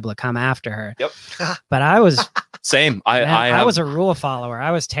really be able to come after her. Yep. But I was same. I was a rule follower.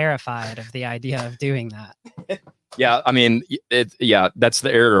 I was terrified of the idea of doing that. Yeah, I mean, that's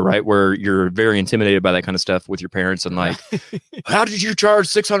the error, right? Where you're very intimidated by that kind of stuff with your parents, and like, how did you charge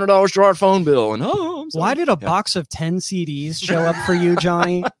 $600 to our phone bill? And why did a box of 10 CDs show up for you,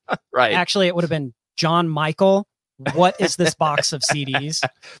 Johnny? Right. Actually, it would have been John Michael. What is this box of CDs?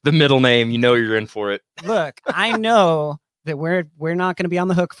 The middle name, you're in for it. Look, I know that we're not going to be on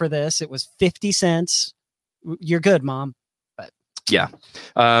the hook for this. It was 50 cents. You're good, Mom. But yeah.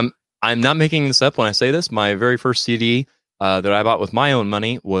 I'm not making this up when I say this. My very first CD that I bought with my own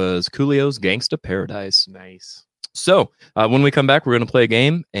money was Coolio's Gangsta Paradise. Nice. So when we come back, we're going to play a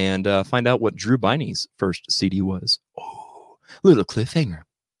game and find out what Drew Biney's first CD was. Oh, little cliffhanger.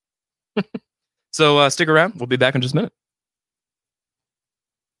 So stick around. We'll be back in just a minute.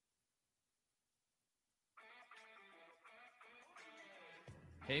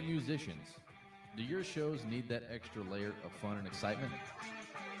 Hey musicians, do your shows need that extra layer of fun and excitement?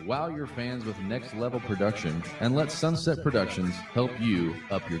 Wow your fans with next level production and let Sunset Productions help you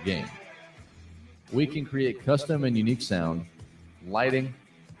up your game. We can create custom and unique sound, lighting,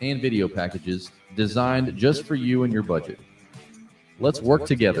 and video packages designed just for you and your budget. Let's work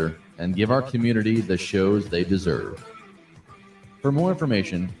together and give our community the shows they deserve. For more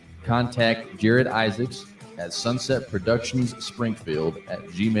information, contact Jared Isaacs at Sunset Productions Springfield at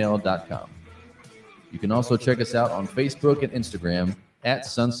gmail.com. You can also check us out on Facebook and Instagram at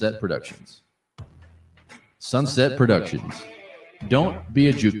Sunset Productions. Sunset Productions. Don't be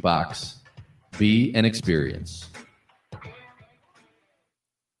a jukebox. Be an experience.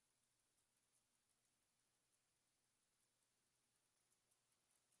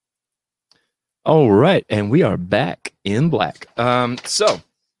 All right, and we are back in black. So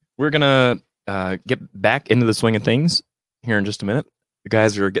we're gonna get back into the swing of things here in just a minute. The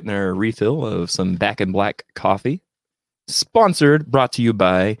guys are getting their refill of some Back in Black coffee, brought to you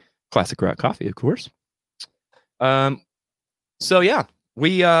by Classic Rock Coffee, of course. So yeah,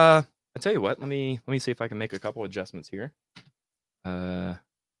 we I tell you what, let me see if I can make a couple adjustments here.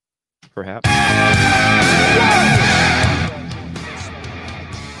 Perhaps.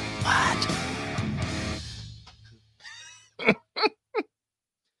 What?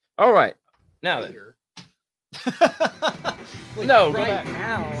 All right. Now then. No, go back.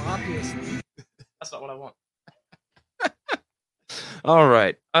 now, obviously. That's not what I want. All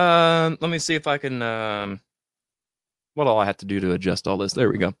right. Let me see if I can. What all I have to do to adjust all this? There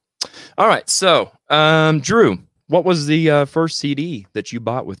we go. All right. So, Drew, what was the first CD that you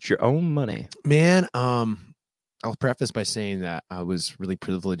bought with your own money? Man, I'll preface by saying that I was really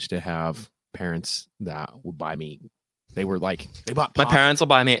privileged to have parents that would buy me. They were like, they bought My parents will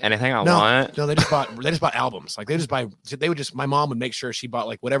buy me anything I want. No, they just bought albums. Like my mom would make sure she bought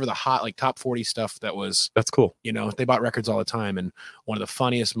like whatever the hot, like top 40 stuff that was. That's cool. They bought records all the time. And one of the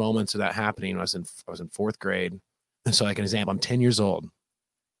funniest moments of that happening was I was in fourth grade. And so like an example, I'm 10 years old.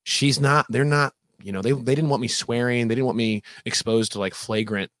 They're not you know, they didn't want me swearing. They didn't want me exposed to like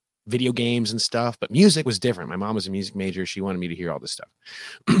flagrant video games and stuff, but music was different. My mom was a music major. She wanted me to hear all this stuff.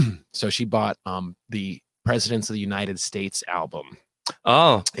 So she bought the Presidents of the United States album.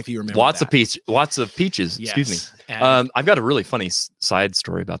 Oh, If you remember, lots that. of peaches. Excuse me. Yes. And I've got a really funny side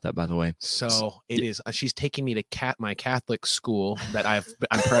story about that, by the way. so it is. She's taking me to my Catholic school that I'm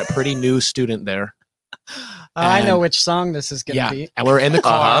a pretty new student there. I know And- which song this is gonna Yeah, be. and we're in the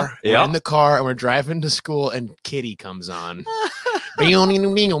car. Uh-huh, yeah. We're in the car, and we're driving to school, and Kitty comes on.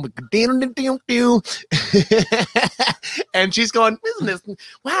 And she's going, isn't this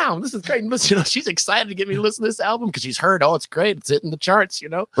wow, this is great. You know, she's excited to get me to listen to this album because she's heard, oh, it's great, it's hitting the charts, you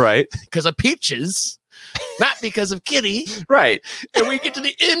know, Right. because of Peaches, not because of Kitty. Right. And we get to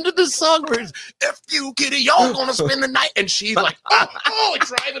the end of the song where it's F you, Kitty, y'all gonna spend the night. And she's like, oh,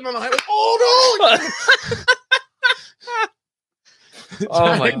 driving on the highway. Oh no.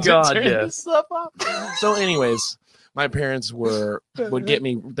 Oh my Trying to God, turn yes. this stuff off. So, anyways, my parents would get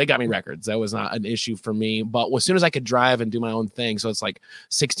me, they got me records. That was not an issue for me. But as soon as I could drive and do my own thing, so it's like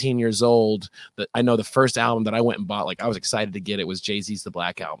 16 years old, that I know the first album that I went and bought, like I was excited to get it, was Jay-Z's The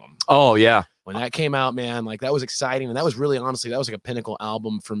Black Album. Oh yeah. When that came out, man, like that was exciting. And that was really, honestly, that was like a pinnacle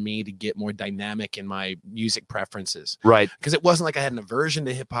album for me to get more dynamic in my music preferences. Right. Because it wasn't like I had an aversion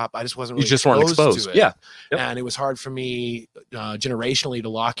to hip hop. I just wasn't You really just weren't exposed. to it. Yeah. Yep. And it was hard for me generationally to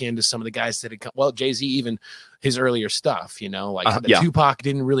lock into some of the guys that had come. Well, Jay-Z, even his earlier stuff, you know, like Yeah. Tupac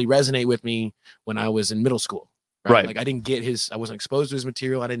didn't really resonate with me when I was in middle school. Right. Like I didn't get I wasn't exposed to his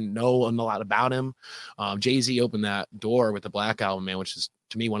material. I didn't know a lot about him. Jay-Z opened that door with the Black Album, man, which is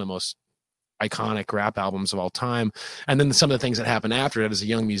to me one of the most iconic rap albums of all time. And then some of the things that happened after it as a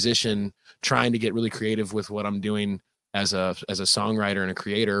young musician, trying to get really creative with what I'm doing as a songwriter and a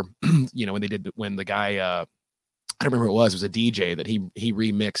creator. You know, when the guy, I don't remember who it was a DJ that he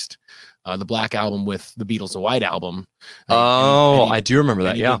remixed the Black Album with the Beatles' The White Album. I do remember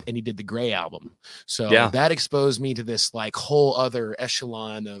that. Yeah. And he did the Gray Album. So Yeah. that exposed me to this like whole other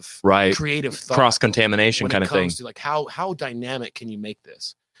echelon of Right. creative thought. Cross contamination when kind it of thing. comes to like how dynamic can you make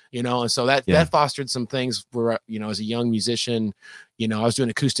this, you know? And so that Yeah. fostered some things where, you know, as a young musician, you know, I was doing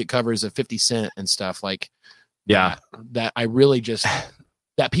acoustic covers of 50 Cent and stuff like Yeah. that I really just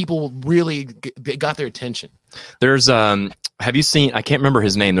that people really got their attention. There's have you seen, I can't remember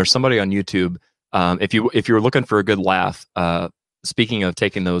his name. There's somebody on YouTube. If you were looking for a good laugh, speaking of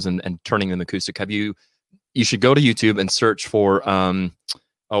taking those and turning them acoustic, you should go to YouTube and search for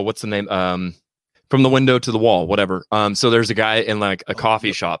what's the name? From the Window to the Wall, whatever. So there's a guy in like a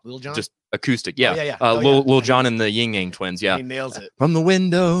coffee shop, Lil Jon? just acoustic. Yeah. Oh, yeah, yeah. Lil Jon and the Ying Yang Twins. Yeah. He nails it. From the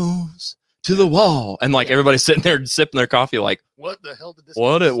windows to the wall. And like everybody's sitting there sipping their coffee, like, What the hell did this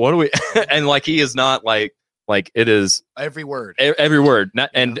what do we and like he is not like it is every word. every word, not,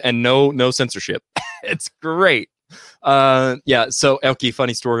 and no censorship. It's great. Yeah. So Elkie,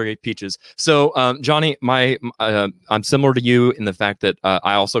 funny story, Peaches. So Johnny, I'm similar to you in the fact that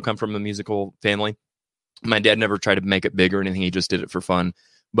I also come from a musical family. My dad never tried to make it big or anything. He just did it for fun.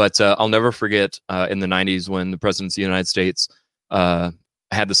 But I'll never forget in the 90s when the presidents of the United States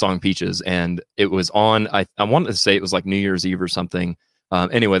had the song Peaches, and it was on, I wanted to say it was like New Year's Eve or something.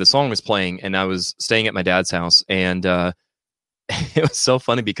 Anyway, the song was playing and I was staying at my dad's house, and it was so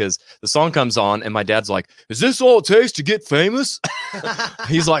funny because the song comes on and my dad's like, is this all it takes to get famous?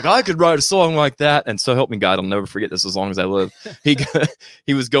 He's like, I could write a song like that. And so help me God, I'll never forget this as long as I live. He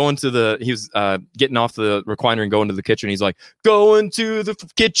was getting off the recliner and going to the kitchen. He's like, going to the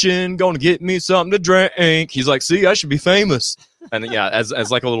kitchen, going to get me something to drink. He's like, see, I should be famous. And yeah,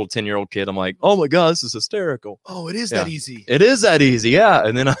 as like a little 10-year-old kid, I'm like, oh my God, this is hysterical. Oh, it is Yeah. that easy. It is that easy. Yeah.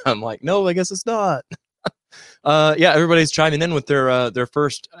 And then I'm like, no, I guess it's not. Yeah, everybody's chiming in with their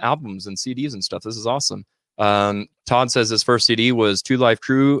first albums and CDs and stuff. This is awesome. Todd says his first CD was Two Live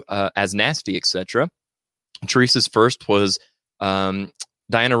Crew, As Nasty, etc. Teresa's first was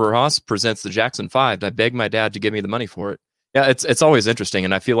Diana Ross presents the Jackson 5. I begged my dad to give me the money for it. Yeah, it's always interesting,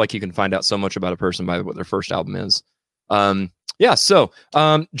 and I feel like you can find out so much about a person by what their first album is. Yeah, so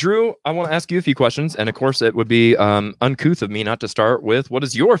Drew, I want to ask you a few questions, and of course, it would be uncouth of me not to start with, what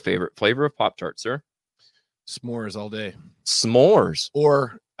is your favorite flavor of Pop-Tart, sir? S'mores all day. S'mores.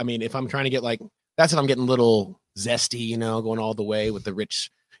 Or, I mean, if I'm trying to get like, that's if I'm getting a little zesty, you know, going all the way with the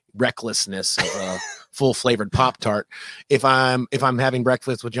rich recklessness of a full flavored Pop-Tart. If I'm having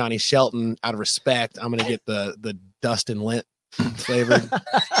breakfast with Johnny Shelton, out of respect, I'm gonna get the dust and lint flavored,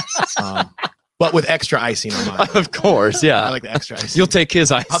 but with extra icing on mine. Of course, yeah. I like the extra icing. You'll take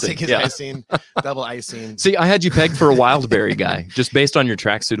his icing. I'll take his yeah. icing, double icing. See, I had you pegged for a Wildberry guy just based on your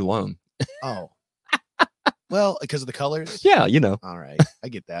tracksuit alone. Oh, well, because of the colors. Yeah, you know. All right, I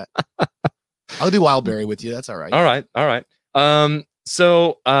get that. I'll do Wildberry with you. That's all right. All right. All right.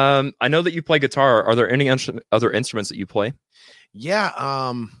 So I know that you play guitar. Are there any other instruments that you play? Yeah.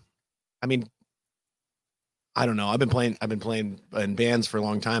 I mean, I don't know. I've been playing in bands for a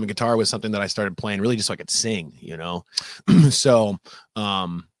long time, and guitar was something that I started playing really just so I could sing, you know? So,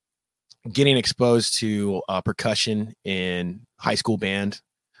 getting exposed to percussion in high school band.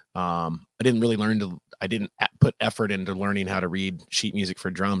 I didn't put effort into learning how to read sheet music for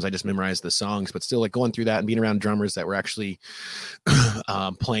drums. I just memorized the songs, but still like going through that and being around drummers that were actually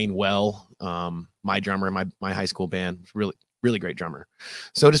playing well. My drummer in my high school band, really, really great drummer.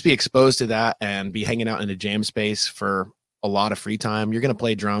 So just be exposed to that and be hanging out in a jam space for a lot of free time. You're going to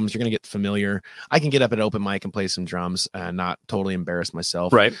play drums. You're going to get familiar. I can get up at open mic and play some drums and not totally embarrass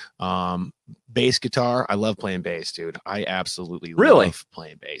myself. Right. Bass guitar. I love playing bass, dude. I absolutely Really love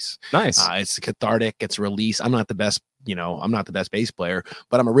playing bass. Nice. It's cathartic. It's release. I'm not the best bass player,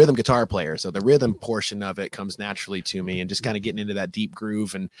 but I'm a rhythm guitar player. So the rhythm portion of it comes naturally to me, and just kind of getting into that deep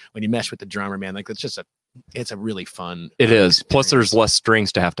groove. And when you mesh with the drummer, man, like it's a really fun. It is. experience. Plus, there's less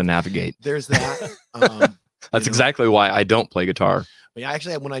strings to have to navigate. There's that. That's exactly why I don't play guitar. But yeah,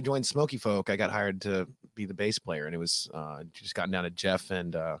 actually, when I joined Smoky Folk, I got hired to be the bass player, and it was just gotten down to Jeff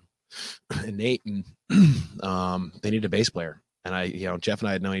and Nate, and they needed a bass player. And Jeff and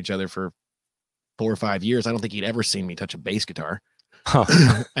I had known each other for 4 or 5 years. I don't think he'd ever seen me touch a bass guitar. Huh.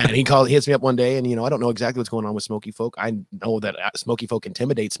 And he hits me up one day, and I don't know exactly what's going on with Smoky Folk. I know that Smoky Folk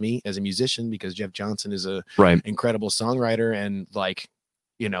intimidates me as a musician because Jeff Johnson is a Right. incredible songwriter and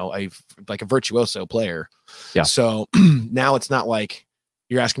a virtuoso player. Yeah. So now it's not like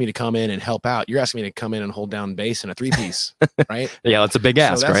you're asking me to come in and help out. You're asking me to come in and hold down bass in a 3-piece, right? Yeah, that's a big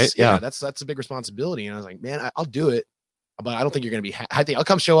ask, right? Yeah, that's a big responsibility. And I was like, man, I'll do it, but I don't think you're going to be. I think I'll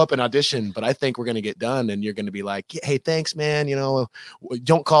come show up and audition, but I think we're going to get done, and you're going to be like, hey, thanks, man.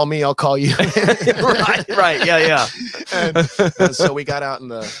 Don't call me, I'll call you. right. Yeah. And so we got out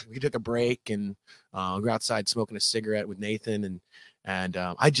we took a break, and we were outside smoking a cigarette with Nathan, and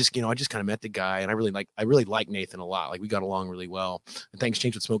I just kind of met the guy, and I really like Nathan a lot. Like, we got along really well, and things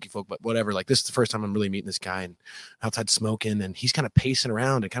changed with Smoky Folk, but whatever. Like, this is the first time I'm really meeting this guy, and outside smoking, and he's kind of pacing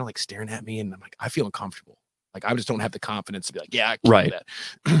around and kind of like staring at me, and I'm like, I feel uncomfortable. Like, I just don't have the confidence to be like, yeah, I can do that.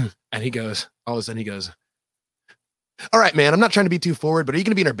 And all of a sudden he goes, all right, man, I'm not trying to be too forward, but are you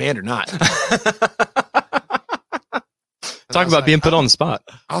going to be in our band or not? Talk about being put on the spot.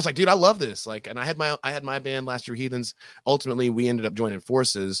 I was like, dude, I love this. Like, and I had my band, Last Year Heathens. Ultimately, we ended up joining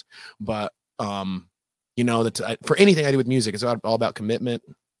forces, but for anything I do with music, it's all about commitment.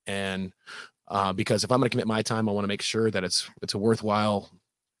 And because if I'm going to commit my time, I want to make sure that it's a worthwhile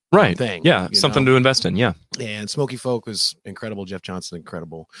thing. Yeah, something to invest in. Yeah. And Smoky Folk was incredible. Jeff Johnson,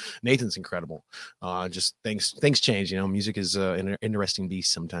 incredible. Nathan's incredible. Just things change. Music is an interesting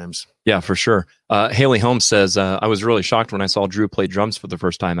beast sometimes. Yeah, for sure. Haley Holmes says, I was really shocked when I saw Drew play drums for the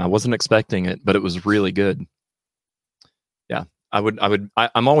first time. I wasn't expecting it, but it was really good. Yeah,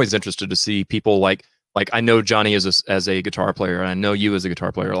 I'm always interested to see people like I know Johnny as a guitar player, and I know you as a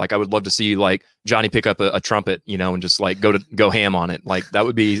guitar player. Like, I would love to see like Johnny pick up a trumpet, and just like go ham on it. Like, that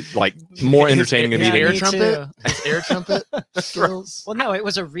would be like more entertaining than air trumpet. Air trumpet skills. Well, no, it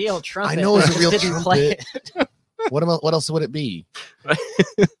was a real trumpet. I know it was a real Didn't play trumpet. it. What else would it be?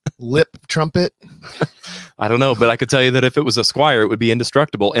 Lip trumpet? I don't know, but I could tell you that if it was a Squire, it would be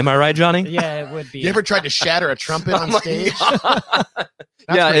indestructible. Am I right, Johnny? Yeah, it would be. You ever tried to shatter a trumpet on stage?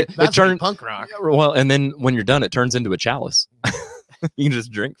 It turned punk rock. Well, and then when you're done, it turns into a chalice. You can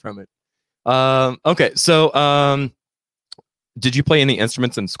just drink from it. Okay, so did you play any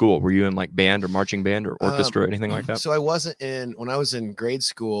instruments in school? Were you in like band or marching band or orchestra or anything like that? So I wasn't when I was in grade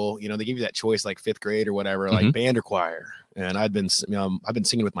school, they give you that choice like 5th grade or whatever, like band or choir. And I've been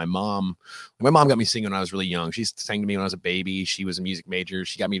singing with my mom. My mom got me singing when I was really young. She sang to me when I was a baby. She was a music major.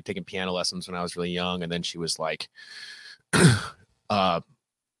 She got me taking piano lessons when I was really young. And then she was like,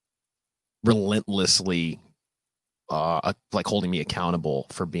 relentlessly, like holding me accountable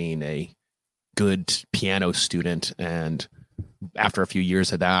for being a good piano student. And after a few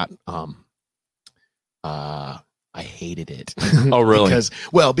years of that, I hated it. Oh, really?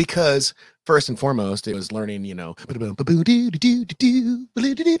 Because first and foremost, it was learning, it's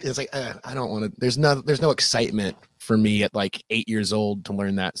like, I don't want to, there's no excitement for me at like 8 years old to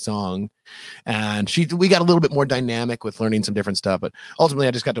learn that song. And we got a little bit more dynamic with learning some different stuff, but ultimately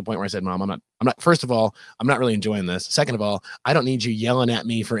I just got to a point where I said, Mom, I'm not, first of all, I'm not really enjoying this. Second of all, I don't need you yelling at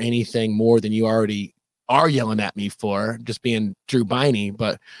me for anything more than you already are yelling at me for, just being Drew Biney,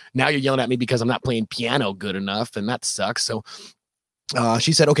 but now you're yelling at me because I'm not playing piano good enough, and that sucks. So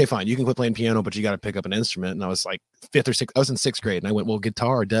she said, okay, fine, you can quit playing piano, but you got to pick up an instrument. And I was like 5th or 6th, I was in 6th grade, and I went, well,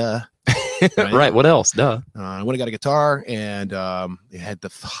 guitar, duh. Right. What else? Duh. I went and got a guitar, and it had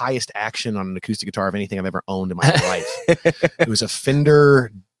the highest action on an acoustic guitar of anything I've ever owned in my life. It was a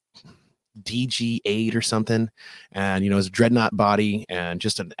Fender DG8 or something, and it was a dreadnought body and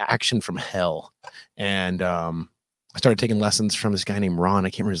just an action from hell. And I started taking lessons from this guy named Ron. I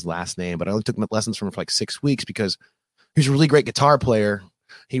can't remember his last name, but I only took lessons from him for like 6 weeks because he was a really great guitar player.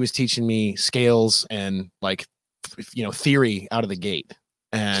 He was teaching me scales and like theory out of the gate.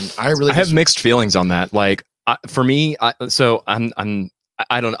 And I have mixed feelings on that. Like for me, I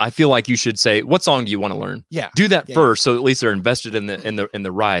feel like you should say, what song do you want to learn? Yeah. Do that first. So at least they're invested in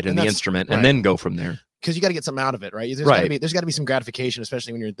the ride and the instrument, and then go from there. Because you got to get something out of it, right? There's got to be some gratification,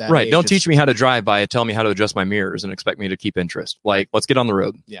 especially when you're at that right. age. Don't teach me how to drive by telling me how to adjust my mirrors and expect me to keep interest. Like, let's get on the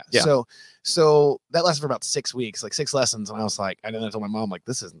road. Yeah. So that lasted for about 6 weeks, like 6 lessons. And I was like, I told my mom, like,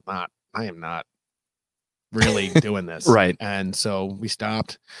 I am not really doing this. Right. And so we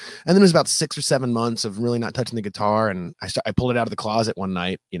stopped. And then it was about 6 or 7 months of really not touching the guitar. And I pulled it out of the closet one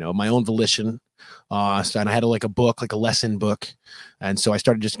night, my own volition. And I had a book, like a lesson book. And so I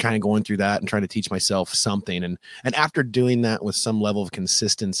started just kind of going through that and trying to teach myself something. And after doing that with some level of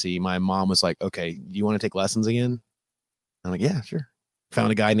consistency, my mom was like, okay, do you want to take lessons again? I'm like, yeah, sure.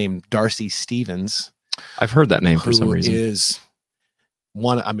 Found a guy named Darcy Stevens. I've heard that name for some reason. He's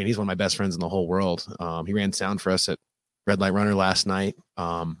one of my best friends in the whole world. He ran sound for us at Red Light Runner last night.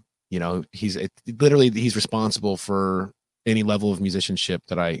 He's responsible for any level of musicianship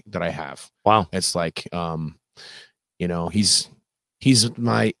that I have. Wow. It's like, he's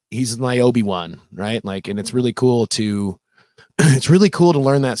my Obi-Wan, right? Like, and it's really cool to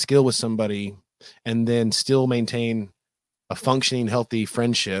learn that skill with somebody and then still maintain a functioning, healthy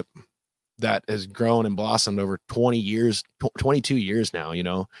friendship that has grown and blossomed over 22 years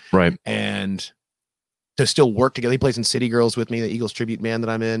now, Right. And to still work together. He plays in City Girls with me, the Eagles tribute band that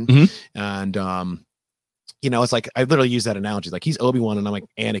I'm in. Mm-hmm. And, it's like, I literally use that analogy. Like, he's Obi-Wan and I'm like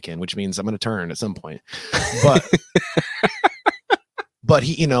Anakin, which means I'm going to turn at some point. But, but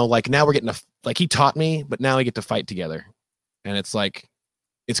he, now we're getting he taught me, but now we get to fight together. And it's like,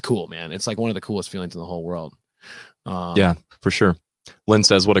 it's cool, man. It's like one of the coolest feelings in the whole world. Yeah, for sure. Lynn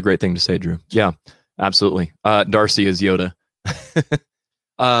says, what a great thing to say, Drew. Yeah, absolutely. Darcy is Yoda.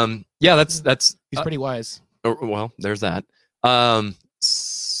 Yeah, that's he's pretty wise. Well, there's that.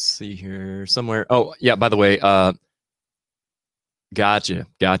 See here somewhere. Oh, yeah, by the way, gotcha.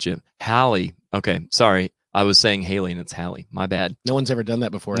 Hallie. Okay, sorry. I was saying Haley and it's Hallie. My bad. No one's ever done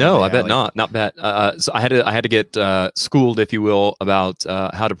that before. No, I bet not. Not bad. So I had to get schooled, if you will, about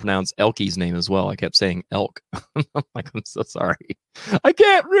how to pronounce Elky's name as well. I kept saying Elk. I'm so sorry. I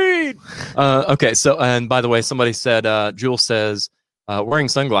can't read. Okay. So, and by the way, somebody said, Jules says, wearing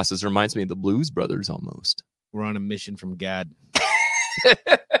sunglasses reminds me of the Blues Brothers almost. We're on a mission from God.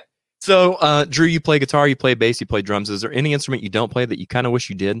 So, Drew, you play guitar, you play bass, you play drums. Is there any instrument you don't play that you kind of wish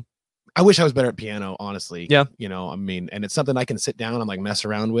you did? I wish I was better at piano, honestly. Yeah. And it's something I can sit down and like mess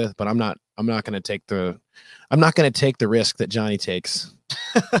around with, but I'm not going to take the risk that Johnny takes.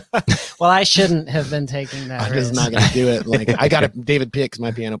 Well, I shouldn't have been taking that I'm risk. just not going to do it. Like, I got David Pick's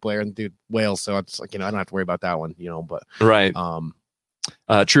my piano player and dude Wales. So it's like, I don't have to worry about that one, but right.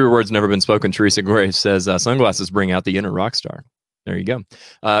 Truer words never been spoken. Teresa Gray says, sunglasses bring out the inner rock star. There you go.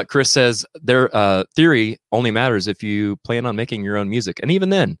 Chris says their theory only matters if you plan on making your own music. And even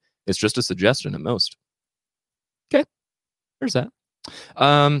then, it's just a suggestion at most. Okay. There's that.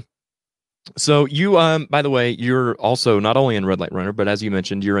 So you, by the way, you're also not only in Red Light Runner, but as you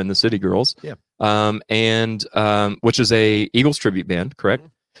mentioned, you're in the City Girls. Yeah. And which is a Eagles tribute band, correct?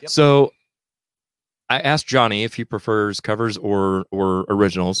 Yep. So I asked Johnny if he prefers covers or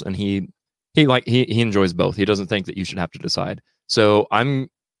originals, and he enjoys both. He doesn't think that you should have to decide. So I'm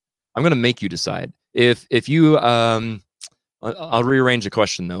going to make you decide. If you I'll rearrange the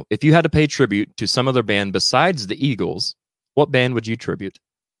question though. If you had to pay tribute to some other band besides the Eagles, what band would you tribute?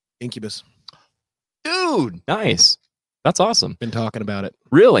 Incubus. Dude, nice. That's awesome. Been talking about it.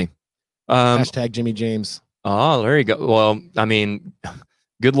 Really? Hashtag Jimmy James. Oh, there you go. Well, I mean,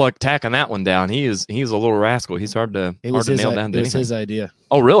 good luck tacking that one down. He's a little rascal. He's hard to nail down. It was his idea.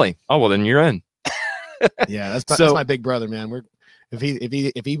 Oh, really? Oh, well, then you're in. Yeah, that's my big brother, man. If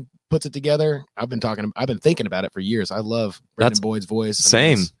he puts it together, I've been thinking about it for years. I love Brandon Boyd's voice.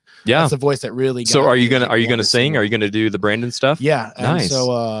 Same. Yeah. That's the voice that really So are you gonna sing? Are you gonna do the Brandon stuff? Yeah. Nice. And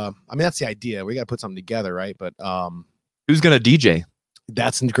so that's the idea. We gotta put something together, right? But who's gonna DJ?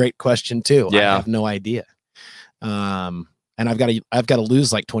 That's a great question too. Yeah. I have no idea. And I've got to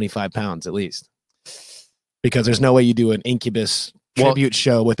lose like 25 pounds at least. Because there's no way you do an Incubus tribute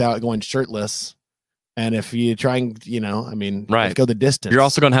show without going shirtless And if you try and, I mean, Right. let's go the distance. You're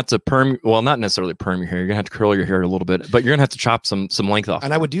also going to have to perm. Well, not necessarily perm your hair. You're going to have to curl your hair a little bit, but you're going to have to chop some length off.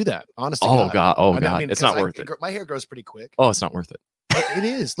 and I would do that, honestly. Oh God. Oh I God. mean, It's 'cause not worth it. My hair grows pretty quick. Oh, it's not worth it. It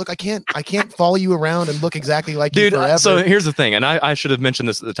is. Look, I can't follow you around and look exactly like Dude, you forever. so here's the thing, and I should have mentioned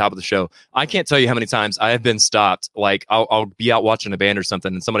this at the top of the show. I can't tell you how many times I have been stopped. Like I'll be out watching a band or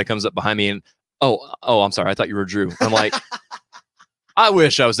something, and somebody comes up behind me and oh, I'm sorry, I thought you were Drew. I'm like, I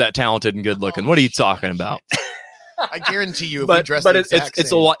wish I was that talented and good looking. What are you talking about? I guarantee you, if we But dress but the it's exact a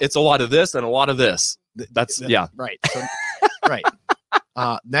same- lot. It's a lot of this and a lot of this. That's yeah. right. So, right.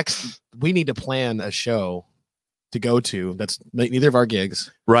 Next, we need to plan a show to go to. That's neither of our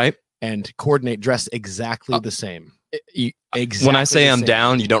gigs, Right. and coordinate dress exactly the same. Exactly. When I say the I'm same.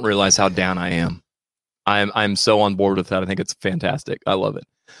 down, you don't realize how down I am. I'm so on board with that. I think it's fantastic. I love it.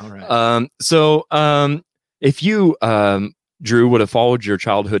 All right. So if you Drew would have followed your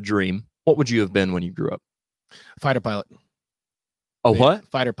childhood dream, what would you have been when you grew up? Fighter pilot. Oh, what?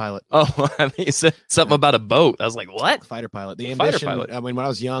 Fighter pilot. Oh, I mean, you said something about a boat. I was like, what? Fighter pilot. The Fighter ambition. pilot. I mean, when I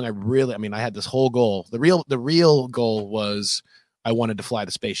was young, I had this whole goal. The real goal was I wanted to fly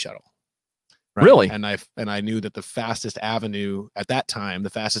the space shuttle. Really? And I knew that the fastest avenue at that time,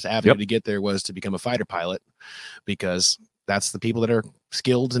 to get there was to become a fighter pilot, because that's the people that are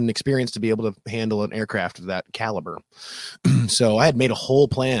skilled and experienced to be able to handle an aircraft of that caliber. So I had made a whole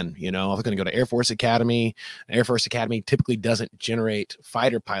plan. I was going to go to Air Force Academy. Air Force Academy typically doesn't generate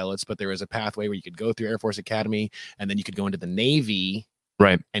fighter pilots, but there was a pathway where you could go through Air Force Academy and then you could go into the Navy,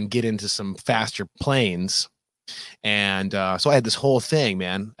 Right. and get into some faster planes. And so I had this whole thing,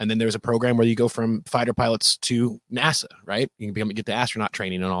 man. And then there was a program where you go from fighter pilots to NASA, right? You can get the astronaut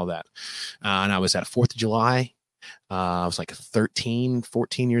training and all that. And I was at 4th of July. I was like 13,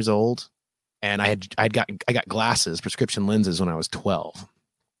 14 years old. And I got glasses, prescription lenses, when I was 12.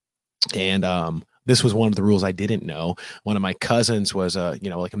 And this was one of the rules I didn't know. One of my cousins was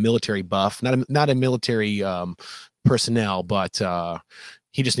like a military buff, not a military personnel, but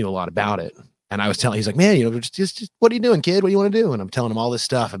he just knew a lot about it. And I was telling, he's like, man, just what are you doing, kid? What do you want to do? And I'm telling him all this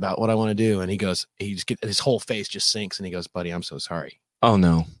stuff about what I want to do. And his whole face just sinks. And he goes, buddy, I'm so sorry. Oh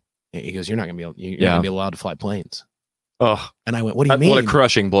no. He goes, you're not going to be allowed to fly planes. Oh, And I went, what do you mean? what a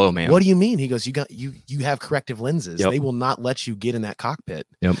crushing blow, man. What do you mean? He goes, you have corrective lenses. Yep. They will not let you get in that cockpit.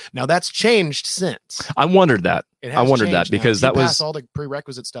 Yep. Now that's changed since. I wondered that. It I has wondered that changed now. because You that pass was all the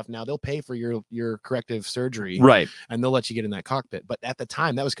prerequisite stuff. Now they'll pay for your corrective surgery, right. and they'll let you get in that cockpit. But at the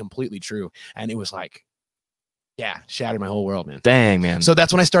time, that was completely true, and it was like, shattered my whole world, man. Dang, man. So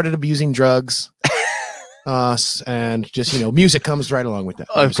that's when I started abusing drugs. And just music comes right along with that.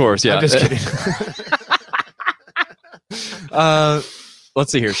 Of course, yeah. I'm just kidding.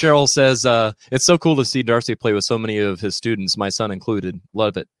 Let's see here. Cheryl says, it's so cool to see Darcy play with so many of his students, my son included.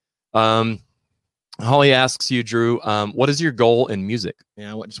 Love it. Holly asks you, Drew, what is your goal in music? I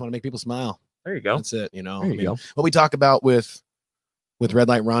just want to make people smile. There you go. That's it. There you go. What we talk about with Red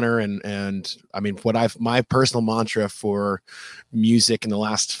Light Runner and I mean, my personal mantra for music in the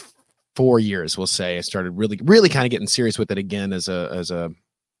last 4 years, we'll say, I started really kind of getting serious with it again as an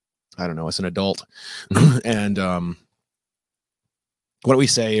adult. And what we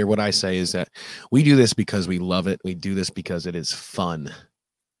say, or what I say, is that we do this because we love it. We do this because it is fun.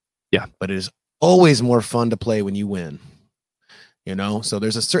 Yeah. But it is always more fun to play when you win. So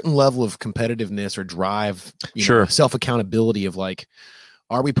there's a certain level of competitiveness or drive, Sure. self-accountability of like,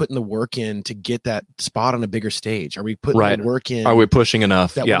 are we putting the work in to get that spot on a bigger stage? Are we putting Right. the work in? Are we pushing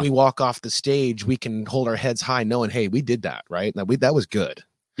enough? That Yeah. when we walk off the stage, we can hold our heads high knowing, hey, we did that, right? That was good.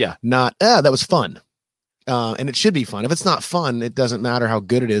 Yeah. Not, that was fun. And it should be fun. If it's not fun, it doesn't matter how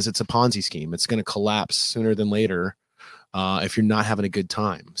good it is. It's a Ponzi scheme. It's going to collapse sooner than later if you're not having a good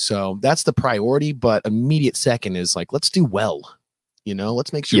time. So that's the priority. But immediate second is like, let's do well.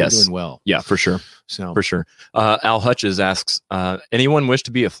 Let's make sure Yes. we're doing well. Yeah, for sure. So For sure. Al Hutches asks, anyone wish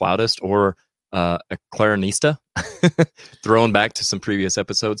to be a flautist or a clarinista? Throwing back to some previous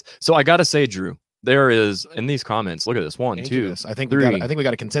episodes. So I got to say, Drew, there is in these comments, look at this. 1, 2, I think 3. we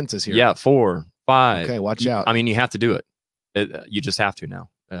got a consensus here. Yeah, 4, 5. Okay, watch out. I mean, you have to do it. You just have to now.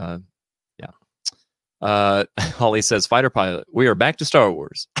 Yeah. Holly says, fighter pilot. We are back to Star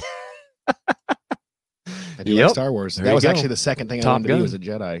Wars. I do Yep. like Star Wars. There That you was go. actually the second thing I Top wanted to Gun. be, was a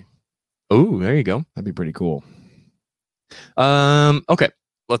Jedi. Oh, there you go. That'd be pretty cool. Okay.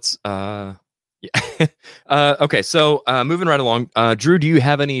 Let's yeah. Okay, so moving right along. Drew, do you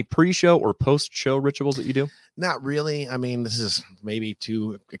have any pre-show or post-show rituals that you do? Not really. I mean, this is maybe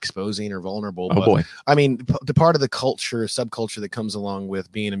too exposing or vulnerable. Oh but boy. I mean, the part of the culture, subculture that comes along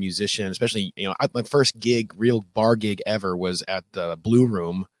with being a musician, especially, my first gig, real bar gig ever, was at the Blue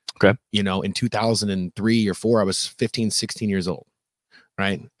Room Okay. You know, in 2003 or 4, I was 15, 16 years old.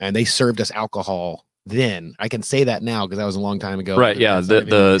 Right. And they served us alcohol then. I can say that now because that was a long time ago. Right. Yeah. That's not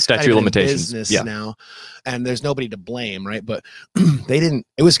The even statute of limitations. business Yeah. now. And there's nobody to blame. Right. But they didn't,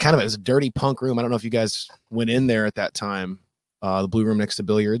 it was kind of, it was a dirty punk room. I don't know if you guys went in there at that time. The blue room next to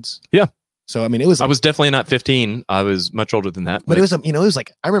billiards. Yeah. So, I mean, it was, I was definitely not 15. I was much older than that. but it was, you know, it was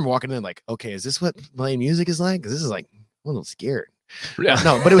like, I remember walking in like, okay, is this what playing music is like? 'Cause this is like, I'm a little scared. yeah.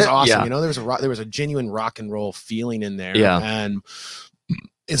 No, but it was awesome. Yeah. You know, there was a genuine rock and roll feeling in there. Yeah. And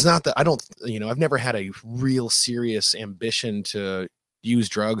it's not that I don't, you know, I've never had a real serious ambition to use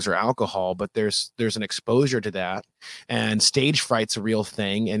drugs or alcohol, but there's an exposure to that, and stage fright's a real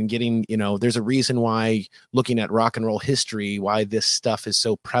thing. And getting, you know, there's a reason why looking at rock and roll history, why this stuff is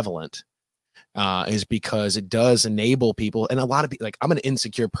so prevalent. Is because it does enable people, and a lot of people, like, I'm an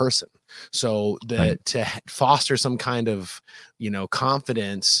insecure person, so that to foster some kind of, you know,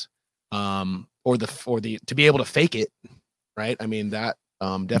 confidence, or the to be able to fake it, right? I mean, that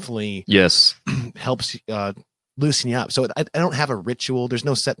definitely Yes. helps loosen you up. So I don't have a ritual. There's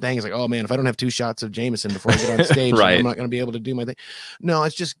no set thing. It's like, oh man, if I don't have 2 shots of Jameson before I get on stage, Right. I'm not going to be able to do my thing. No,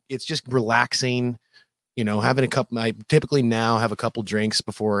 it's just relaxing. You know, having a couple. I typically now have a couple drinks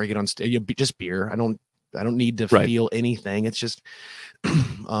before I get on stage. Just beer. I don't need to Right. feel anything. It's just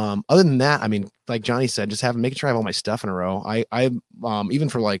other than that. I mean, like Johnny said, just making sure I have all my stuff in a row. I even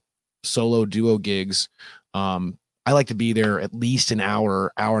for like solo duo gigs, I like to be there at least an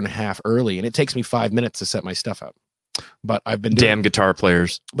hour and a half early, and it takes me 5 minutes to set my stuff up. But I've been Damn guitar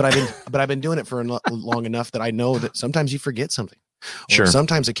players. but I've been doing it for long enough that I know that sometimes you forget something. Or Sure.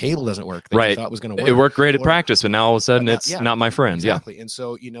 sometimes a cable doesn't work that you Right. thought was going to work. It worked great at Or- practice, but now all of a sudden But it's yeah, not my friends. Exactly. And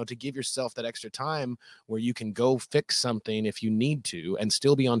so, you know, to give yourself that extra time where you can go fix something if you need to and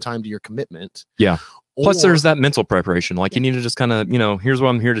still be on time to your commitment. Yeah. Plus, Or- there's that mental prepreparation. Like, you need to just kind of, you know, here's what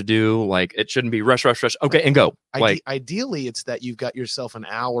I'm here to do. Like, it shouldn't be rush. Okay, and go. Like, ideally, it's that you've got yourself an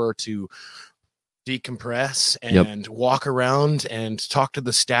hour to decompress Yep. and walk around and talk to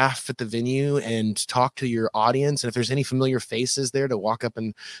the staff at the venue and talk to your audience. And if there's any familiar faces there, to walk up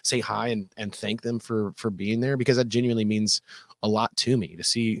and say hi and thank them for being there, because that genuinely means a lot to me to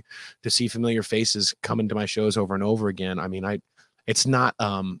see familiar faces come into my shows over and over again. I mean, it's not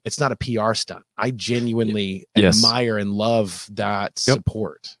a PR stunt. I genuinely Yes. admire and love that Yep.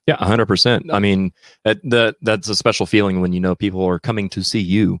 support. yeah, 100%. I mean, that's a special feeling when you know people are coming to see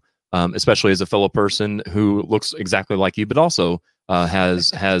you, especially as a fellow person who looks exactly like you, but also has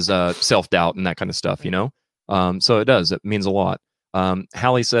self-doubt and that kind of stuff, you know? So it means a lot.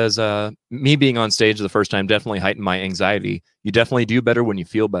 Hallie says, me being on stage the first time definitely heightened my anxiety. You definitely do better when you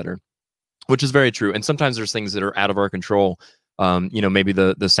feel better, which is very true. And sometimes there's things that are out of our control. You know, maybe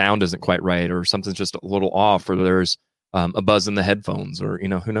the sound isn't quite right, or something's just a little off, or there's a buzz in the headphones, or, you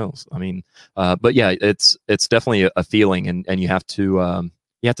know, who knows? I mean, but yeah, it's definitely a feeling, and you have to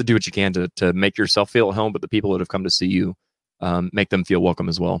do what you can to make yourself feel at home, but the people that have come to see you, make them feel welcome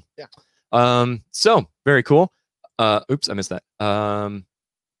as well. Yeah. So very cool. Oops, I missed that.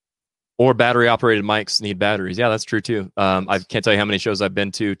 Or battery operated mics need batteries. Yeah, that's true too. I can't tell you how many shows I've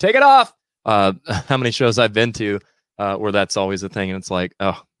been to. Take it off. How many shows I've been to where that's always a thing, and it's like,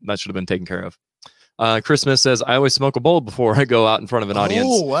 oh, that should have been taken care of. Christmas says, I always smoke a bowl before I go out in front of an audience.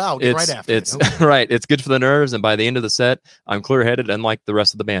 Oh, wow. Get right after it's it. right. It's good for the nerves. And by the end of the set, I'm clear headed, unlike the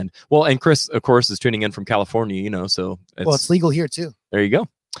rest of the band. Well, and Chris, of course, is tuning in from California, you know, so It's legal here too. there you go.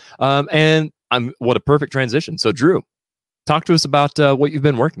 And what a perfect transition. So Drew, talk to us about what you've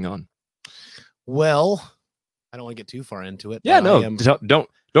been working on. Well, I don't want to get too far into it. Yeah, but I no, am-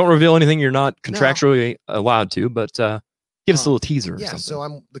 don't reveal anything you're not contractually allowed to, but give us a little teaser or Yeah, something. so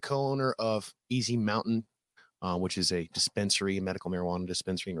I'm the co-owner of Easy Mountain, which is a dispensary, a medical marijuana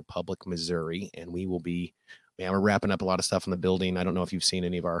dispensary in Republic, Missouri, and we will be. Man, we're wrapping up a lot of stuff in the building. I don't know if you've seen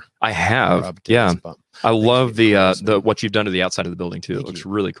any of our. I have, our updates, yeah. but I love you for the what you've done to the outside of the building too. It Thank looks you.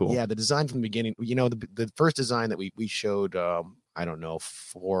 really cool. yeah, the design from the beginning. You know, the first design that we showed. I don't know,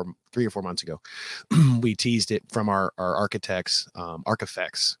 3 or 4 months ago, we teased it from our architects,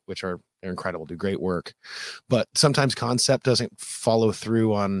 Archifacts, which they're incredible, do great work. But sometimes concept doesn't follow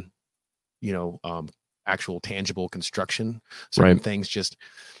through on, you know, actual tangible construction. Certain Right. things just,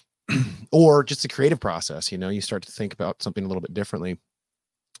 or just the creative process, you know, you start to think about something a little bit differently.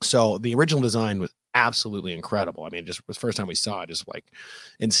 So the original design was absolutely incredible. I mean, just the first time we saw it, just like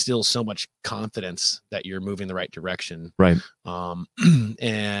instills so much confidence that you're moving the right direction. Right.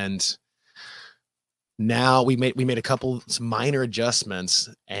 And now we made a couple some minor adjustments,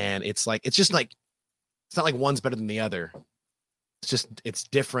 and it's just like it's not like one's better than the other. It's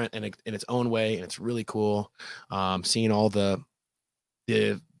different in its own way, and it's really cool. Seeing all the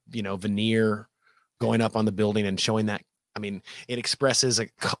veneer going up on the building and showing that. I mean, it expresses a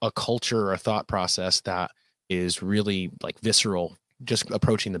culture or a thought process that is really like visceral, just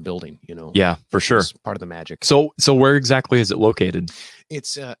approaching the building, Yeah, for sure. It's part of the magic. So where exactly is it located?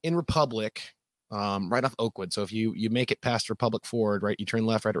 It's in Republic, right off Oakwood. So if you make it past Republic Ford, right, you turn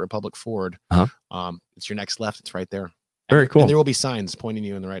left right at Republic Ford. It's your next left. It's right there. Very cool. And there will be signs pointing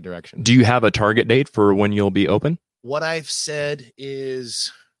you in the right direction. Do you have a target date for when you'll be open? What I've said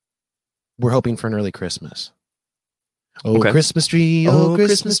is we're hoping for an early Christmas. Oh, Okay. Christmas tree. Oh,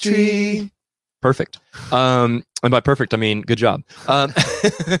 Christmas tree. Perfect. And by perfect, I mean good job.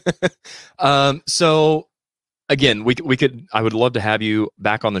 So again, I would love to have you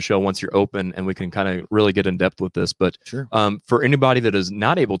back on the show once you're open, and we can kind of really get in depth with this. But Sure. For anybody that is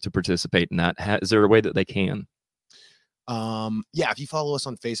not able to participate in that, is there a way that they can? If you follow us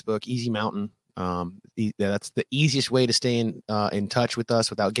on Facebook, Easy Mountain, that's the easiest way to stay in touch with us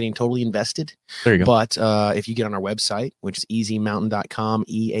without getting totally invested. There you go. But if you get on our website, which is easymountain.com,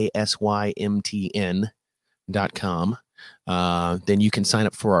 EASYMTN.com, then you can sign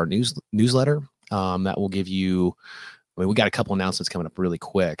up for our newsletter. That will give you, we got a couple announcements coming up really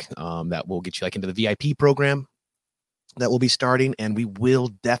quick. That will get you like into the VIP program that will be starting, and we will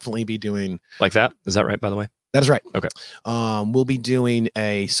definitely be doing Like that? Is that right, by the way? that is right. Okay. We'll be doing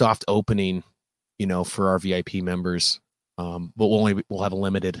a soft opening, for our VIP members. But we'll have a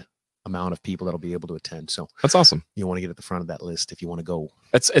limited amount of people that'll be able to attend. So That's awesome. you want to get at the front of that list if you want to go.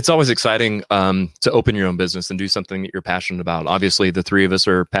 It's always exciting to open your own business and do something that you're passionate about. Obviously, the three of us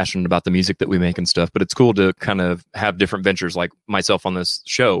are passionate about the music that we make and stuff, but it's cool to kind of have different ventures like myself on this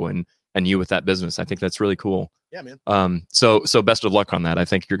show and you with that business. I think that's really cool. Yeah, man. So best of luck on that. I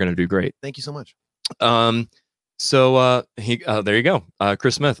think you're going to do great. Thank you so much. There you go.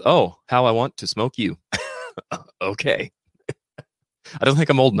 Chris Smith. Oh, how I want to smoke you. Okay. I don't think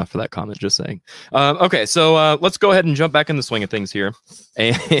I'm old enough for that comment, just saying. Okay, so let's go ahead and jump back in the swing of things here.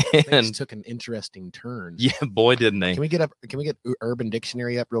 Things And took an interesting turn. yeah, boy, didn't they. Can we get Urban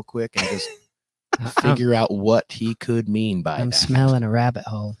Dictionary up real quick and just figure out what he could mean by I'm that? smelling a rabbit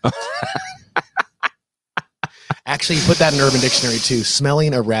hole. Actually, put that in Urban Dictionary too.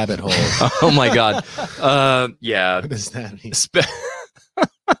 Smelling a rabbit hole. Oh my God. Yeah. What does that mean?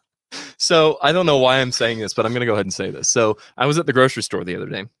 So I don't know why I'm saying this, but I'm going to go ahead and say this. So I was at the grocery store the other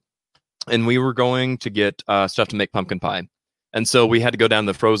day, and we were going to get stuff to make pumpkin pie. And so we had to go down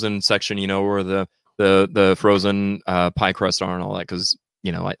the frozen section, where the frozen pie crusts are and all that, because,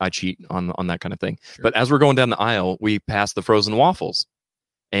 I cheat on that kind of thing. Sure. But as we're going down the aisle, we pass the frozen waffles.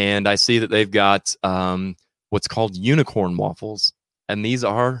 And I see that they've got what's called unicorn waffles. And these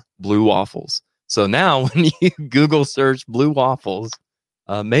are blue waffles. So now when you Google search blue waffles,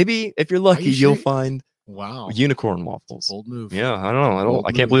 maybe if you're lucky, you you'll sure? find Wow. unicorn waffles. Bold move. Yeah, I don't know. Bold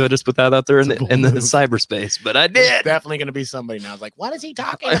I can't move. believe I just put that out there in It's a the, in the bold move. cyberspace, but I There's did. definitely going to be somebody now. It's like, what is he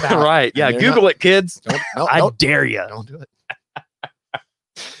talking about? Right. Yeah. And they're Google it, kids. Don't, I don't, dare you. don't do it.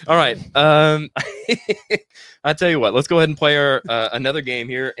 All right. I tell you what. Let's go ahead and play our another game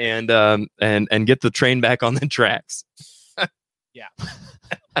here and get the train back on the tracks. Yeah.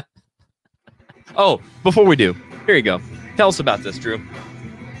 Oh, before we do, here you go. Tell us about this, Drew.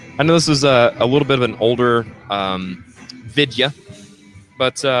 I know this is a little bit of an older vidya,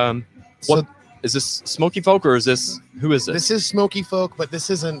 but what So is this? Smoky Folk, or is this? Who is this? this is Smoky Folk, but this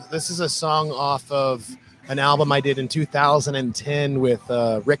is a song off of an album I did in 2010 with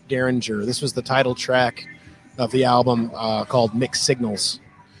Rick Derringer. This was the title track of the album called Mixed Signals.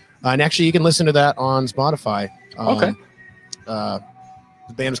 And actually, you can listen to that on Spotify. Okay. The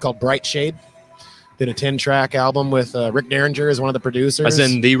band is called Bright Shade. Did a 10-track album with Rick Derringer as one of the producers. As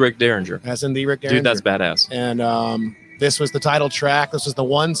in the Rick Derringer. As in the Rick Derringer. Dude, that's badass. And this was the title track. This was the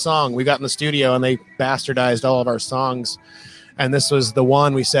one song we got in the studio, and they bastardized all of our songs. And this was the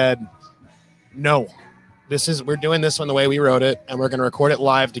one we said, no, we're doing this one the way we wrote it, and we're going to record it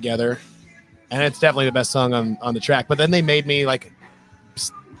live together. And it's definitely the best song on the track. But then they made me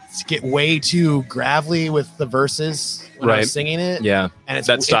get way too gravelly with the verses when I Right. was singing it. Yeah. And it's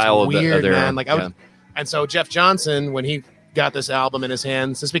That style it's of the- weird, of their- man. yeah. And so Jeff Johnson, when he got this album in his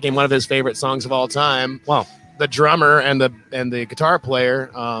hands, this became one of his favorite songs of all time. Wow. The drummer and the guitar player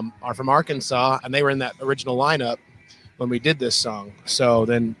are from Arkansas, and they were in that original lineup when we did this song. So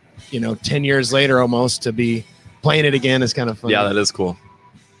then, 10 years later almost, to be playing it again is kind of fun. Yeah, that is cool.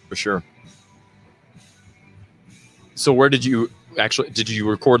 For sure. So where did you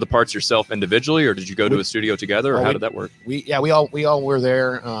record the parts yourself individually, or did you go to a studio together, or how did that work? We all were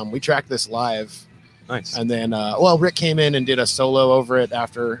there. We tracked this live. Nice. And then, Rick came in and did a solo over it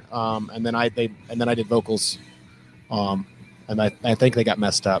after, and then I did vocals, and and I think they got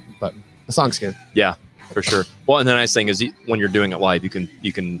messed up, but the song's good. Yeah, for sure. Well, and the nice thing is when you're doing it live, you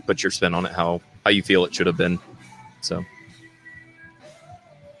can put your spin on it how you feel it should have been. So.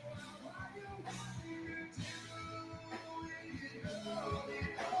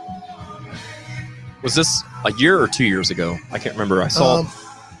 Was this a year or 2 years ago? I can't remember. I saw.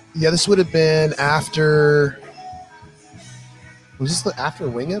 Yeah, this would have been after. Was this after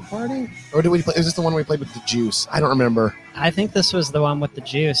Wing It Party, or did we play? Was this the one we played with the Juice? I don't remember. I think this was the one with the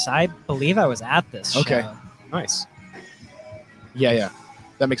Juice. I believe I was at this Okay. show. Nice. Yeah,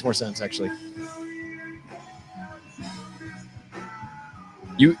 that makes more sense actually.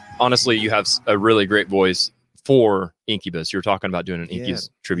 You have a really great voice for Incubus. You were talking about doing an Yeah,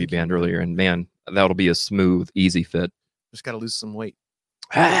 Incubus tribute band earlier, and man, that'll be a smooth, easy fit. Just got to lose some weight.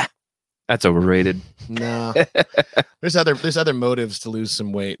 That's overrated. No, there's other motives to lose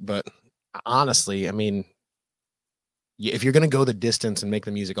some weight, but honestly, I mean, if you're gonna go the distance and make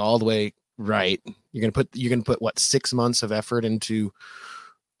the music all the way right, you're gonna put what 6 months of effort into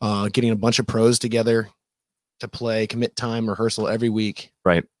getting a bunch of pros together to play, commit time, rehearsal every week,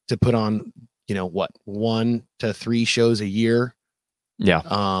 right? To put on, 1 to 3 shows a year, yeah.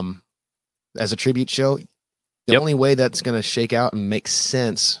 As a tribute show. The only way that's gonna shake out and make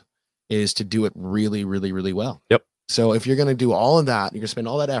sense is to do it really, really, really well. Yep. So if you're going to do all of that, you're going to spend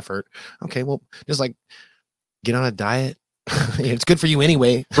all that effort. Okay, well, just like get on a diet. It's good for you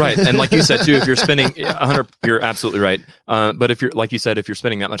anyway. Right. And like you said too, if you're spending 100, you're absolutely right. But if you're, like you said, if you're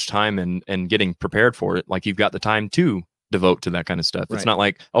spending that much time and getting prepared for it, like you've got the time to devote to that kind of stuff. It's not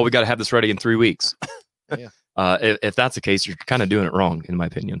like, oh, we got to have this ready in 3 weeks. Yeah. If that's the case, you're kind of doing it wrong, in my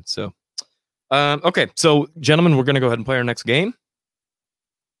opinion. So, okay. So gentlemen, we're going to go ahead and play our next game.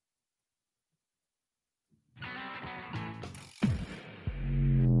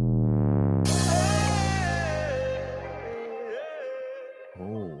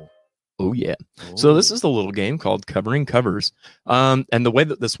 Oh yeah. So this is the little game called Covering Covers. And the way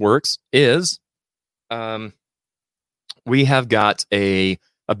that this works is we have got a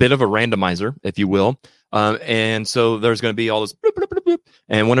bit of a randomizer, if you will. And so there's going to be all this bloop, bloop, bloop, bloop.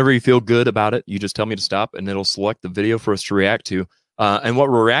 And whenever you feel good about it, you just tell me to stop and it'll select the video for us to react to. And what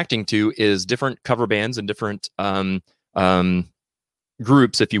we're reacting to is different cover bands and different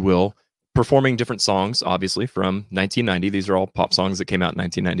groups, if you will, performing different songs, obviously, from 1990. These are all pop songs that came out in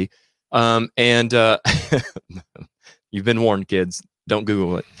 1990. And you've been warned, kids. Don't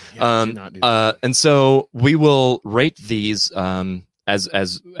Google it. Yeah, do not do that. And so we will rate these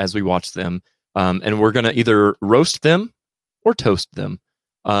as we watch them, and we're going to either roast them or toast them.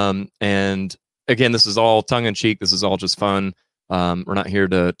 And again, this is all tongue in cheek. This is all just fun. We're not here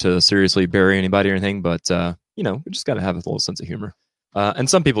to seriously bury anybody or anything, but we just got to have a little sense of humor. And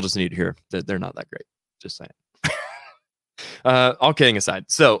some people just need to hear that they're not that great. Just saying. All kidding aside.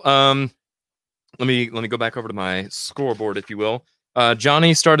 So let me go back over to my scoreboard, if you will.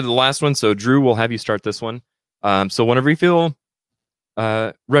 Johnny started the last one, so Drew will have you start this one. So whenever you feel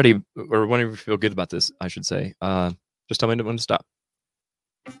ready, or whenever you feel good about this, I should say, just tell me when to stop.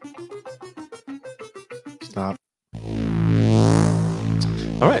 Stop.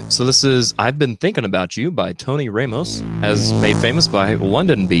 All right, so this is I've Been Thinking About You by Tony Ramos, as made famous by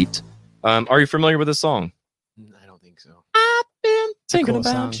London Beat. Are you familiar with this song? I don't think so. I've been thinking cool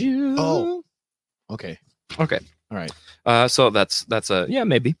about song. you. Oh. Okay. Okay. All right. So that's a yeah,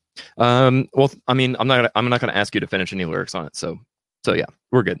 maybe. Well, I mean, I'm not gonna ask you to finish any lyrics on it. So yeah,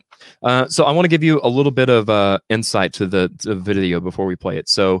 we're good. So I want to give you a little bit of insight to the video before we play it.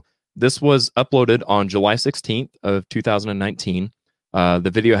 So this was uploaded on July 16th of 2019.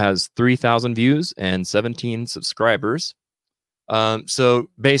 The video has 3,000 views and 17 subscribers. So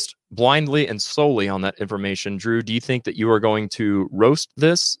based blindly and solely on that information, Drew, do you think that you are going to roast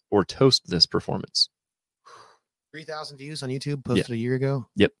this or toast this performance? 3,000 views on YouTube posted a year ago.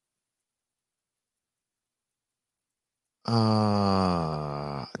 Yep.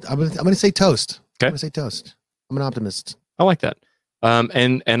 I'm gonna say toast. Okay. I'm gonna say toast. I'm an optimist. I like that.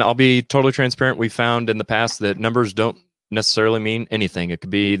 And I'll be totally transparent. We found in the past that numbers don't necessarily mean anything. It could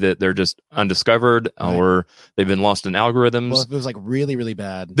be that they're just undiscovered or they've been lost in algorithms. Well, if it was like really, really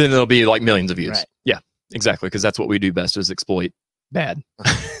bad, then there'll be like millions of views. Right. Yeah, exactly. Because that's what we do best is exploit bad.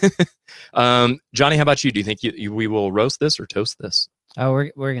 Johnny, how about you? Do you think we will roast this or toast this? Oh,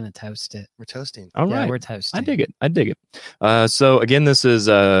 we're gonna toast it. we're toasting. All Yeah, right. we're toasting. I dig it. So again, this is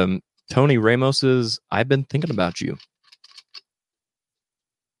Tony Ramos's I've Been Thinking About You.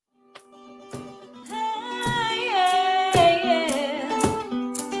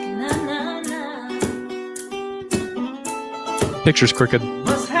 Picture's crooked.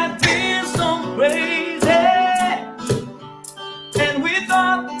 Must have been so crazy.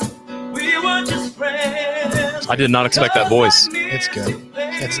 I did not expect that voice. It's good.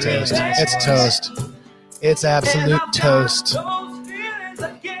 It's toast. It's toast. It's absolute toast.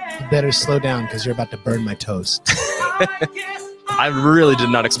 You better slow down because you're about to burn my toast. I really did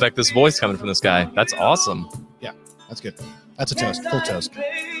not expect this voice coming from this guy. That's awesome. That's good. That's a toast. Full toast.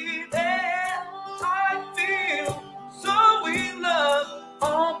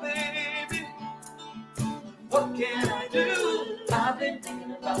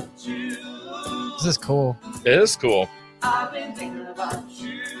 This is cool. It is cool. I've been thinking about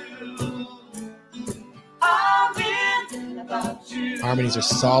you. I've been thinking about you. Harmonies are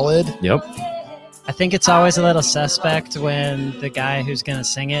solid. Yep. I think it's always a little suspect when the guy who's going to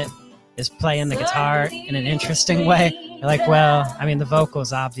sing it is playing the guitar in an interesting way. You're like, well, I mean, the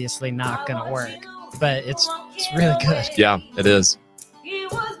vocal's obviously not going to work, but it's really good. Yeah, it is. He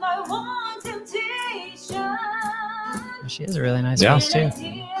was my one temptation. She has a really nice Yeah. voice, too.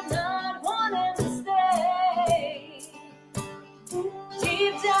 Did not want him to stay.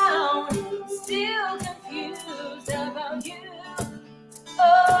 Deep down, still confused about you.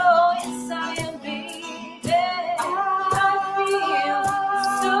 Oh, yes, I am, baby. I feel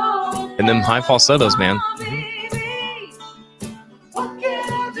so. And them high falsettos, man. Baby, what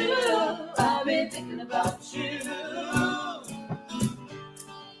can I do? I've been thinking about you.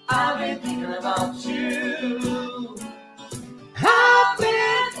 I've been thinking about you. I've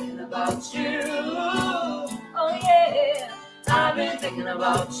been thinking about you. Oh yeah, I've been thinking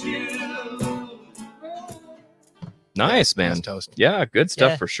about you. Nice, man. That's toast. Yeah, good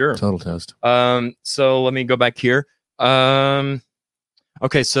stuff Yeah. for sure. Total toast. So let me go back here.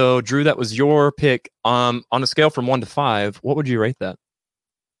 Okay, so Drew, that was your pick. On a scale from 1 to 5, what would you rate that?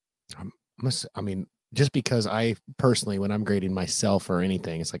 I mean, just because I personally, when I'm grading myself or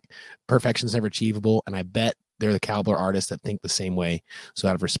anything, it's like perfection's never achievable, and I bet they're the caliber artists that think the same way. So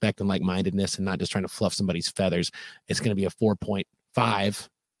out of respect and like-mindedness, and not just trying to fluff somebody's feathers, it's going to be a 4.5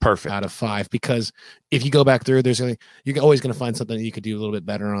 Perfect. out of 5. Because if you go back through, you're always going to find something that you could do a little bit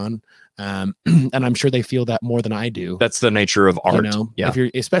better on, and I'm sure they feel that more than I do. That's the nature of art. Yeah.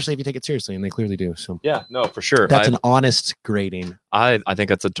 Especially if you take it seriously, and they clearly do. So Yeah, no, for sure. that's an honest grading. I think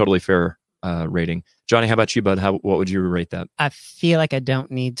that's a totally fair rating. Johnny, how about you, bud? What would you rate that? I feel like I don't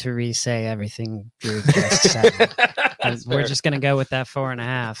need to re-say everything Drew just said. We're just going to go with that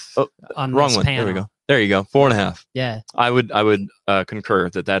 4.5 Oh, on Wrong this one. panel. There we go. There you go. 4.5. Yeah. I would concur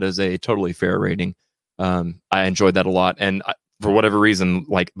that is a totally fair rating. I enjoyed that a lot, and for whatever reason,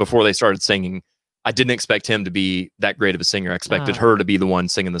 like before they started singing, I didn't expect him to be that great of a singer. I expected her to be the one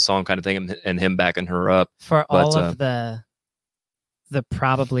singing the song, kind of thing, and him backing her up. For all But, of the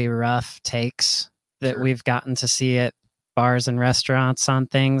probably rough takes that we've gotten to see at bars and restaurants on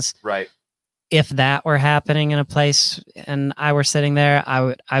things, Right. if that were happening in a place and I were sitting there,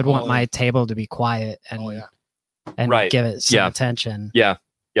 I'd want my table to be quiet and and Right. give it some Yeah. attention. Yeah.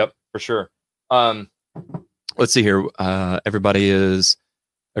 Yep. For sure. Let's see here. Everybody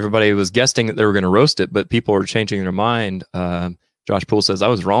was guessing that they were going to roast it, but people are changing their mind. Josh Poole says I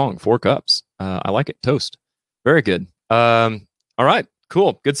was wrong. 4 cups. I like it. Toast. Very good. All right.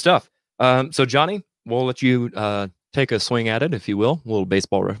 Cool. Good stuff. So Johnny, we'll let you take a swing at it, if you will. A little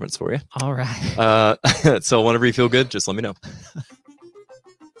baseball reference for you. All right. So whenever you feel good, just let me know.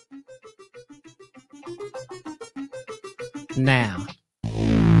 Now.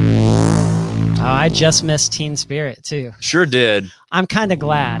 Oh, I just missed Teen Spirit too. Sure did. I'm kind of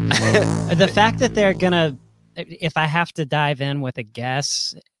glad. The fact that they're gonna, if I have to dive in with a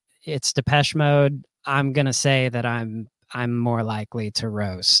guess, it's Depeche Mode. I'm gonna say that I'm more likely to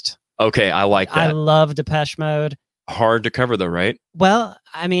roast. Okay, I like I that. love Depeche Mode. Hard to cover though, right? Well,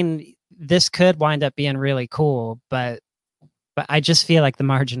 I mean, this could wind up being really cool, but I just feel like the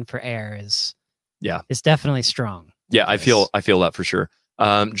margin for error is definitely strong. Yeah, I feel that for sure.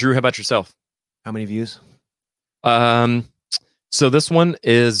 Drew, how about yourself? How many views? So this one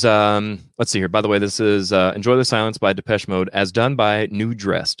is let's see here. By the way, this is Enjoy the Silence by Depeche Mode as done by New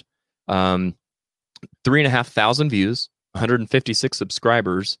Dressed. 3,500 views, 156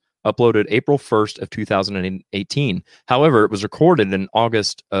 subscribers, uploaded April 1st of 2018. However, it was recorded in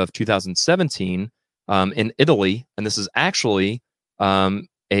August of 2017 in Italy, and this is actually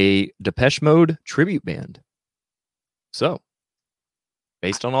a Depeche Mode tribute band. So,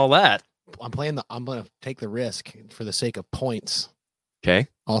 based on all that, I'm going to take the risk for the sake of points. okay.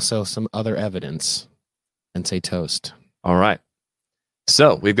 Also, some other evidence, and say toast. All right.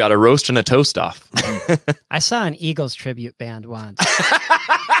 So we've got a roast and a toast off. I saw an Eagles tribute band once.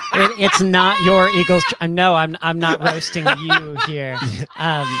 It's not your Eagles. No, I'm not roasting you here.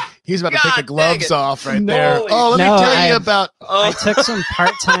 He's about to take the gloves off right there. No. Oh, let me tell you about. I took some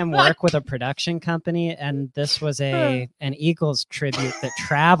part-time work with a production company, and this was an Eagles tribute that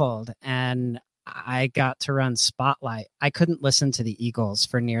traveled, and I got to run Spotlight. I couldn't listen to the Eagles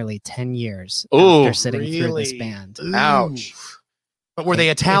for nearly 10 years Oh, after sitting through this band. Ouch. But were they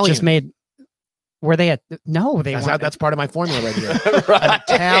It Italian? just made. Were they? No, they weren't. That's part of my formula right here. Right. An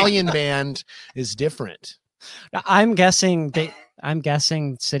Italian band is different. I'm guessing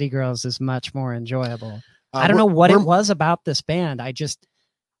City Girls is much more enjoyable. I don't We're- know what it we're- was about this band. I just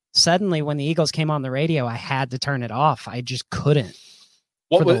suddenly, when the Eagles came on the radio, I had to turn it off. I just couldn't.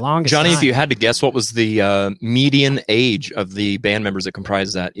 What for the was, longest Johnny, if time. you had to guess, what was the median age of the band members that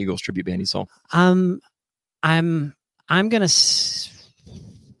comprised that Eagles tribute band you saw? I'm gonna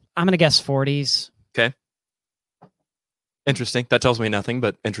guess 40s. Interesting. That tells me nothing,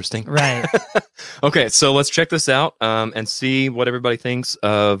 but interesting. Right. Okay, so let's check this out and see what everybody thinks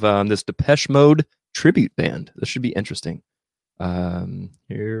of this Depeche Mode tribute band. This should be interesting.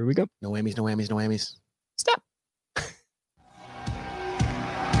 Here we go. No whammies, no whammies, no whammies. Stop.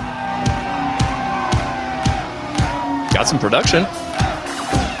 Got some production.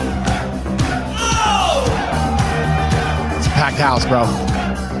 It's a packed house, bro.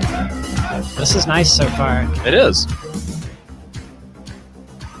 This is nice so far. It is.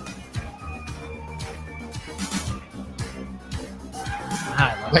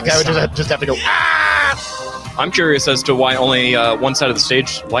 I love That this guy would song. just have to go. I'm curious as to why only one side of the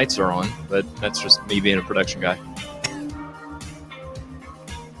stage lights are on, but that's just me being a production guy.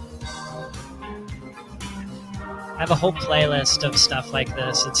 I have a whole playlist of stuff like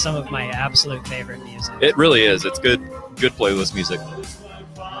this. It's some of my absolute favorite music. It really is. It's good playlist music.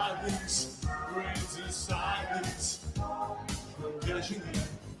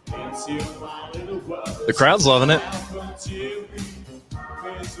 The crowd's loving it.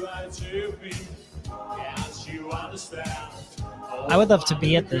 I would love to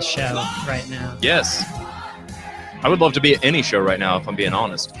be at this show right now. Yes. I would love to be at any show right now, if I'm being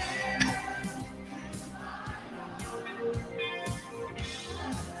honest.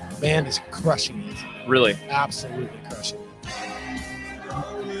 Band is crushing it. Really. Absolutely crushing it.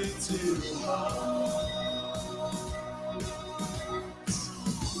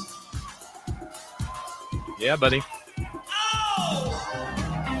 Yeah, buddy.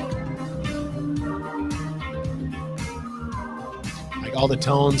 Like all the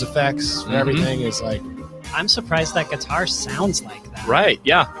tones, effects, Mhm. everything is like I'm surprised that guitar sounds like that. Right.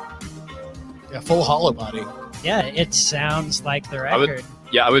 Yeah. a full hollow body. Yeah, it sounds like the I would- record.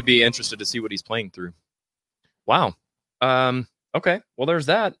 Yeah, I would be interested to see what he's playing through. Wow. Okay. Well, there's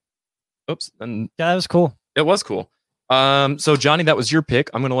that. Oops. And Yeah, that was cool. it was cool. So Johnny, that was your pick.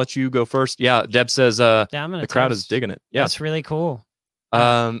 I'm going to let you go first. Yeah. Deb says, Yeah, I'm gonna the crowd is toast. digging it. Yeah. That's really cool.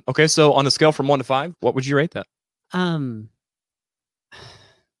 Okay. So on a scale from 1 to 5, what would you rate that? Um,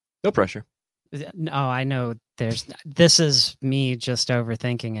 No pressure. no, I know this is me just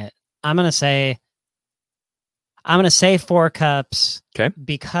overthinking it. I'm gonna say 4 cups. Okay.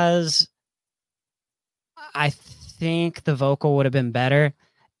 Because I think the vocal would have been better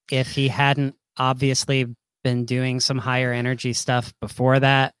if he hadn't obviously been doing some higher energy stuff before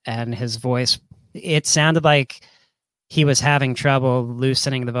that, and his voice, it sounded like he was having trouble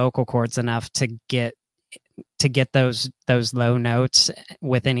loosening the vocal cords enough to get those low notes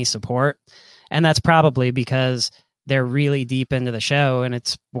with any support. And that's probably because they're really deep into the show and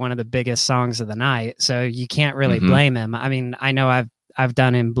it's one of the biggest songs of the night. So you can't really Mhm. blame him. I mean, I know I've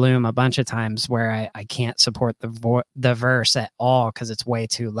done In Bloom a bunch of times where I can't support the verse at all because it's way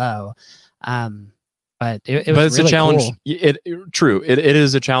too low. But it was But it's really a challenge. cool. True. It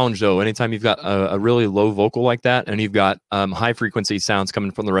is a challenge though. Anytime you've got a really low vocal like that, and you've got high frequency sounds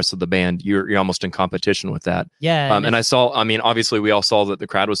coming from the rest of the band, you're almost in competition with that. Yeah. And I saw. I mean, obviously, we all saw that the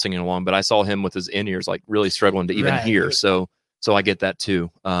crowd was singing along, but I saw him with his in ears like really struggling to even Right. hear. So I get that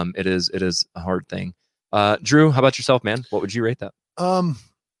too. It is a hard thing. Drew, how about yourself, man? What would you rate that?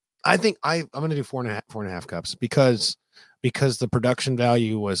 I think I'm gonna do 4.5 cups because the production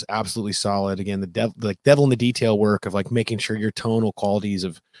value was absolutely solid. Again, the devil in the detail work of like making sure your tonal qualities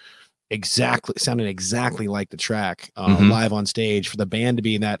of sounding exactly like the track Mhm. live on stage, for the band to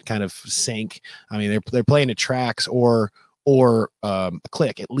be in that kind of sync. I mean, they're playing to tracks or a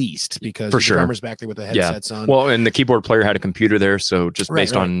click at least, because For the sure. drummer's back there with the Yeah. headsets on. Well, and the keyboard player had a computer there, so just Right,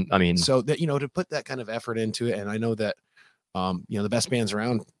 based right. on, I mean, So that, to put that kind of effort into it, and I know that the best bands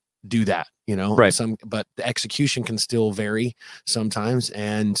around do that, you know. Right. But the execution can still vary sometimes,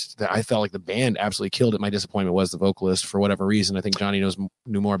 and I felt like the band absolutely killed it. My disappointment was the vocalist for whatever reason. I think Johnny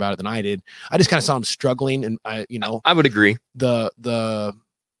knew more about it than I did. I just kind of saw him struggling, and I would agree.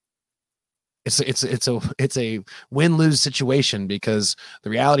 It's a win-lose situation, because the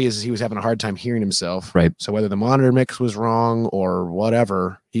reality is he was having a hard time hearing himself. Right. So whether the monitor mix was wrong or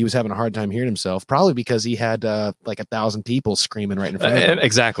whatever, he was having a hard time hearing himself, probably because he had like 1,000 people screaming right in front of him.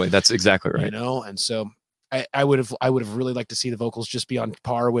 Exactly. That's exactly right. You know, and so I would have really liked to see the vocals just be on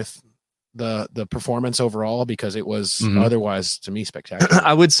par with the performance overall, because it was otherwise, to me, spectacular.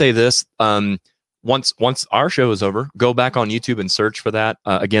 I would say this. Once our show is over, go back on YouTube and search for that.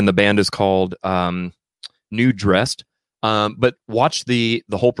 Again, the band is called New Dressed. But watch the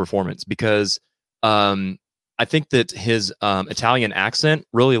whole performance, because I think that his Italian accent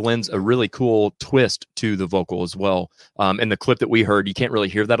really lends a really cool twist to the vocal as well. In the clip that we heard, you can't really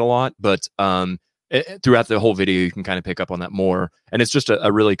hear that a lot, but throughout the whole video, you can kind of pick up on that more. And it's just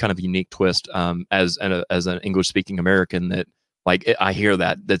a really kind of unique twist as an English-speaking American that. I hear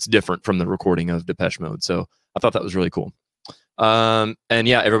that's different from the recording of Depeche Mode. So I thought that was really cool. And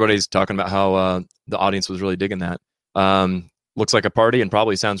yeah, everybody's talking about how the audience was really digging that. Looks like a party and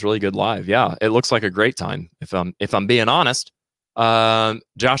probably sounds really good live. Yeah, it looks like a great time. If I'm being honest.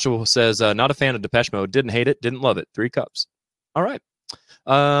 Joshua says, not a fan of Depeche Mode. Didn't hate it. Didn't love it. 3 cups. All right.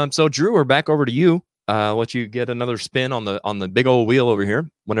 So Drew, we're back over to you. Let you get another spin on the big old wheel over here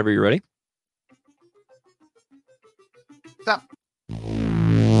whenever you're ready. Stop.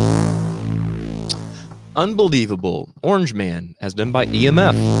 Unbelievable. Orange Man, as done by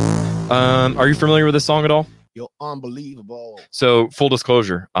EMF. Are you familiar with this song at all? You're unbelievable. So, full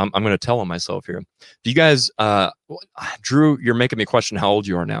disclosure, I'm going to tell on myself here. Do you guys, Drew, you're making me question how old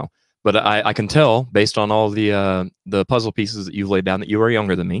you are now, but I can tell based on all the puzzle pieces that you've laid down that you are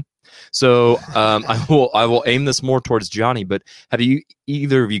younger than me. So I will aim this more towards Johnny. But have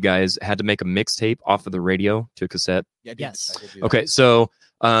either of you guys had to make a mixtape off of the radio to cassette? Yeah, Yes. I did do Okay, so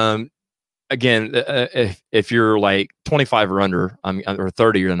again, if you're like 25 or under, or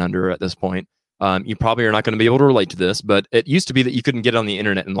 30 and under at this point, you probably are not going to be able to relate to this. But it used to be that you couldn't get on the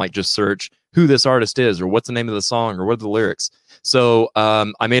internet and just search who this artist is, or what's the name of the song, or what are the lyrics. So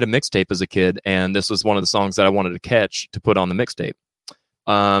I made a mixtape as a kid, and this was one of the songs that I wanted to catch to put on the mixtape.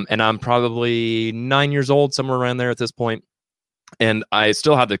 And I'm probably 9 years old, somewhere around there at this point. And I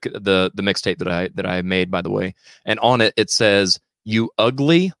still have the mixtape that I made, by the way. And on it says, "You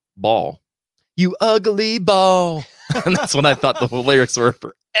ugly ball, you ugly ball." And that's what I thought the lyrics were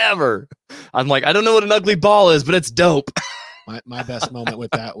forever. I'm like, I don't know what an ugly ball is, but it's dope. My best moment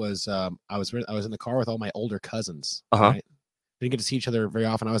with that was I was in the car with all my older cousins. Uh-huh. Right? We didn't get to see each other very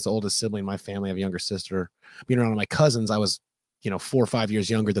often. I was the oldest sibling in my family. I have a younger sister. Being around my cousins, I was 4 or 5 years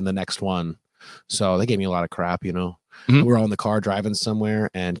younger than the next one. So they gave me a lot of crap, Mhm. We were all in the car driving somewhere,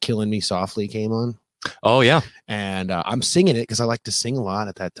 and Killing Me Softly came on. Oh, yeah. And I'm singing it because I like to sing a lot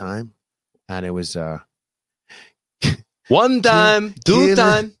at that time. And it was One time, two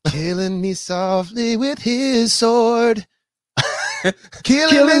time. Killing me softly with his sword.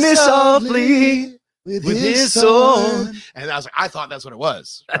 Killing me softly with his sword. And I thought that's what it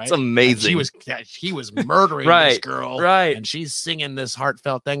was. That's right? amazing. And he was murdering this girl. Right. And she's singing this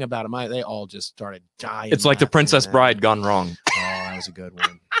heartfelt thing about him. They all just started dying. It's like The laughing Princess at Bride it. gone wrong. Oh, that was a good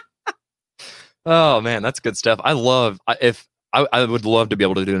one. Oh man, that's good stuff. I would love to be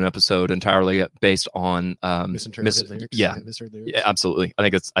able to do an episode entirely based on Misinterpreted lyrics. yeah. Misheard lyrics. Yeah, absolutely. I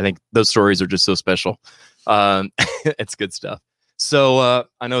think those stories are just so special. It's good stuff. So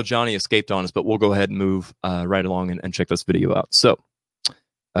I know Johnny escaped on us, but we'll go ahead and move right along and check this video out. So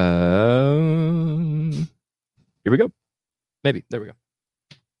here we go. Maybe there we go.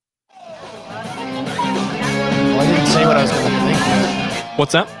 Well, I didn't say what I was going to think.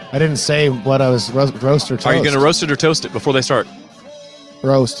 What's that? I didn't say what I was roast or toast. Are you going to roast it or toast it before they start?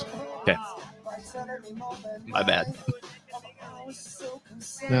 roast? Okay. My bad.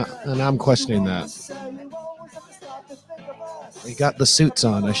 Now I'm questioning that. They got the suits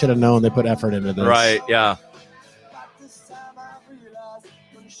on. I should have known they put effort into this. Right, yeah.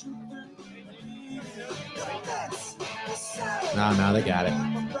 No, they got it.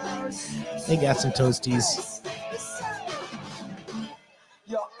 They got some toasties.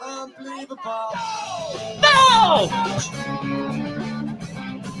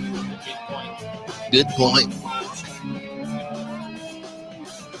 Good point.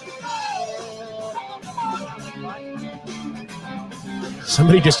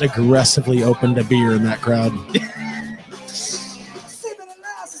 Somebody just aggressively opened a beer in that crowd.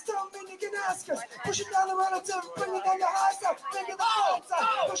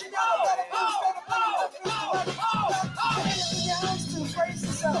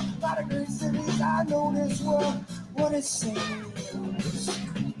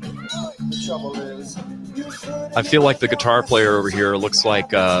 I feel like the guitar player over here looks like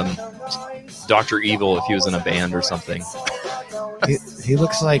Dr. Evil if he was in a band or something. He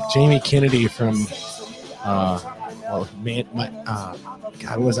looks like Jamie Kennedy from God,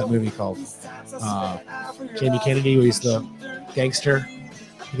 what was that movie called? Jamie Kennedy, where he's the gangster.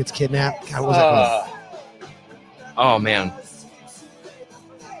 He gets kidnapped. God, what was that called? Oh man.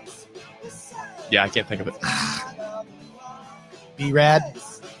 Yeah, I can't think of it. B-Rad.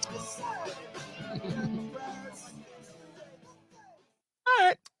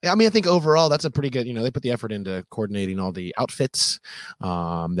 Yeah, I mean, I think overall that's a pretty good, they put the effort into coordinating all the outfits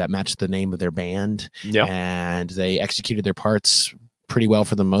that match the name of their band. Yeah. And they executed their parts pretty well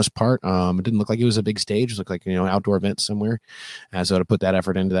for the most part. It didn't look like it was a big stage. It looked like, an outdoor event somewhere. So to put that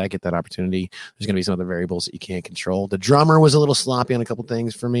effort into that, get that opportunity, there's going to be some other variables that you can't control. The drummer was a little sloppy on a couple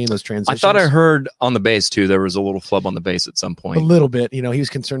things for me in those transitions. I thought I heard on the bass too, there was a little flub on the bass at some point. A little bit, he was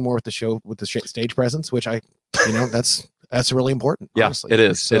concerned more with the show, with the stage presence, which that's really important. Yeah, honestly. it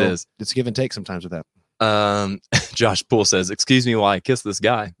is. So it is. It's give and take sometimes with that. Josh Poole says, "Excuse me while I kiss this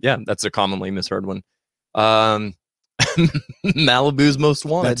guy." Yeah, that's a commonly misheard one. Malibu's Most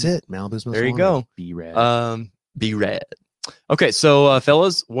Wanted. That's it. Malibu's Most Wanted. There you go. B-Rad. B-Rad. Okay, so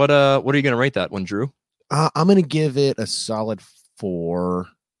fellas, what are you gonna rate that one, Drew? I'm gonna give it a solid 4.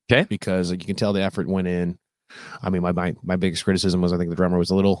 Okay. Because you can tell the effort went in. I mean, my biggest criticism was I think the drummer was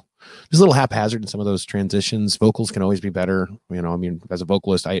a little haphazard in some of those transitions. Vocals can always be better. I mean, as a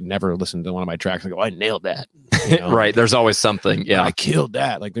vocalist, I had never listened to one of my tracks and go, I nailed that. Right. There's always something. Yeah. I killed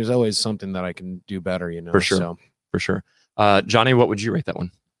that. Like there's always something that I can do better, For sure. So. For sure. Johnny, what would you rate that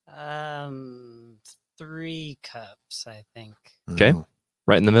one? 3 cups, I think. Okay.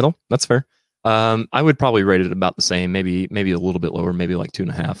 Right in the middle. That's fair. I would probably rate it about the same, maybe a little bit lower, maybe like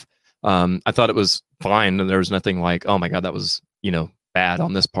 2.5. I thought it was fine, and there was nothing like, oh my god, that was bad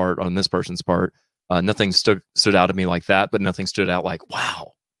on this person's part. Nothing stood out to me like that, but nothing stood out like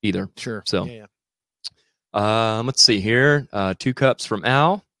wow either. Sure. So, yeah. Let's see here. 2 cups from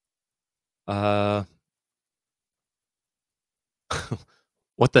Al.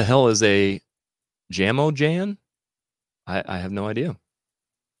 What the hell is a Jamo Jan? I have no idea.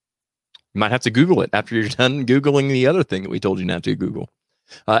 You might have to Google it after you're done Googling the other thing that we told you not to Google.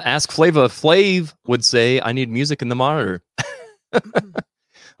 Ask Flava. Flav would say, I need music in the monitor.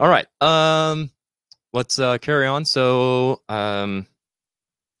 All right. Let's carry on. So, Johnny,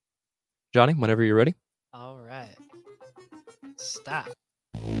 whenever you're ready. All right. Stop.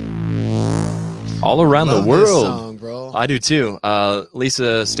 All Around Love the World. this song, bro. I do too.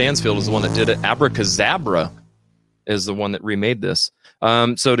 Lisa Stansfield is the one that did it. Abracazabra is the one that remade this.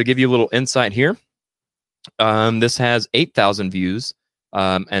 So to give you a little insight here, this has 8,000 views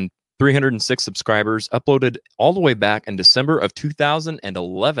and 306 subscribers, uploaded all the way back in December of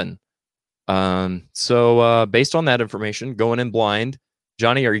 2011. So based on that information, going in blind,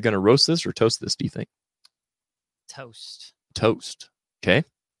 Johnny, are you going to roast this or toast this, do you think? Toast. Toast. Okay.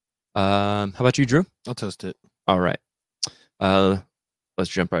 How about you, Drew? I'll toast it. All right. Let's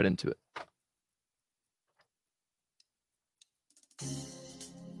jump right into it.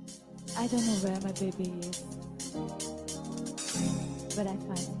 I don't know where my baby is, but I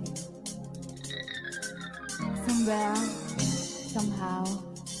find him. Somewhere, somehow.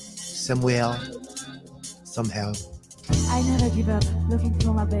 Somehow. I never give up looking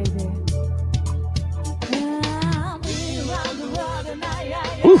for my baby.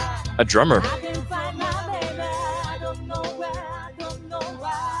 Woo, a drummer. I can find my baby. I don't know where, I don't know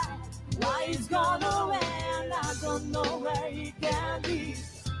why. Why he's gone away and I don't know where he can be.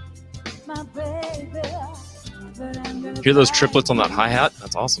 My baby. But I'm gonna Hear those find triplets on that him. hi-hat?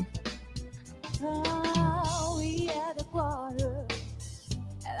 That's awesome. Oh, we had a quarter,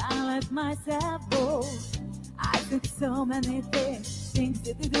 and I let myself go. I took so many things you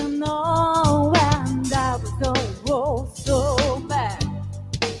didn't know, and I was so bad.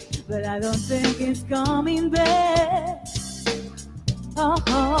 But I don't think it's coming back.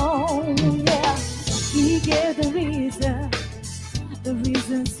 Oh, yeah. He gave the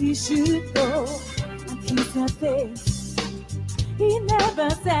reasons he should go and kiss her face. He never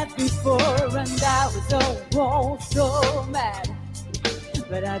said before, and I was so mad.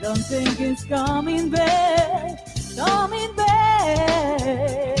 But I don't think it's coming back. Coming back.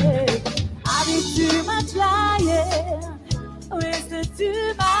 I did too much lying, wasted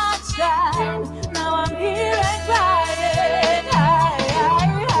too much time. Now I'm here and crying.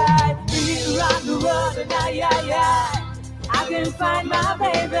 Been around the world and I can find my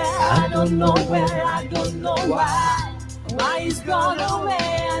baby. I don't know where, I don't know why. Why he's gone away,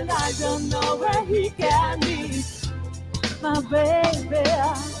 and I don't know where he can be. My baby,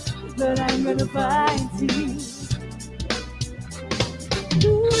 but I'm gonna find you.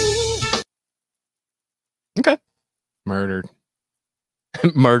 Murdered.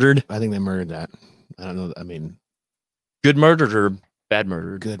 Murdered. I think they murdered that. I don't know. I mean, Good murdered or bad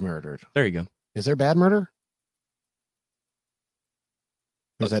murdered? good murdered. There you go. Is there bad murder?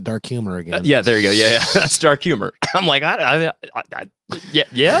 Or is that dark humor again? Yeah, there you go. Yeah. That's dark humor. I'm like, yeah,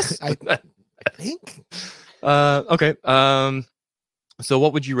 yes. I think. Okay. So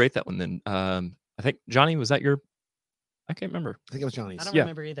what would you rate that one then? I think Johnny, was that your? I can't remember. I think it was Johnny's. I don't Yeah.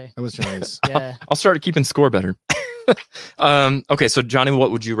 remember either. It was Johnny's. Yeah, I'll start keeping score better. Okay, so Johnny,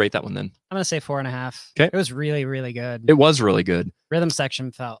 what would you rate that one then? I'm gonna say 4.5. 'Kay. It was really, really good. It was really good. Rhythm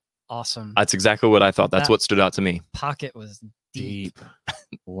section felt awesome. That's exactly what I thought. That's That- what stood out to me. Pocket was deep. Deep.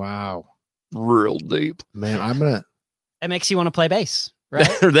 Wow. Real deep. Man, I'm gonna. It makes you want to play bass, right?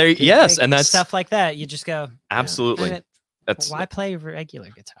 There, yes, Like, and that's stuff like that. You just go, absolutely. "Eh, That's why play regular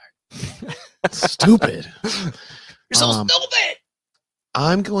guitar? Stupid. You're so Um, stupid.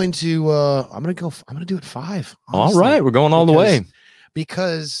 I'm going to. I'm gonna do it 5. All honestly, right, we're going all the way.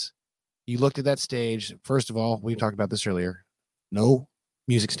 because you looked at that stage. First of all, we talked about this earlier. No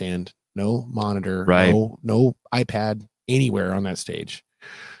music stand, no monitor, Right. no iPad anywhere on that stage.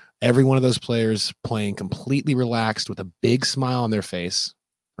 Every one of those players playing completely relaxed with a big smile on their face,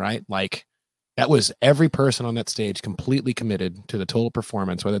 right? Like that was every person on that stage completely committed to the total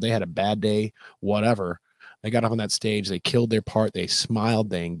performance, whether they had a bad day, whatever. They got up on that stage, they killed their part, they smiled,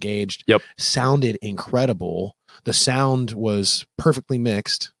 they engaged. Yep. Sounded incredible. The sound was perfectly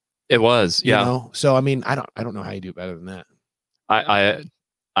mixed. It was, You yeah. know? So I mean, I don't know how you do better than that. I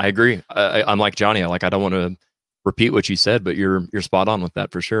agree. I'm like Johnny. I don't want to repeat what you said, but you're spot on with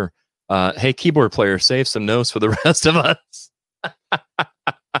that for sure. Hey, keyboard player, save some notes for the rest of us.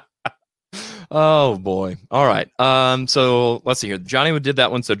 Oh boy. All right. So let's see here. Johnny did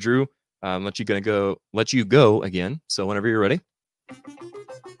that one. So Drew, let you go again. So whenever you're ready.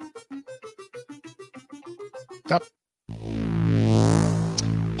 Stop.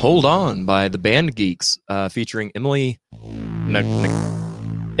 Hold On by the Band Geeks, featuring Emily,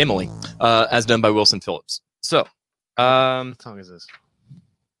 as done by Wilson Phillips. So, What song is this?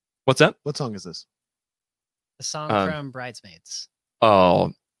 what's that? What song is this? The song from Bridesmaids.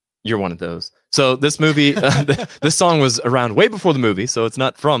 Oh, you're one of those. So this movie, this song was around way before the movie, so it's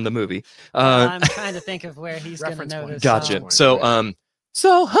not from the movie. I'm trying to think of where he's going to Reference know point. this Gotcha. song. So,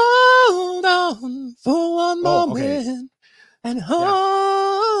 so hold on for one Oh, okay. moment and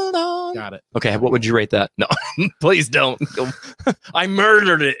hold on. Got it. Okay, what would you rate that? No, please don't. I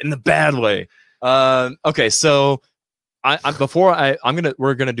murdered it in the bad way. Okay, so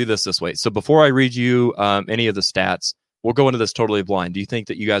we're gonna do this way. So before I read you any of the stats, we'll go into this totally blind. Do you think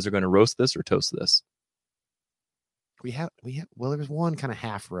that you guys are going to roast this or toast this? We have well, there was one kind of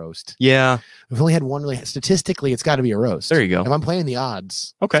half roast. Yeah, We've only had one really statistically, it's got to be a roast. there you go. If I'm playing the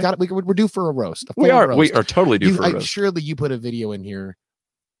odds, Okay. we're due for a roast. A We full are roast. totally due for a roast. Surely you put a video in here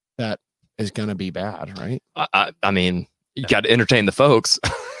that is gonna be bad, right? I mean, you got to entertain the folks,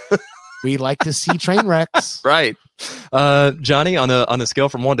 We like to see train wrecks. right? Johnny, on a scale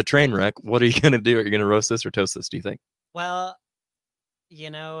from 1 to train wreck, what are you going to do? Are you going to roast this or toast this? Do you think? Well,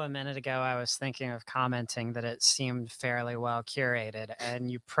 a minute ago I was thinking of commenting that it seemed fairly well curated, and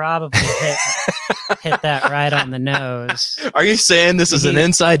you probably hit that right on the nose. Are you saying this is an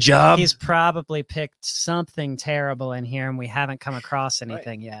inside job? He's probably picked something terrible in here, and we haven't come across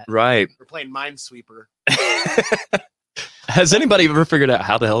anything yet. Right. We're playing Minesweeper. Has anybody ever figured out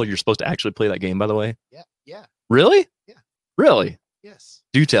how the hell you're supposed to actually play that game, by the way? Yeah. Really? Yeah. Really? Yes.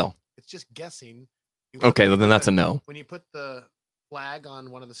 Do tell. It's just guessing. Okay, well, then that's a no. When you put the flag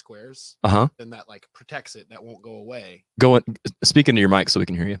on one of the squares, Uh-huh. then that like protects it. That won't go away. Speak into your mic so we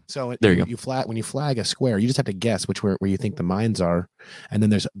can hear you. So There you go. When you flag a square, you just have to guess where you think the mines are, and then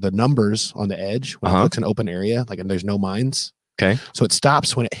there's the numbers on the edge. When it looks an open area, like and there's no mines. Okay. So it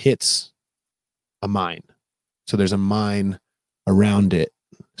stops when it hits a mine. So there's a mine around it.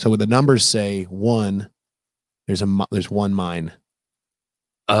 So when the numbers say 1, there's one mine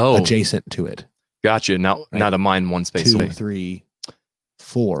Oh, adjacent to it. gotcha. Now, Right. not a mine one space 2, away. 3,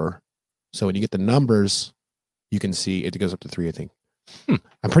 4. So when you get the numbers, you can see it goes up to 3. I think.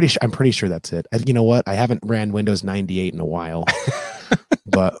 I'm pretty sure that's it. You know what? I haven't ran Windows 98 in a while,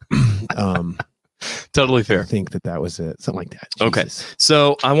 but Totally I fair. think that was it. Something like that. Okay. Jesus.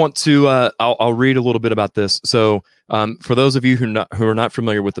 So I want to, I'll read a little bit about this. So For those of you who are not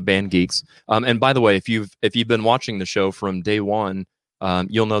familiar with the band Geeks, and by the way, if you've been watching the show from day one,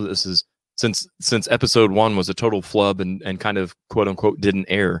 you'll know that this is since episode 1 was a total flub and kind of quote unquote didn't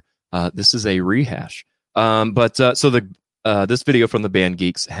air. This is a rehash. But this video from the band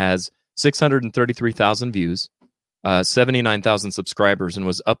Geeks has 633,000 views, 79,000 subscribers, and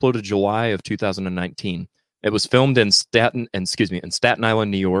was uploaded July of 2019. It was filmed in Staten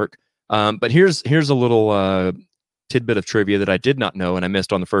Island, New York. But here's a little tidbit of trivia that I did not know and I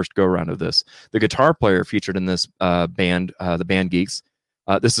missed on the first go round of this. The guitar player featured in this band, the band Geeks.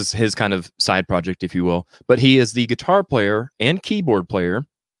 This is his kind of side project, if you will. But he is the guitar player and keyboard player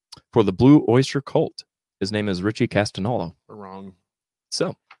for the Blue Oyster Cult. His name is Richie Castanolo. We're wrong.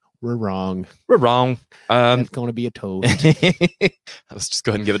 So we're wrong. We're wrong. It's going to be a toast. Let's just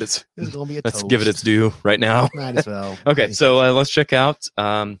go ahead and give it its. It's going to be a let's toast. give it its due right now. Might as well. Okay, so let's check out.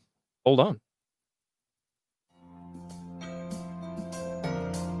 Hold on.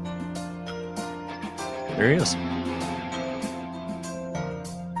 There he is.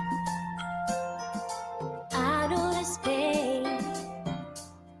 I notice pain.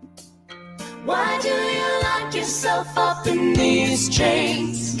 Why do you lock yourself up in these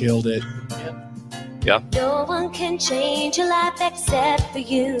chains? Killed it. No one can change your life except for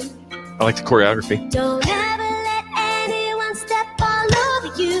you. I like the choreography. Don't ever let anyone step all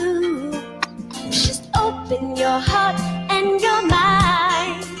over you. Just open your heart and your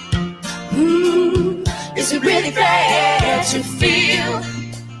mind. Is it really fair to feel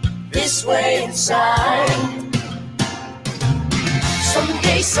this way inside?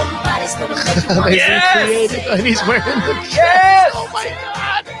 Someday somebody's gonna make you want Yes! And he's wearing the Yes! Oh my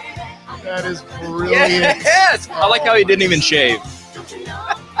god! That is brilliant. Yes! I like how he didn't even shave.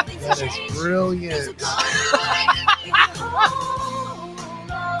 That is brilliant. Hold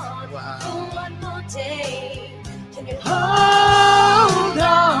on for one more day.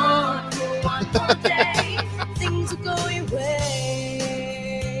 Things are going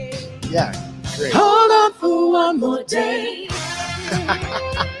way. Yeah, great. Hold on for one more day.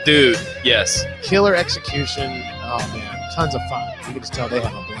 Dude, yes. Killer execution. Oh man, tons of fun. You can just tell they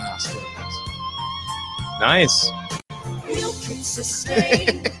have a blast with this. Nice. You can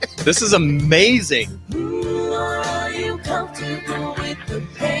sustain. This is amazing. Or are you comfortable with the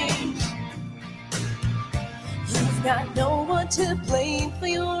pain? You've got no one to blame for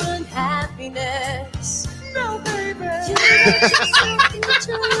your unhappiness. No, baby. You let yourself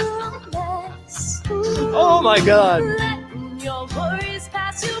into a mess. Oh my god. Letting your worries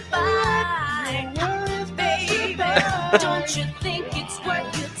pass you by. Baby, don't you think it's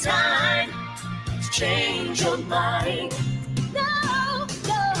worth your time to change your mind? No,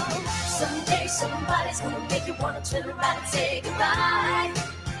 no. Someday somebody's gonna make you wanna turn around and say goodbye.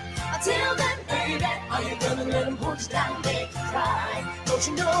 Until then, baby, are you gonna let them hold you down and make you cry? Don't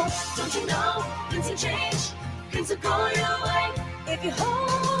you know, things will change, things will go your way. If you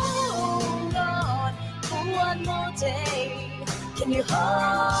hold on for one more day, can you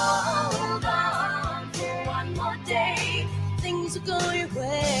hold on for one more day? Things will go your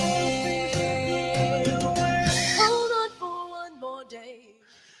way. Hold on for one more day.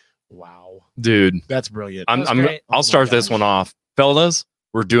 Wow, Dude, that's brilliant. I'll start this one off. Fellas,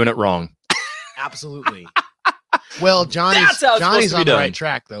 we're doing it wrong. Absolutely. Well, Johnny's That's how it's supposed to be on the done. right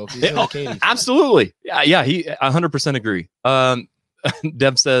track though. He's Yeah, doing Katie. Absolutely. Yeah, he 100% agree.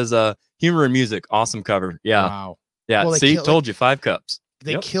 Deb says humor and music, awesome cover. Yeah. Wow. Yeah. Well, they See, kill- told you 5 cups.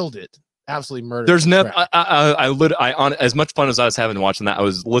 They Yep. killed it. Absolutely murdered. There's the never track. I on as much fun as I was having watching that, I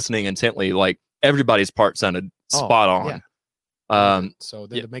was listening intently. Like everybody's part sounded spot on. yeah. So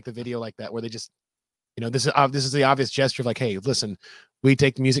then yeah. to make the video like that, where they just, this is the obvious gesture of like, hey, listen, we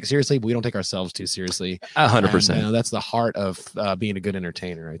take music seriously, but we don't take ourselves too seriously. 100%. And, that's the heart of being a good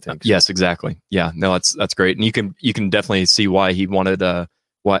entertainer, I think. Yes, exactly. Yeah, no, that's great, and you can definitely see why he wanted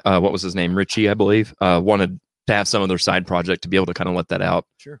what was his name, Richie, I believe, wanted to have some of their side project to be able to kind of let that out.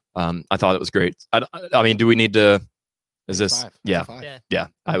 Sure. I thought it was great. I mean, do we need to? Is this? 5. Yeah, 5. yeah.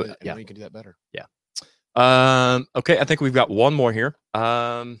 I would. Yeah. know you can do that better. Okay, I think we've got one more here.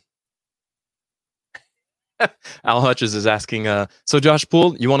 Al Hutches is asking, so Josh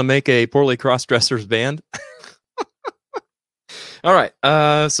Poole, you want to make a poorly cross-dressers band? All right.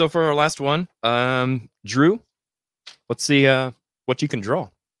 So for our last one, Drew, let's see what you can draw.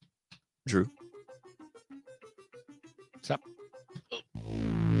 Drew. What's up?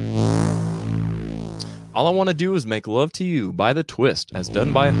 All I want to do is make love to you by The Twist, as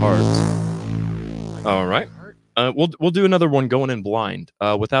done by Heart. All right. We'll do another one going in blind,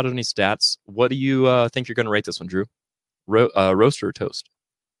 without any stats. What do you think you're going to rate this one, Drew? Roast or toast?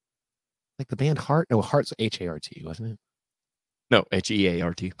 like the band Heart. No, Heart's HART, wasn't it? No,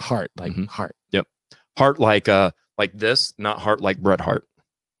 HEART. Heart, like Mhm. Heart. Heart like this, not heart like Bret Hart.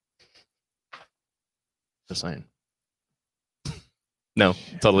 Just saying. No,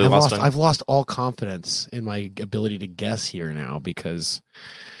 totally lost. I've lost all confidence in my ability to guess here now because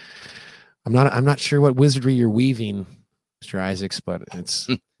I'm not sure what wizardry you're weaving, Mr. Isaacs, but it's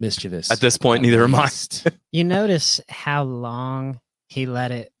mischievous. At this point, neither am I. You notice how long he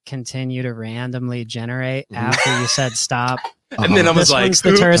let it continue to randomly generate Mhm. after you said stop. And then I was This like, one's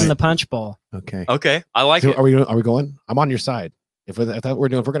the turd oops. in the punch bowl. Okay. Okay, I like So it. are we going? I'm on your side. If we're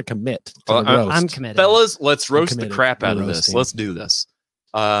going to commit to Well, the roast, I'm committed. Fellas, let's roast the committed. crap out We're of this. roasting. Let's do this.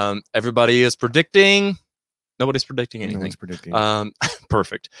 Everybody is predicting. Nobody's predicting No anything. one's predicting.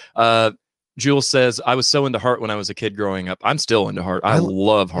 Perfect. Jules says, I was so into Heart when I was a kid growing up. I'm still into Heart. I I-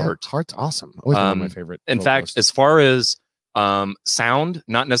 love Yeah, Heart. Heart's awesome. Always one of my Um, favorite. In fact, vocalists. as far as sound,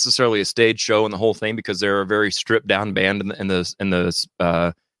 not necessarily a stage show and the whole thing, because they're a very stripped down band in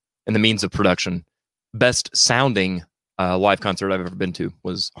the means of production. Best sounding live concert I've ever been to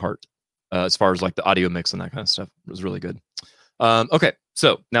was Heart. As far as like the audio mix and that kind of stuff, it was really good. Okay,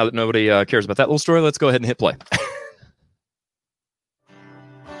 so now that nobody cares about that little story, let's go ahead and hit play.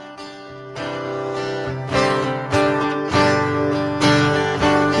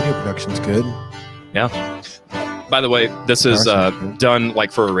 video production's good. Yeah. By the way, this is done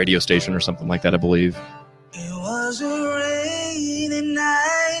like for a radio station or something like that, I believe. It was a rainy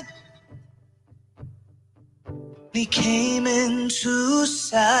night. We came into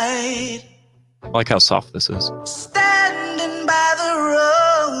sight. I like how soft this is. Standing by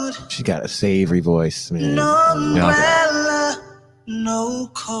the road. She's got a savory voice, man. No Yeah. umbrella, no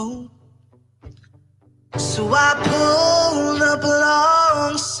coat. So I pulled up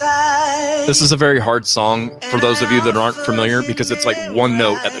alongside. This is a very hard song for those of you that aren't familiar because it's like one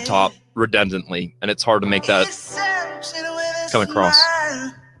note at the top redundantly, and it's hard to make that come across.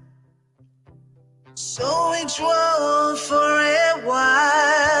 So we drove for a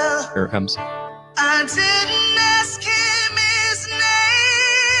while. Here it comes. I didn't ask him his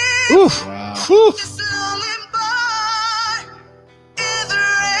name. Oof. Wow. Whew. This lonely boy in the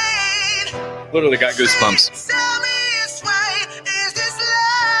rain. Literally got goosebumps. Tell me it's right. Is this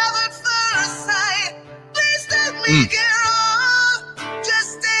love at first sight? Please let me get wrong.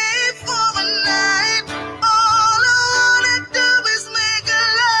 Just stay for the night. All I wanna do is make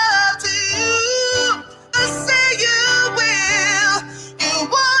love to you. I say you will. You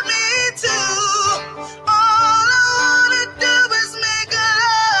want me to. All I wanna do is make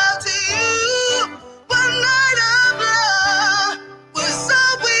love to you. One night of love was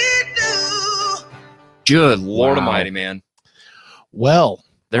all we do. Good Lord Wow. Almighty, man. Well,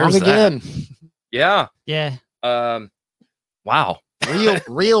 There's wrong that. again. Yeah. Yeah. Wow.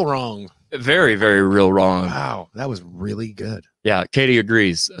 real wrong. Very, very real wrong. Wow, that was really good. Yeah. Katie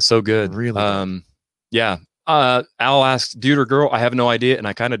agrees. So good. Really good. Yeah. Al asks, dude or girl? I have no idea, and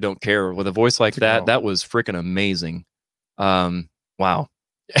I kind of don't care. With a voice like It's a that, girl. that was freaking amazing. Wow.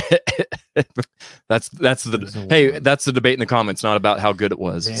 that's the It's a hey, woman. that's the debate in the comments, not about how good it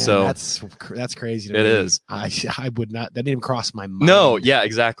was. Man, so that's crazy. To it me. is. I would not. That didn't even cross my mind. No, yeah,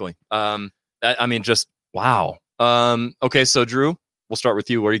 exactly. I mean, just wow. Okay, so Drew, we'll start with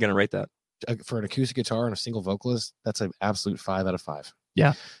you. Where are you going to rate that? For an acoustic guitar and a single vocalist, that's an absolute 5 out of 5.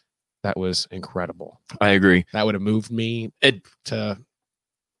 Yeah. That was incredible. I agree. That would have moved me It to,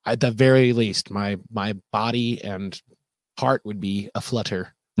 at the very least, my body and heart would be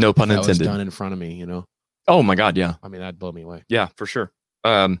aflutter. no pun That was intended. done in front of me. You know, Oh my God, yeah, I mean, that'd blow me away. yeah, for sure.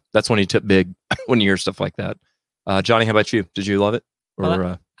 That's when you tip big when you hear stuff like that. Johnny, how about you? Did you love it? Or Well,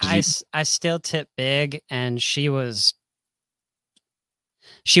 did you- I still tip big, and she was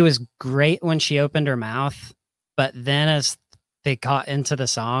great when she opened her mouth, but then as they got into the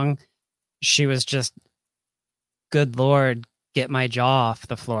song, she was just, good Lord, get my jaw off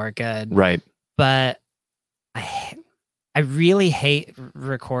the floor, good. right? But I really hate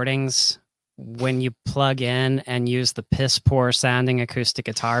recordings when you plug in and use the piss poor sounding acoustic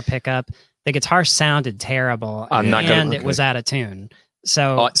guitar pickup. The guitar sounded terrible, I'm not gonna- and it was out of tune.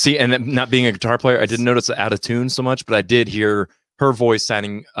 So See, and then not being a guitar player, I didn't notice it out of tune so much, but I did hear her voice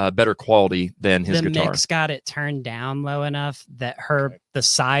sounding better quality than his the guitar. mix got it turned down low enough that Okay. the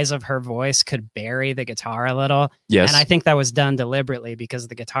size of her voice could bury the guitar a little. Yes, And I think that was done deliberately because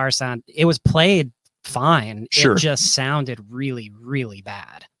the guitar sound, it was played fine. Sure. It just sounded really, really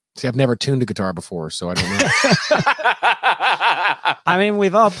bad. See, I've never tuned a guitar before, so I don't know. I mean,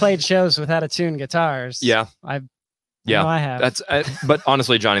 we've all played shows with out of tune guitars. yeah, I've Yeah, No, I have. That's but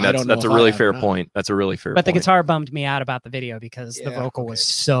honestly, Johnny, I that's don't know that's a if I really have fair or not. point. That's a really fair But the point. guitar bummed me out about the video because the Yeah, vocal was okay.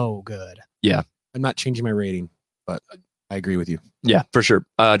 so good. I'm not changing my rating, but I agree with you. Yeah, for sure.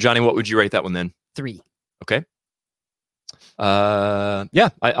 Johnny, what would you rate that one then? 3. Okay. Yeah,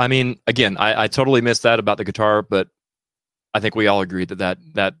 I mean, again, I totally missed that about the guitar, but I think we all agreed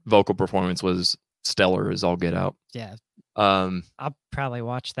that vocal performance was stellar as all get out. Yeah. Um, I'll probably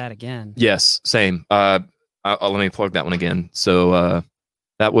watch that again. yes, same. Let me plug that one again. So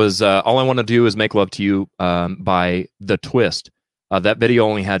that was All I Want to Do Is Make Love to You by The Twist. That video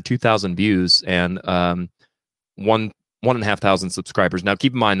only had 2,000 views and 1,500 subscribers. Now,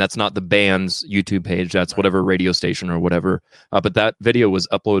 keep in mind, that's not the band's YouTube page. That's whatever radio station or whatever. But that video was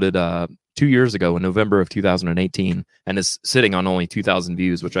uploaded 2 years ago in November of 2018 and is sitting on only 2,000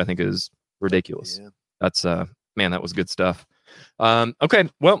 views, which I think is ridiculous. Yeah. That's man, that was good stuff. Okay,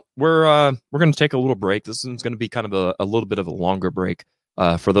 well, we're going to take a little break. This is going to be kind of a little bit of a longer break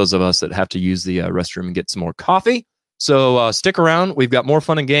for those of us that have to use the restroom and get some more coffee. So stick around. We've got more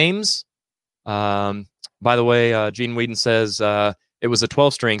fun and games. By the way, Gene Whedon says it was a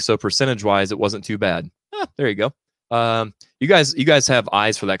 12-string, so percentage-wise, it wasn't too bad. There you go. You guys have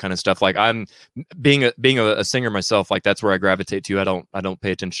eyes for that kind of stuff. Like I'm being a singer myself. Like that's where I gravitate to. I don't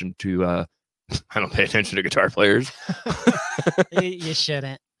pay attention to I don't pay attention to guitar players. You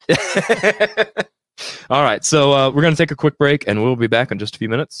shouldn't. All right, so we're gonna take a quick break, and we'll be back in just a few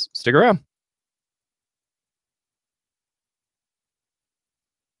minutes. Stick around.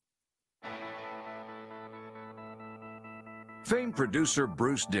 Famed producer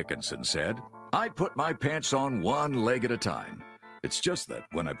Bruce Dickinson said, "I put my pants on one leg at a time. It's just that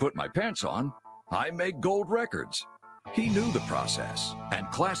when I put my pants on, I make gold records." He knew the process, and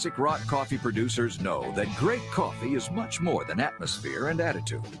classic rock coffee producers know that great coffee is much more than atmosphere and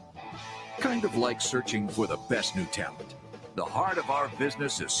attitude. Kind of like searching for the best new talent. The heart of our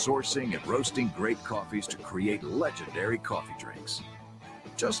business is sourcing and roasting great coffees to create legendary coffee drinks.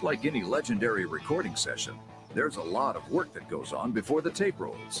 Just like any legendary recording session, there's a lot of work that goes on before the tape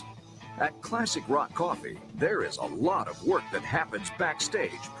rolls. At Classic Rock Coffee, there is a lot of work that happens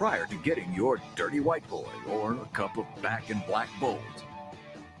backstage prior to getting your Dirty White Boy or a cup of Back in Black Bold.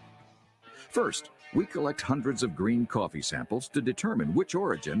 First, we collect hundreds of green coffee samples to determine which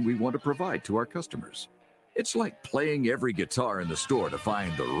origin we want to provide to our customers. It's like playing every guitar in the store to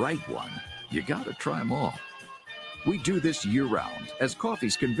find the right one. You gotta try them all. We do this year-round, as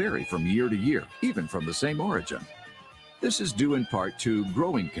coffees can vary from year to year, even from the same origin. This is due in part to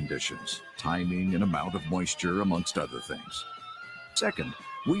growing conditions, timing and amount of moisture, amongst other things. Second,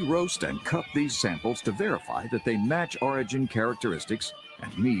 we roast and cup these samples to verify that they match origin characteristics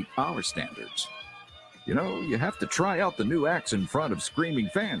and meet our standards. You know, you have to try out the new axe in front of screaming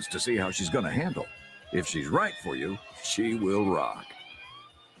fans to see how she's going to handle. If she's right for you, she will rock.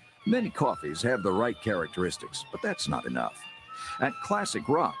 Many coffees have the right characteristics, but that's not enough. At Classic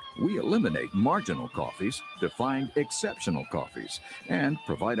Rock, we eliminate marginal coffees to find exceptional coffees and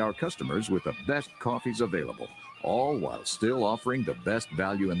provide our customers with the best coffees available, all while still offering the best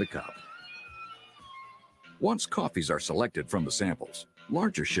value in the cup. Once coffees are selected from the samples,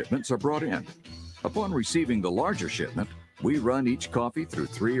 larger shipments are brought in. Upon receiving the larger shipment, we run each coffee through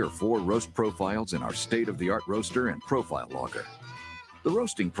 3 or 4 roast profiles in our state-of-the-art roaster and profile logger. The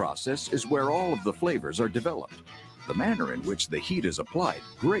roasting process is where all of the flavors are developed. The manner in which the heat is applied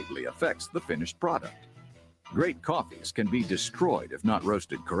greatly affects the finished product. Great coffees can be destroyed if not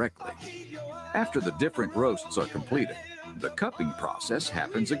roasted correctly. After the different roasts are completed, the cupping process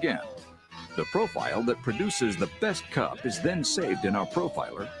happens again. The profile that produces the best cup is then saved in our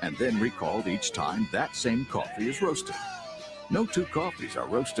profiler and then recalled each time that same coffee is roasted. No two coffees are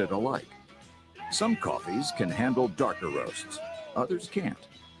roasted alike. Some coffees can handle darker roasts, others can't.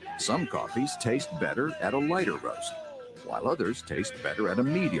 Some coffees taste better at a lighter roast, while others taste better at a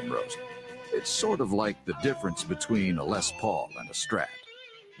medium roast. It's sort of like the difference between a Les Paul and a Strat.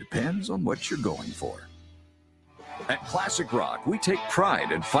 Depends on what you're going for. At Classic Rock, we take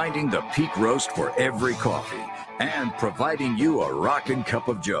pride in finding the peak roast for every coffee and providing you a rockin' cup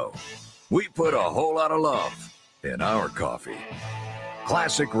of joe. We put a whole lot of love in our coffee.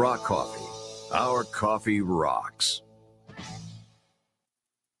 Classic Rock Coffee. Our coffee rocks.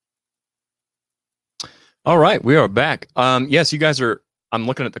 All right, we are back. Yes, you guys are. I'm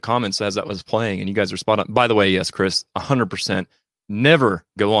looking at the comments as that was playing, and you guys are spot on. By the way, yes, Chris, 100%. Never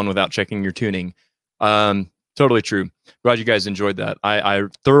go on without checking your tuning. Totally true. Glad you guys enjoyed that. I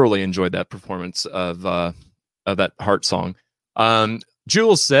thoroughly enjoyed that performance of that Heart song.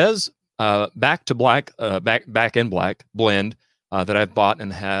 Jules says, "Back to Black, back in Black blend that I've bought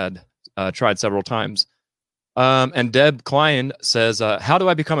and had tried several times. And Deb Klein says, how do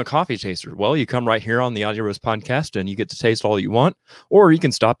I become a coffee taster? Well, you come right here on the Audio Roast podcast and you get to taste all you want, or you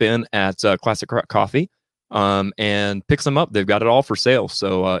can stop in at Classic Rock Coffee and pick some up. They've got it all for sale.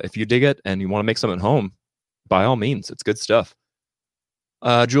 So if you dig it and you want to make some at home, by all means, it's good stuff.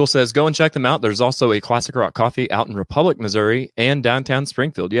 Jewel says, go and check them out. There's also a Classic Rock Coffee out in Republic, Missouri and downtown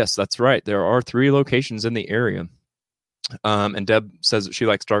Springfield. Yes, that's right. There are 3 locations in the area. And Deb says that she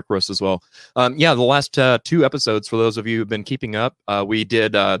likes dark roast as well. The last 2 episodes, for those of you who've been keeping up, we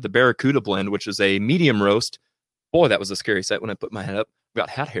did the Barracuda blend, which is a medium roast. Boy, that was a scary sight when I put my head up. Got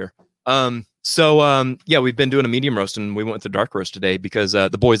hat hair. We've been doing a medium roast, and we went with the dark roast today because the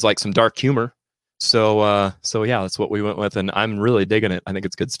boys like some dark humor. So that's what we went with, and I'm really digging it. I think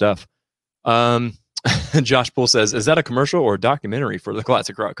it's good stuff. Josh Poole says, is that a commercial or a documentary for the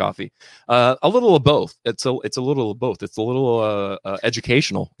Classic Rock Coffee? A little of both. It's a little of both. It's a little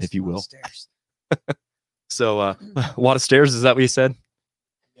educational, if you will. So a lot of stairs. Is that what you said?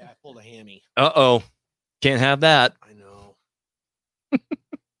 Yeah, I pulled a hammy. Uh-oh. Can't have that. I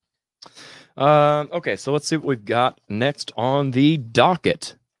know. Okay, so let's see what we've got next on the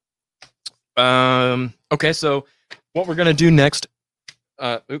docket. Okay, so what we're going to do next.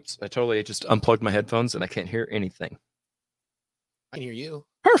 Oops, I totally just unplugged my headphones and I can't hear anything. I can hear you.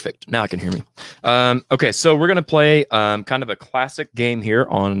 Perfect. Now I can hear me. Okay, so we're going to play kind of a classic game here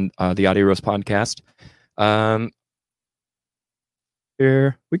on the Audio Roast podcast.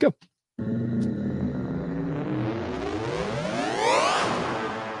 Here we go.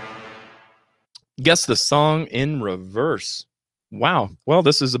 Guess the song in reverse. Wow. Well,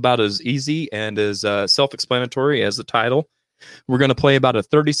 this is about as easy and as self-explanatory as the title. We're going to play about a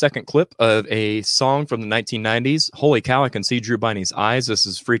 30-second clip of a song from the 1990s. Holy cow, I can see Drew Biney's eyes. This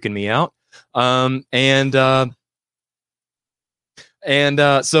is freaking me out. So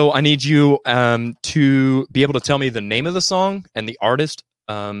I need you to be able to tell me the name of the song and the artist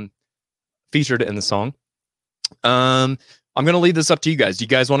featured in the song. I'm going to leave this up to you guys. Do you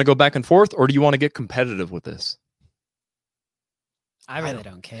guys want to go back and forth, or do you want to get competitive with this? I really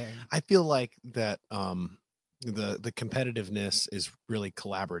don't care. I feel like that the competitiveness is really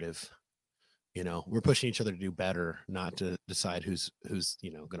collaborative. You know, we're pushing each other to do better, not to decide who's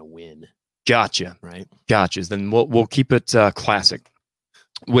going to win. Gotcha. Right. Gotcha. Then we'll keep it classic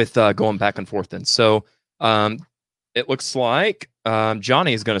with going back and forth. Then so it looks like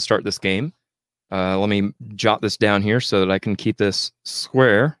Johnny is going to start this game. Let me jot this down here so that I can keep this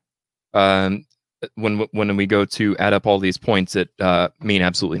square. When we go to add up all these points that mean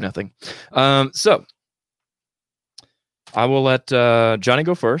absolutely nothing. So I will let Johnny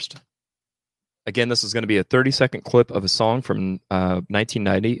go first. Again, this is going to be a 30-second clip of a song from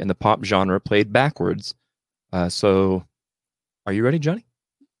 1990 in the pop genre played backwards. So are you ready, Johnny?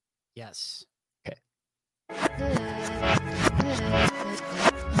 Yes. Okay.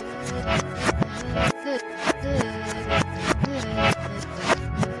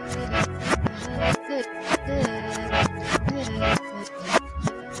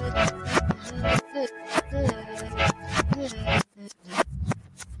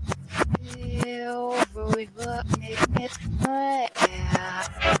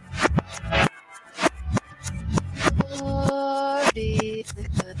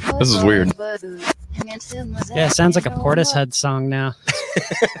 This is weird. Yeah, it sounds like a Portishead song now.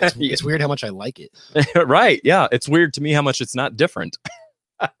 It's weird how much I like it. Right. Yeah. It's weird to me how much it's not different.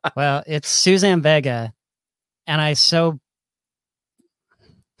 Well, it's Suzanne Vega, and it's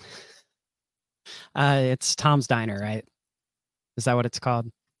Tom's Diner, right? Is that what it's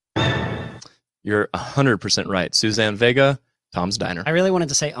called? You're 100% right. Suzanne Vega, Tom's Diner. I really wanted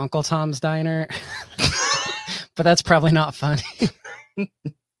to say Uncle Tom's Diner, but that's probably not funny.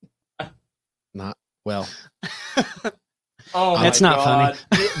 Not well. Oh, it's not funny.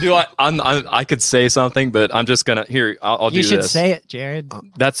 Do I could say something, but I'm just gonna here. I'll do this. You should this. say it, Jared.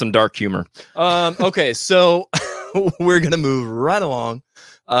 That's some dark humor. Okay, so we're gonna move right along.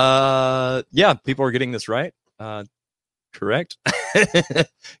 Yeah, people are getting this right. Correct.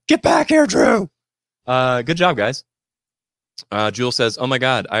 Get back here, Drew. Good job, guys. Jewel says, "Oh my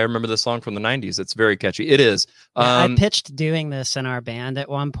God, I remember the song from the '90s. It's very catchy. It is." I pitched doing this in our band at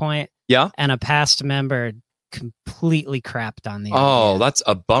one point. Yeah, and a past member completely crapped on the idea. Idea. That's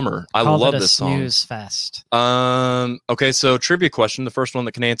a bummer. I Called love it a this song. Snooze fest. Okay, so trivia question. The first one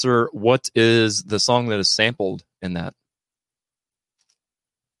that can answer, what is the song that is sampled in that?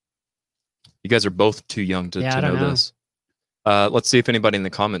 You guys are both too young to know this. Let's see if anybody in the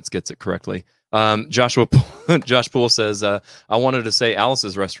comments gets it correctly. Josh Poole says, I wanted to say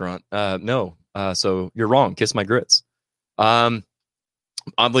Alice's Restaurant. No. So you're wrong. Kiss My Grits. Oddly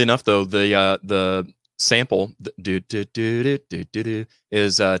enough, though, the sample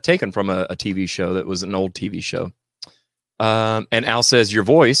is taken from a TV show that was an old TV show. And Al says your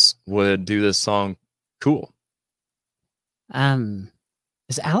voice would do this song cool.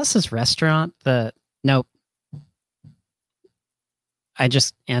 Is Alice's Restaurant the... Nope. I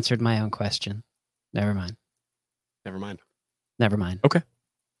just answered my own question. Never mind. Never mind. Never mind. Okay.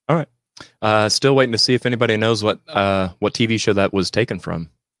 All right. Still waiting to see if anybody knows what TV show that was taken from.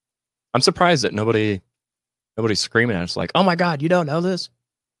 I'm surprised that nobody's screaming at us like, "Oh my God, you don't know this?"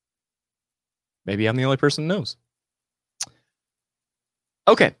 Maybe I'm the only person who knows.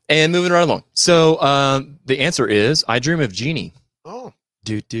 Okay, and moving right along. So the answer is "I Dream of Jeannie." Oh.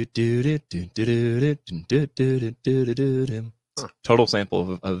 Total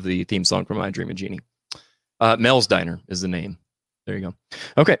sample of the theme song from "I Dream of Jeannie." Mel's Diner is the name. There you go.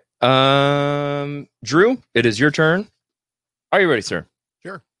 Okay. Drew, it is your turn. Are you ready, sir?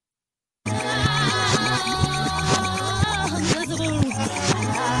 Sure.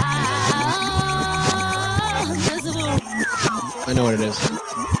 I know what it is.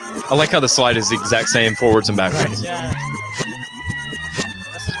 I like how the slide is the exact same forwards and backwards. Yeah.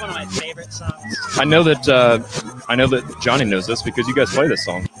 This is one of my favorite songs. I know that Johnny knows this because you guys play this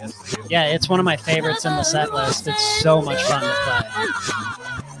song. Yeah, it's one of my favorites in the set list. It's so much fun to play.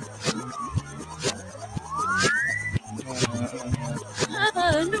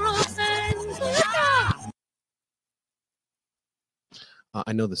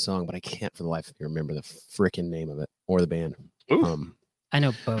 I know the song, but I can't for the life of me remember the freaking name of it or the band. Ooh. I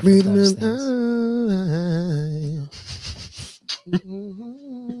know both of those things.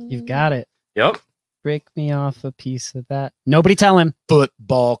 You've got it. Yep. Break me off a piece of that. Nobody tell him.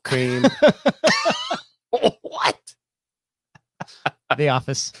 Football cream. What? The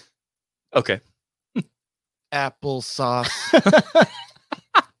Office. Okay. Applesauce.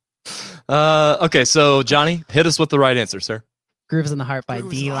 Okay, so Johnny, hit us with the right answer, sir. Grooves in the Heart by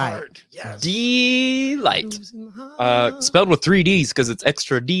D-Light. Yes. Delight. Spelled with 3 D's because it's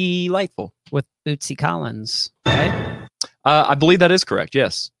extra delightful. With Bootsy Collins, right? I believe that is correct.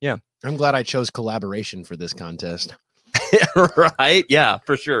 Yes. Yeah. I'm glad I chose collaboration for this contest. Right? Yeah,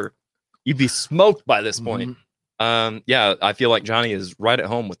 for sure. You'd be smoked by this point. Yeah, I feel like Johnny is right at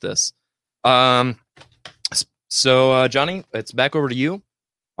home with this. So, Johnny, it's back over to you.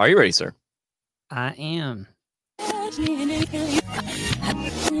 Are you ready, sir? I am.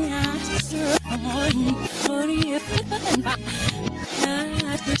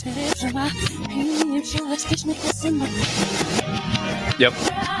 Yep.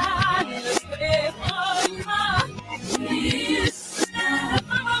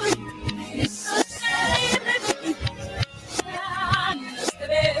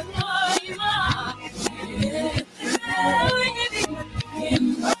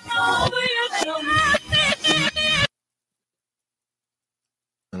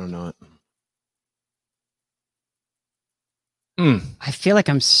 I don't know it. I feel like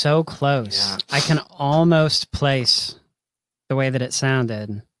I'm so close. Yeah. I can almost place the way that it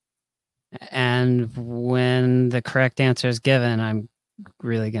sounded. And when the correct answer is given, I'm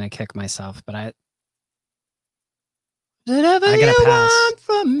really going to kick myself. But I gotta pass.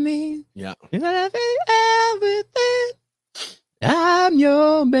 From me. Yeah. Everything. I'm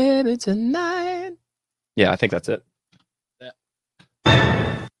your baby tonight. Yeah, I think that's it.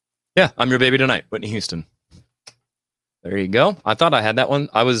 Yeah, I'm your baby tonight, Whitney Houston. There you go. I thought I had that one.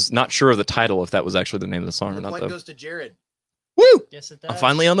 I was not sure of the title, if that was actually the name of the song or not. Point Though. goes to Jared. Woo! Yes, it I'm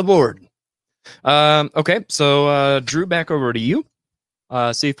finally on the board. Okay, so Drew, back over to you.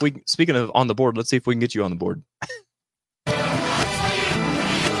 See if we. Speaking of on the board, let's see if we can get you on the board.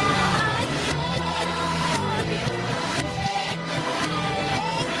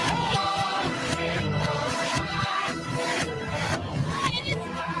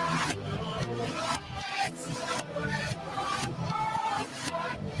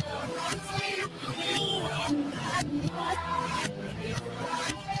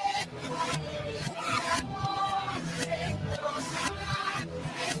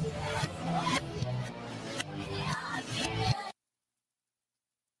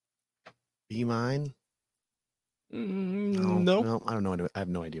 Be mine. No. No, I don't know. I have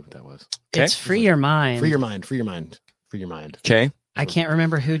no idea what that was. Okay. It's Free Your Mind. Free your mind. Free your mind. Free your mind. Okay. I can't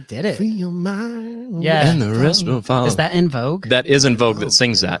remember who did it. Free your mind. Yeah. And the rest will follow. Is that In Vogue? That is In Vogue that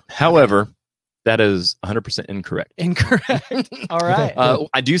sings that. However, that is 100% incorrect. Incorrect. All right.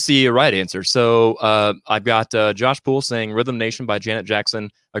 I do see a right answer. So I've got Josh Poole saying Rhythm Nation by Janet Jackson.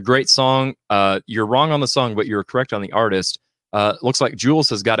 A great song. You're wrong on the song, but you're correct on the artist. Looks like Jules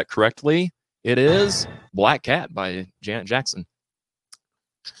has got it correctly. It is Black Cat by Janet Jackson.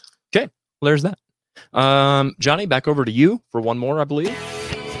 Okay, well, there's that. Johnny, back over to you for one more, I believe.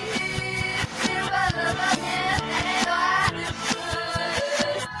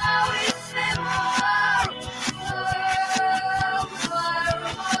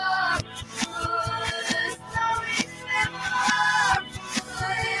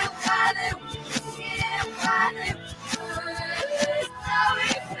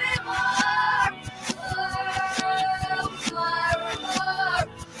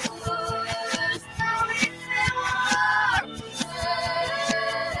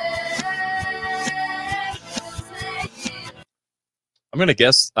 I'm going to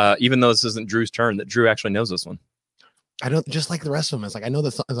guess, even though this isn't Drew's turn, that Drew actually knows this one. I don't, just like the rest of them. It's like I know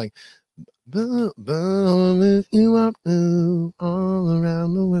the song. It's like lift you up all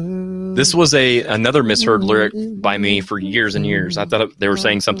around the world. This was another misheard lyric by me for years and years. I thought they were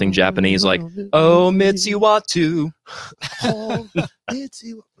saying something Japanese like, "Oh, Mitsuwatu." Oh,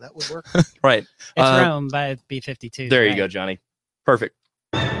 Mitsu. That would work. Right. It's Rome by B-52. There you go, Johnny. Perfect.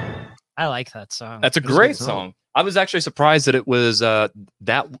 I like that song. That's a great song. I was actually surprised that it was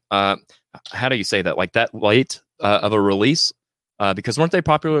that. How do you say that? Like that late of a release? Because weren't they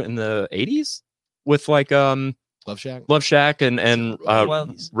popular in the 80s with like Love Shack, and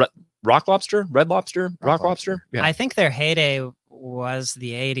Rock Lobster, Red Lobster, Rock Lobster? Yeah. I think their heyday was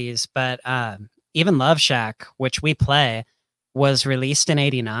the 80s, but even Love Shack, which we play, was released in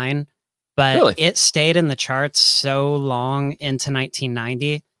 89, but Really? it stayed in the charts so long into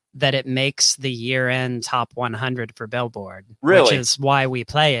 1990 that it makes the year-end top 100 for Billboard. Really? Which is why we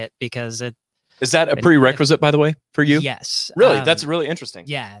play it, because it... Is that a prerequisite, by the way, for you? Yes. Really? That's really interesting.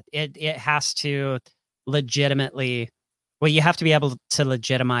 Yeah. It has to legitimately... Well, you have to be able to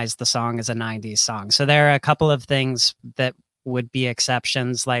legitimize the song as a 90s song. So there are a couple of things that would be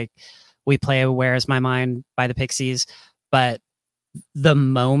exceptions, like we play Where's My Mind by the Pixies, but the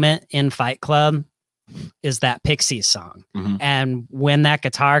moment in Fight Club is that Pixies song. Mhm. And when that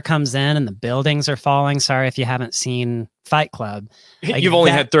guitar comes in and the buildings are falling, sorry if you haven't seen Fight Club. Like You've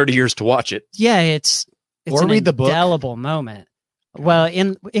only that- had 30 years to watch it. Yeah, it's Or an read the book. indelible moment. Well,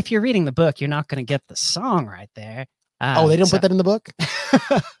 if you're reading the book, you're not going to get the song right there. Oh, they don't put that in the book?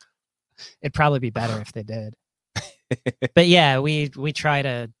 It'd probably be better if they did. But yeah, we try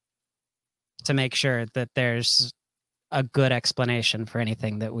to make sure that there's a good explanation for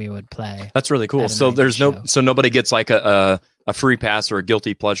anything that we would play. That's really cool. at a So 90s there's show. so nobody gets like a free pass or a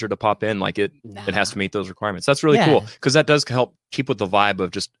guilty pleasure to pop in. Like it Nah. has to meet those requirements. That's really Yeah. cool because that does help keep with the vibe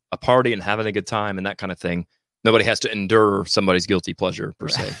of just a party and having a good time and that kind of thing. Nobody has to endure somebody's guilty pleasure per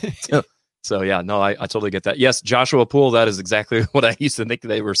se. So yeah, no, I totally get that. Yes, Joshua Poole, that is exactly what I used to think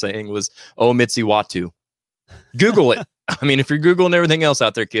they were saying was, oh, Mitzi Watu. Google it. I mean, if you're Googling everything else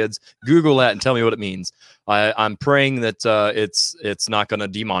out there, kids, Google that and tell me what it means. I'm praying that it's not going to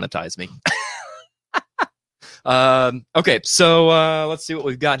demonetize me. Okay, so let's see what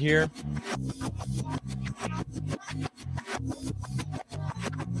we've got here.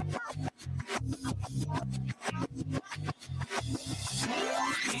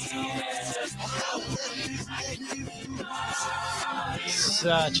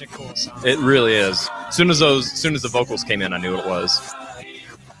 Such a cool song. It really is. As soon as the vocals came in, I knew what it was.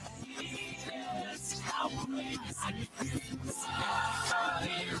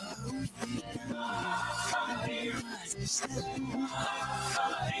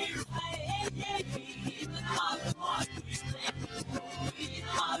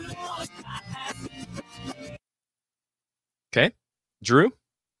 Okay, Drew.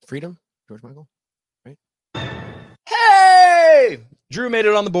 Freedom, George Michael. Hey, Drew made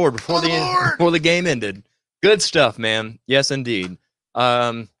it on the board before the game ended. Good stuff, man. Yes, indeed.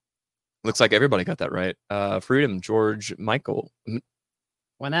 Looks like everybody got that right. Freedom, George Michael.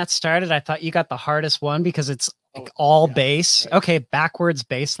 When that started, I thought you got the hardest one because it's like all bass. Okay, backwards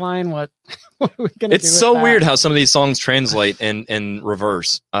bass line. What are we gonna do? It's so weird how some of these songs translate in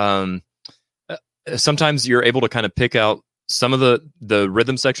reverse. Sometimes you're able to kind of pick out some of the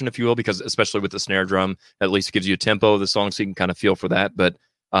rhythm section, if you will, because especially with the snare drum, at least it gives you a tempo of the song, so you can kind of feel for that. But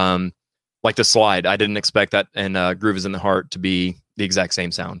like the slide, I didn't expect that, and Groove is in the Heart to be the exact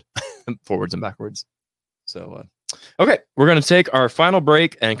same sound, forwards and backwards. So, okay, we're going to take our final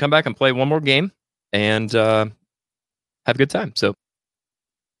break and come back and play one more game and have a good time. So.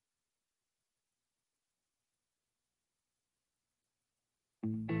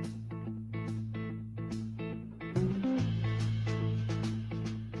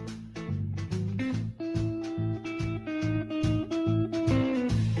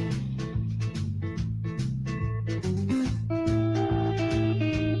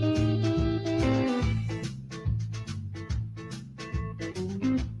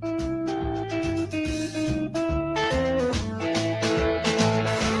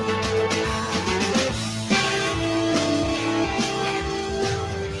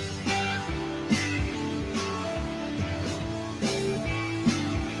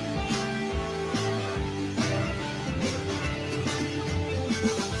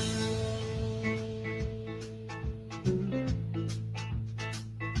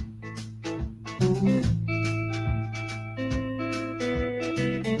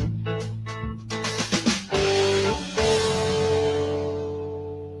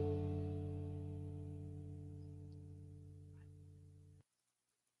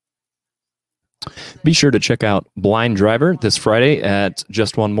 Be sure to check out Blind Driver this Friday at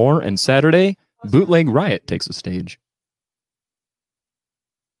Just One More, and Saturday, Bootleg Riot takes the stage.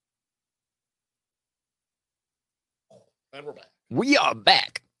 And we're back. We are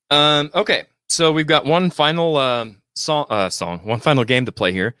back. Okay, so we've got one final one final game to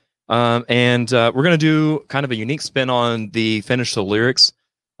play here, and we're gonna do kind of a unique spin on the finish the lyrics.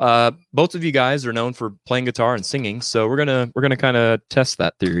 Both of you guys are known for playing guitar and singing, so we're gonna kind of test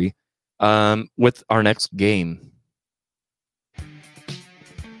that theory with our next game.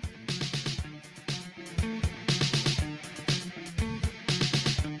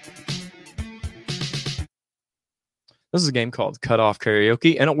 This is a game called Cut Off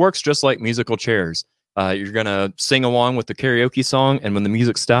Karaoke, and it works just like musical chairs. You're going to sing along with the karaoke song, and when the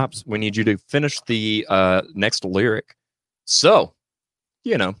music stops, we need you to finish the next lyric. So,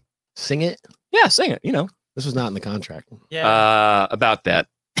 Sing it. Yeah, sing it, This was not in the contract. Yeah. About that.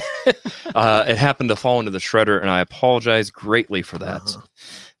 It happened to fall into the shredder, and I apologize greatly for that.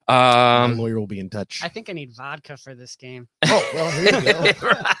 My lawyer will be in touch. I think I need vodka for this game. Oh, well, here you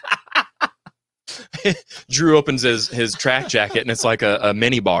go. Drew opens his track jacket, and it's like a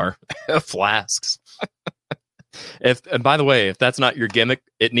mini bar of flasks. And by the way, if that's not your gimmick,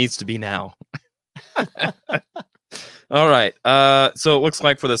 it needs to be now. All right. So it looks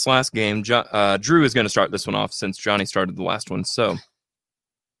like for this last game, Drew is going to start this one off since Johnny started the last one. So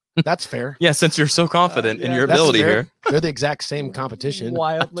That's fair. yeah, since you're so confident in your That's ability fair. here. They're the exact same competition.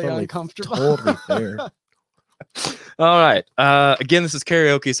 Wildly Totally- uncomfortable. Totally fair. All right. Again, this is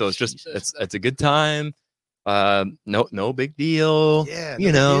karaoke, so it's a good time. No big deal. Yeah,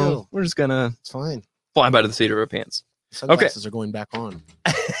 You no big know, deal. we're just gonna It's fine. fly by the seat of our pants. Sunglasses are going back on.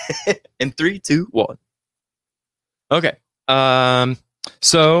 In 3, 2, 1. Okay.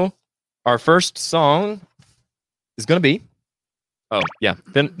 So our first song is gonna be. Oh yeah.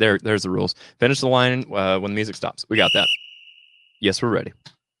 There's the rules. Finish the line when the music stops. We got that. Yes, we're ready.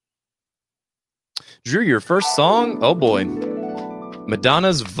 Drew, your first song. Oh boy,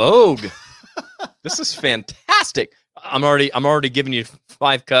 Madonna's Vogue. This is fantastic. I'm already giving you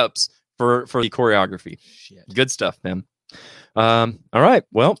 5 cups for the choreography. Shit. Good stuff, man. All right.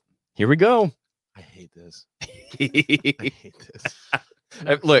 Well, here we go. I hate this. I hate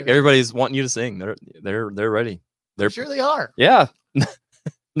this. Look, everybody's wanting you to sing. They're ready. They're Sure they are. yeah.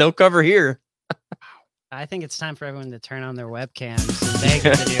 No cover here, I think it's time for everyone to turn on their webcams and beg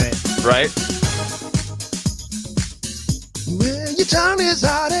them to do it. right? When your tongue is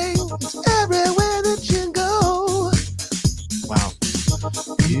hiding, it's everywhere that you go. Wow.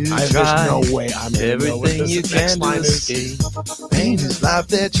 There's no way I'm gonna know what everything this you next can line to is. escape. Pain is life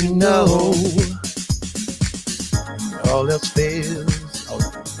that you know. All else fails.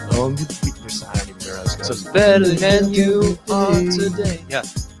 Oh, you beat your side. I don't even know where I was going. So it's better than you are today. Yeah.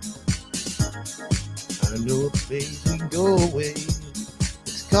 I know the place we go away.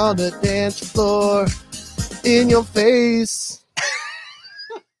 It's called a dance floor in your face.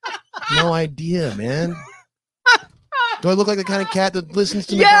 No idea, man. Do I look like the kind of cat that listens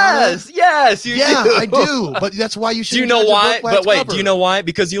to Madonna? Yes, you Yeah, do. I do. But that's why you should. Do you know why? But wait, do you know why?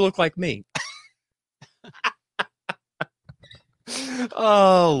 Because you look like me.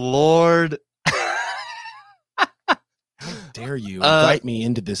 Oh Lord. How dare you invite me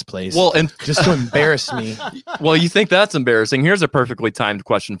into this place? Well, and just to embarrass me. well, you think that's embarrassing. Here's a perfectly timed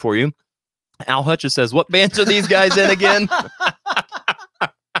question for you. Al Hutchins says, "What bands are these guys in again?"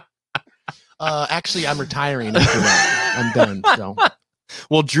 Actually, I'm retiring after that. I'm done. So.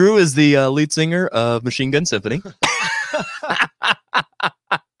 Well, Drew is the lead singer of Machine Gun Symphony.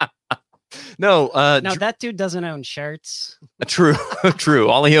 No, No, that dude doesn't own shirts. true.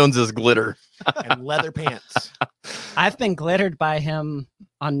 All he owns is glitter. And leather pants. I've been glittered by him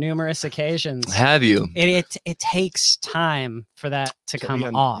on numerous occasions. Have you? It takes time for that to come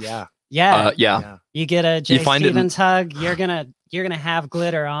off. Yeah. Yeah. Yeah. You get a Jay find it in- Stevens hug, you're gonna have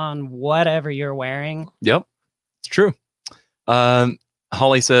glitter on whatever you're wearing. Yep. It's true.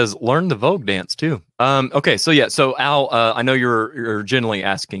 Holly says, learn the Vogue dance too. Okay, so yeah, so Al, I know you're generally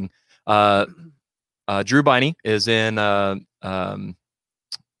asking. Drew Biney is in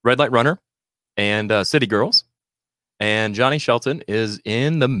Red Light Runner and City Girls, and Johnny Shelton is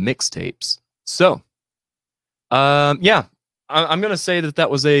in the Mixtapes. So, yeah, I'm gonna say that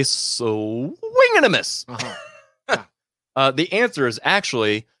was a swing and a miss. Uh-huh. The answer is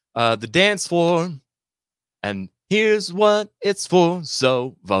actually the dance floor, and here's what it's for.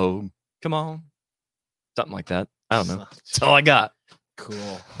 So Vogue, come on, something like that. I don't know. That's all I got.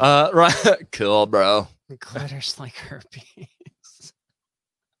 Cool. Right. Cool, bro. Glitter's like herpes.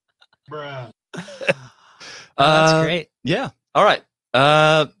 Bruh. That's great. Yeah. All right.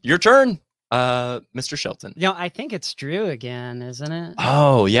 Your turn. Mr. Shelton. I think it's Drew again, isn't it?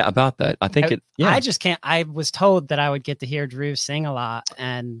 Oh yeah, about that. I think it. Yeah. I just can't. I was told that I would get to hear Drew sing a lot,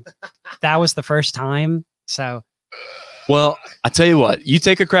 and that was the first time. So, Well, I tell you what. You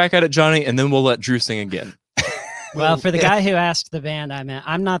take a crack at it, Johnny, and then we'll let Drew sing again. well, for the guy who asked the band,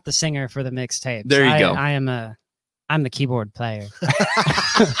 I'm not the singer for the mixtape. There you go. I'm the keyboard player.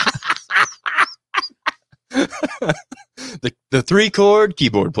 the 3-chord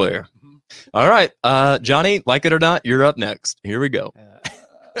keyboard player. All right, Johnny, like it or not, you're up next. Here we go.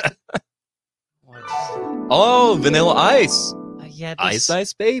 Oh, Vanilla Ice. Yeah,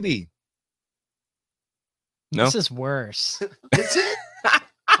 Ice Baby. No, This is worse. Is it?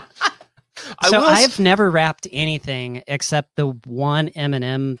 So I've never rapped anything except the one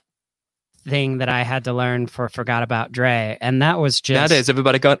Eminem thing that I had to learn for Forgot About Dre, and that was just nowadays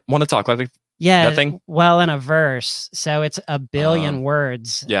everybody want to talk like yeah, nothing. well, in a verse, so it's a billion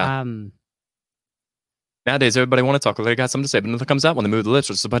words. yeah. Nowadays everybody want to talk like they got something to say, but nothing comes out when they move the lips.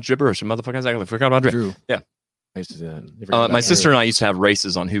 It's a bunch of gibberish. Motherfuckers actually forgot about Dre. Drew. Yeah. I used to do that. Never did My that. sister and I used to have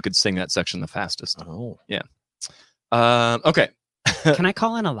races on who could sing that section the fastest. Oh. Okay. Can I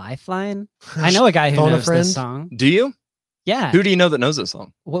call in a lifeline? I know a guy who Phone a knows friend? this song. Do you? Yeah. Who do you know that knows this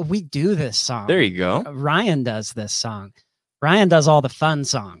song? Well, we do this song. There you go. Ryan does this song. Ryan does all the fun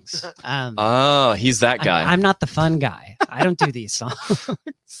songs. Oh, he's that guy. I'm not the fun guy. I don't do these songs.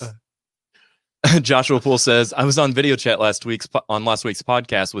 Joshua Poole says, I was on video chat last week's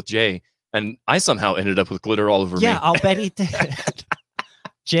podcast with Jay, and I somehow ended up with glitter all over me. Yeah, I'll bet he did.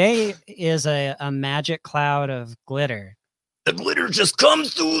 Jay is a magic cloud of glitter. The glitter just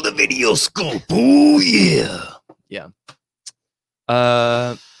comes through the video scope. Oh, yeah. Yeah.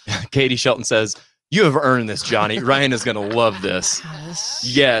 Katie Shelton says, you have earned this, Johnny. Ryan is going to love this.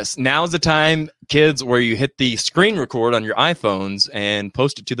 Yes. Now's the time, kids, where you hit the screen record on your iPhones and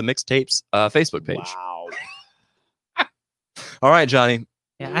post it to the Mixtapes Facebook page. Wow. All right, Johnny.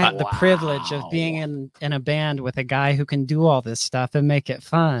 Yeah, I have the privilege of being in a band with a guy who can do all this stuff and make it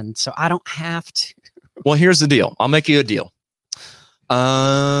fun. So I don't have to. Well, here's the deal. I'll make you a deal. You're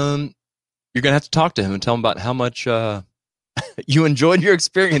going to have to talk to him and tell him about how much you enjoyed your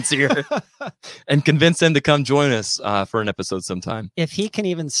experience here and convince him to come join us for an episode sometime. If he can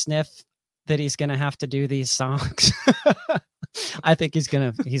even sniff that he's going to have to do these songs, I think he's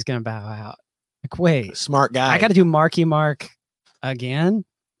going to bow out. Like, wait, Smart guy. I got to do Marky Mark again?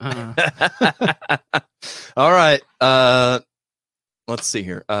 All right. Let's see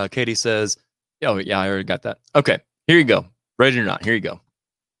here. Katie says, oh, yeah, I already got that. Okay, here you go. Ready or not, here you go.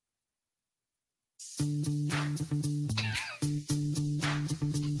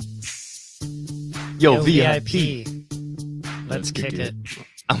 Yo, VIP. Let's kick it.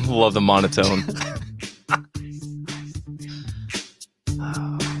 I love the monotone.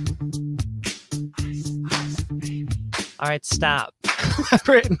 All right, stop.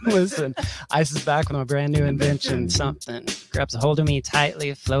 Listen, Ice is back with my brand new invention. Something grabs a hold of me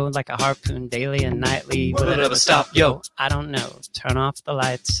tightly, flowing like a harpoon daily and nightly. Will it ever stop? Yo. I don't know. Turn off the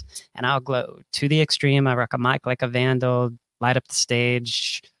lights and I'll glow. To the extreme, I rock a mic like a vandal, light up the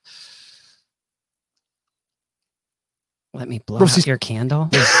stage. Let me blow out your candle.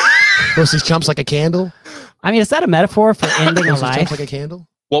 Roast these chumps like a candle. I mean, is that a metaphor for ending a Roast these life? chumps like a candle.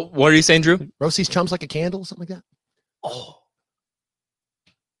 What are you saying, Drew? Roast these chumps like a candle, something like that. Oh.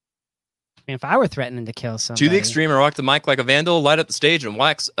 I mean, if I were threatening to kill somebody. To the extreme, I rock the mic like a vandal, light up the stage, and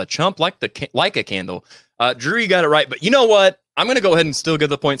wax a chump like a candle. Drew, you got it right, but you know what? I'm going to go ahead and still give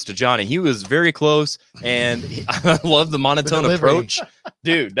the points to Johnny. He was very close, and I love the monotone approach.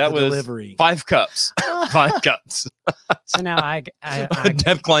 Dude, that was delivery. 5 cups. 5 cups. So now I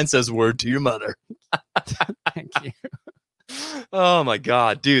Deb Klein says, word to your mother. thank you. Oh, my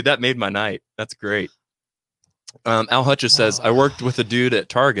God. Dude, that made my night. That's great. Al Hutchins says, I worked with a dude at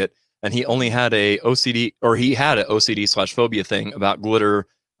Target, and he only had a OCD, or he had an OCD/phobia thing about glitter.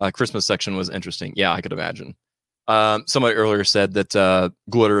 Christmas section was interesting. Yeah, I could imagine. Somebody earlier said that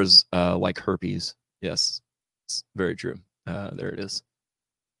glitter is like herpes. Yes, it's very true. There it is.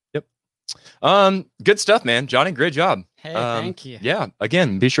 Yep. Good stuff, man. Johnny, great job. Hey, thank you. Yeah.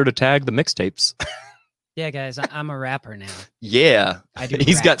 Again, be sure to tag the mixtapes. Yeah, guys, I'm a rapper now. Yeah. I do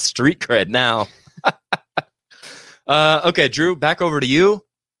He's rap. got street cred now. Okay, Drew, back over to you.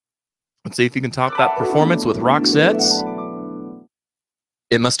 Let's see if you can talk that performance with Roxette's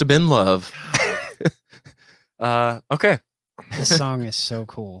It Must Have Been Love. Okay. This song is so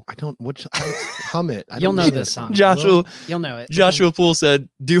cool. I don't. Hum it. I You'll don't know know this song. Joshua You'll know it. Joshua Poole said,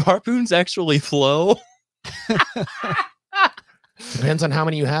 do harpoons actually flow? Depends on how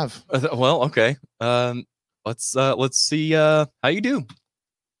many you have. Well, okay. Let's see how you do.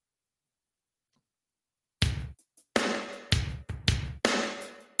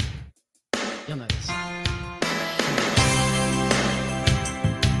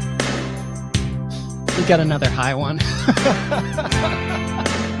 We got another high one.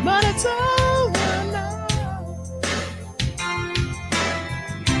 But it's over now.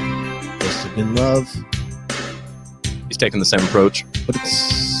 Must have been love, He's taking the same approach. but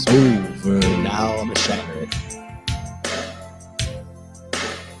it's over now. I'm gonna shatter it.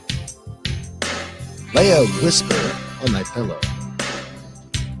 Lay a whisper on my pillow.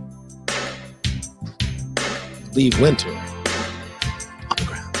 Leave winter on the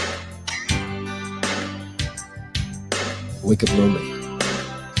ground. Wake up lonely.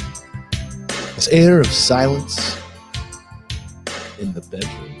 This air of silence in the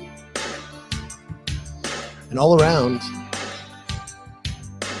bedroom. And all around,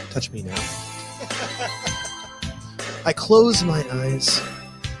 touch me now. I close my eyes,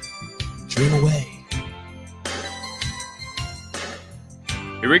 dream away.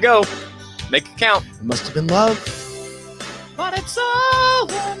 Here we go. Make it count. It must have been love, but it's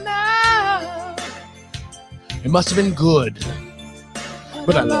over now. It must have been good,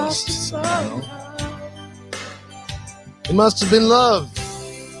 but I lost somehow. It must have been love,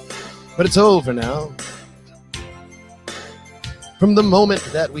 but it's over now. From the moment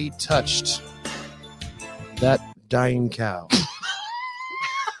that we touched that dying cow.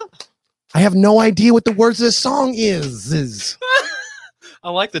 I have no idea what the words of this song is. I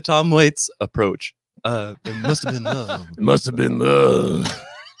like the Tom Waits approach. It must have been love. It must have been love.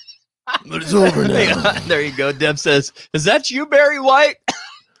 But it's over now. There you go. Deb says, "Is that you, Barry White?"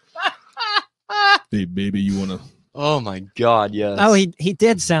 Hey, baby, you want to... Oh my God, yes. Oh, he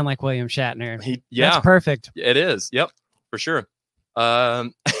did sound like William Shatner. Yeah, That's perfect. it is. Yep, for sure. There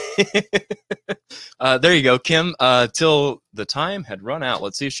you go, Kim. Till the time had run out.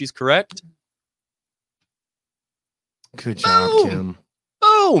 Let's see if she's correct. Good job, Boom. Kim.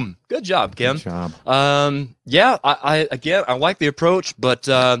 Boom. Good job, Kim. Good job. Yeah, I like the approach, but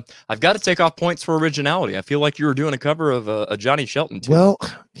I've got to take off points for originality. I feel like you were doing a cover of a Johnny Shelton tune. Well,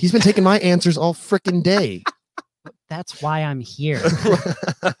 he's been taking my answers all frickin' day. That's why I'm here.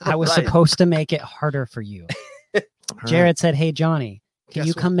 I was Right. supposed to make it harder for you. Jared said, "Hey, Johnny, can Guess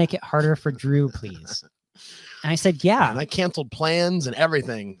you what? come make it harder for Drew, please?" And I said, "Yeah." And I canceled plans and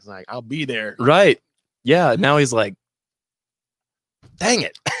everything. It's like, I'll be there. Right. Yeah. Now he's like, dang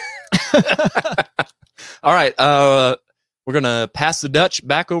it. All right. We're going to pass the Dutch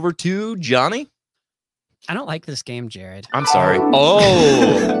back over to Johnny. I don't like this game, Jared. I'm sorry.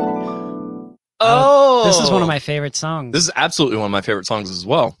 Oh. This is one of my favorite songs. This is absolutely one of my favorite songs as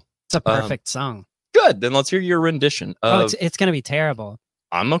well. It's a perfect song. Good. Then let's hear your rendition Oh, of. it's going to be terrible.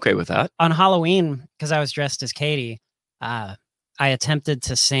 I'm okay with that. On Halloween, because I was dressed as Katie, I attempted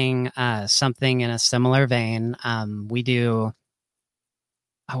to sing something in a similar vein. We do.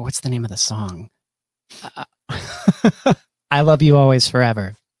 Oh, what's the name of the song? I Love You Always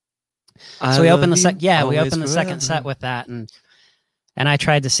Forever. So we opened the second set with that, and I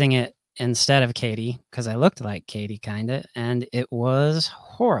tried to sing it instead of Katie because I looked like Katie kinda, and it was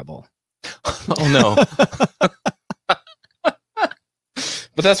horrible. Oh no.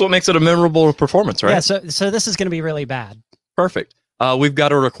 But that's what makes it a memorable performance, right? Yeah, so this is going to be really bad. Perfect. We've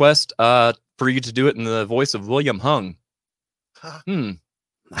got a request for you to do it in the voice of William Hung. I'm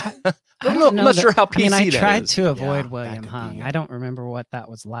not sure how PC I that tried is. to avoid that William could be Hung. it. I don't remember what that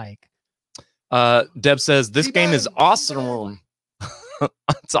was like. Deb says this game is awesome.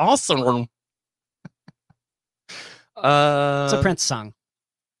 It's awesome. It's a Prince song.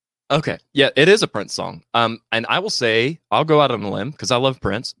 Okay, yeah, it is a Prince song. And I will say I'll go out on a limb because I love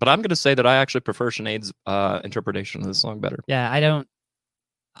Prince, but I'm going to say that I actually prefer Sinead's interpretation of this song better. Yeah,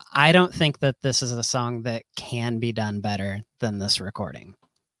 I don't think that this is a song that can be done better than this recording.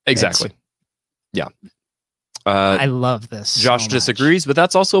 Exactly. Yeah. I love this. Josh so much. disagrees, but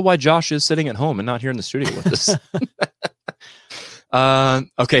that's also why Josh is sitting at home and not here in the studio with us.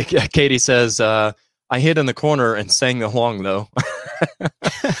 Okay, Katie says, I hid in the corner and sang along, though.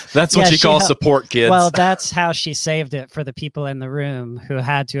 That's what Yeah, she calls she- support, kids. Well, that's how she saved it for the people in the room who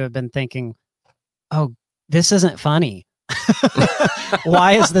had to have been thinking, "Oh, this isn't funny.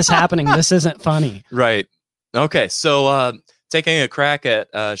 Why is this happening? This isn't funny." Right. Okay, so taking a crack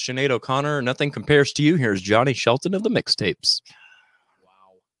at Sinead O'Connor, Nothing Compares to You. Here's Johnny Shelton of the Mixtapes.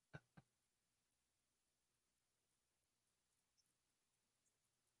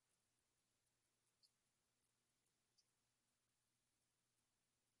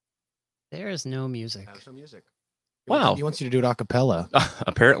 There is no music. There's no music. Wow. He wants you to do it a cappella.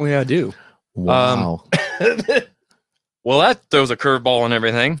 Apparently I do. Wow. Well, that throws a curveball and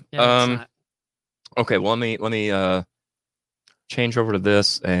everything. Yeah, it's not- Okay, well, let me change over to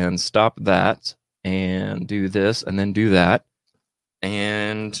this and stop that and do this and then do that.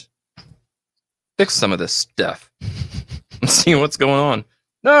 And fix some of this stuff. Let's see what's going on.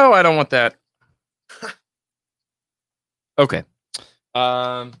 No, I don't want that. Okay.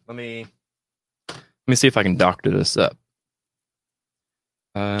 Let me see if I can doctor this up.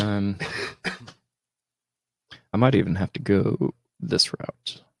 I might even have to go this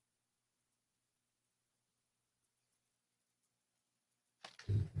route.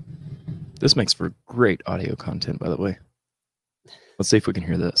 This makes for great audio content, by the way. Let's see if we can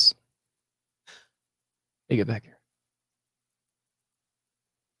hear this. Hey, get back here.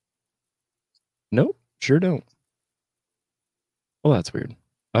 Nope, sure don't. Well, that's weird.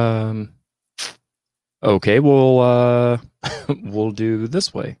 Okay, we'll we'll do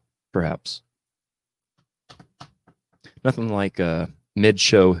this way, perhaps. Nothing like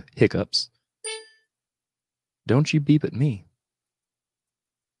mid-show hiccups. Don't you beep at me.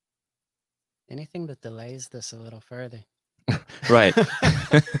 Anything that delays this a little further. Right.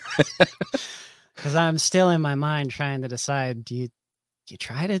 Because I'm still in my mind trying to decide, do you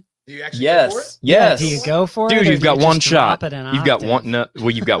try to? Do you actually go for it? Yes. Do you go for it? Dude, or you've do you got one just shot. drop it an You've got octave? one. No, well,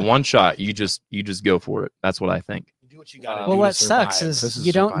 you've got one shot. You just go for it. That's what I think. You do what you gotta do Well, to what survive. sucks This is a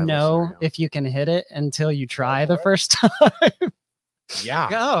you don't survival know scenario. if you can hit it until you try the first time.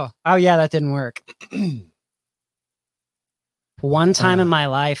 Yeah. Oh yeah, that didn't work. One time in my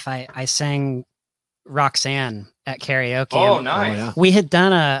life, I sang Roxanne at karaoke. and nice. Oh, yeah. We had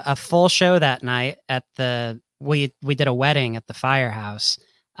done a full show that night at we did a wedding at the firehouse.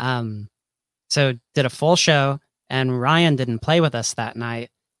 So did a full show, and Ryan didn't play with us that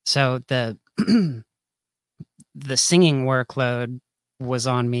night. So the singing workload was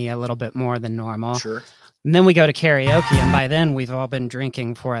on me a little bit more than normal. Sure. And then we go to karaoke, and by then we've all been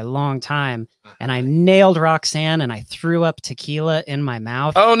drinking for a long time. And I nailed Roxanne, and I threw up tequila in my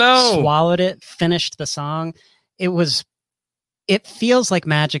mouth. Oh no. Swallowed it, finished the song. It feels like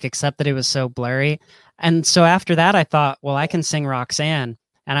magic, except that it was so blurry. And so after that, I thought, well, I can sing Roxanne.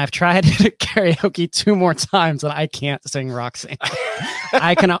 And I've tried it at karaoke 2 more times, and I can't sing Roxanne.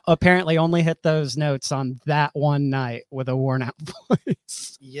 I can apparently only hit those notes on that one night with a worn out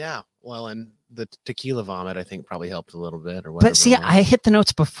voice. Yeah. Well, and the tequila vomit, I think, probably helped a little bit, or whatever. But see, it was. I hit the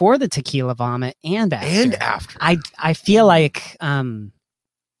notes before the tequila vomit and after. and after. I feel like I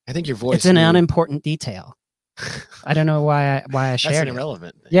think your voice. it's an knew- unimportant detail. I don't know why I That's shared an it.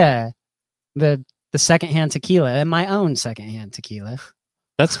 irrelevant thing. Yeah, the secondhand tequila and my own secondhand tequila.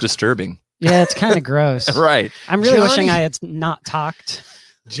 That's disturbing. Yeah, it's kind of gross. Right. I'm really wishing Johnny- I had not talked.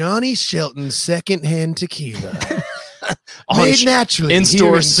 Johnny Shelton's secondhand tequila, On made sh- naturally in here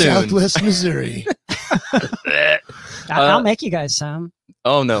store in soon. Southwest Missouri. I'll make you guys some.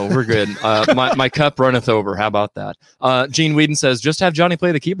 Oh no, we're good. My cup runneth over. How about that? Gene Whedon says, just have Johnny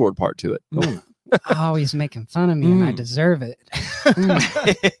play the keyboard part to it. Oh, he's making fun of me, and I deserve it.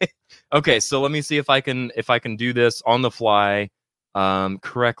 Okay, so let me see if I can do this on the fly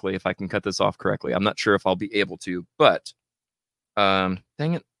correctly, if I can cut this off correctly. I'm not sure if I'll be able to, but dang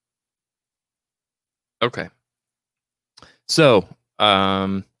it. Okay. So,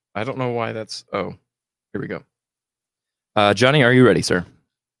 I don't know why that's here we go. Johnny, are you ready, sir?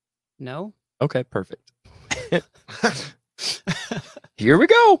 No. Okay, perfect. Here we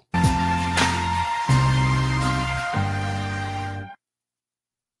go.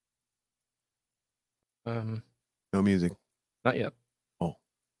 No music. Not yet. Oh.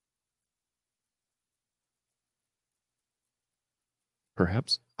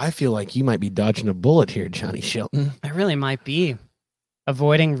 Perhaps. I feel like you might be dodging a bullet here, Johnny Shelton. I really might be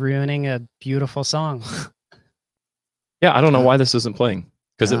avoiding ruining a beautiful song. Yeah, I don't know why this isn't playing,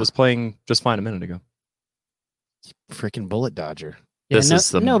 because it Yeah. was playing just fine a minute ago. Freaking bullet dodger. Yeah, This is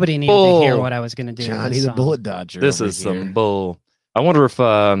some nobody needed to hear bull. what I was going to do. with Johnny this the song. bullet dodger. This over is here. some bull. I wonder if,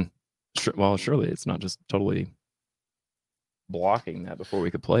 well, surely it's not just totally blocking that before we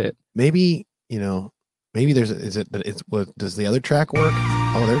could play it. Maybe, maybe does the other track work?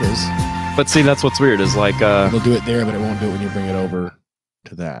 Oh, there it is. But see, that's what's weird is like, It'll do it there, but it won't do it when you bring it over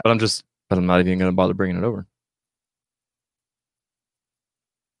to that. but I'm not even going to bother bringing it over.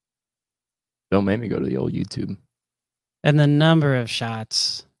 Don't make me go to the old YouTube. And the number of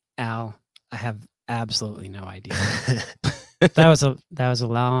shots, Al, I have absolutely no idea. that was a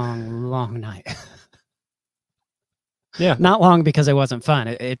long night. Yeah. Not long because it wasn't fun.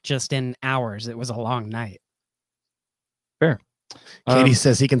 It just in hours. It was a long night. Fair. Katie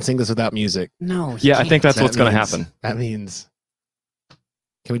says he can sing this without music. No. he Yeah, I can't. think that's That what's going to means- happen. That means,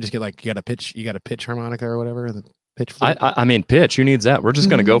 can we just get like, you got a pitch harmonica or whatever? The pitch flute? I mean, pitch. Who needs that? We're just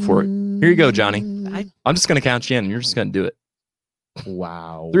going to go for it. Here you go, Johnny. I- I'm just going to count you in, and you're just going to do it.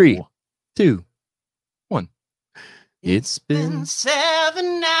 Wow. 3, 2, 1. It's been 7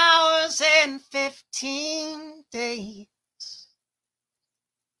 11 hours and 15 days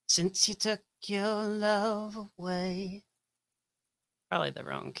since you took your love away. Probably the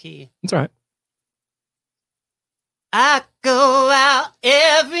wrong key. That's all right. I go out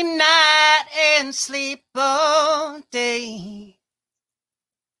every night and sleep all day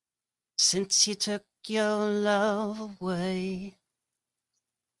since you took your love away.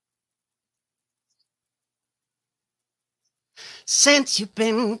 Since you've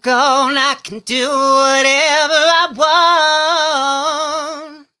been gone, I can do whatever I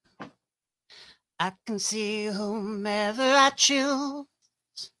want. I can see whomever I choose.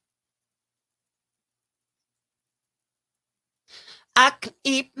 I can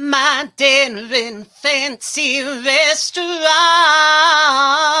eat my dinner in a fancy restaurant.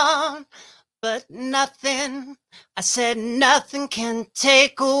 But nothing, I said nothing can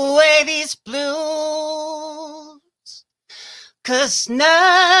take away these blues. 'Cause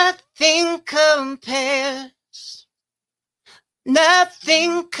nothing compares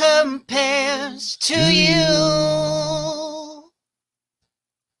to you.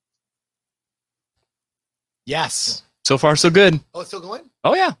 Yes. So far, so good. Oh, it's still going?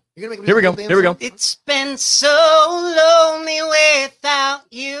 Oh, yeah. You're gonna make me Here we do go. the whole Here we damn go. It's been so lonely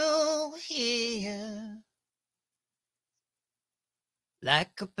without you here.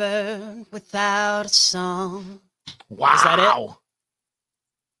 Like a bird without a song. Wow. Is that it?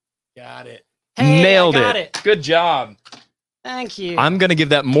 Got it. Hey, Nailed I got it. Good job. Thank you. I'm going to give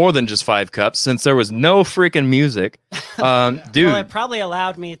that more than just 5 cups since there was no freaking music. Dude, Well, it probably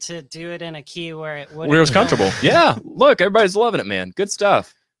allowed me to do it in a key where it would. where it was comfortable. Yeah. Look, everybody's loving it, man. Good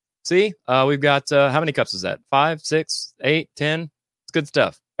stuff. See, we've got, how many cups is that? 5, 6, 8, 10? It's good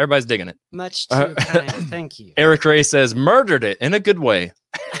stuff. Everybody's digging it. Much too kind. Thank you. Eric Ray says, murdered it in a good way.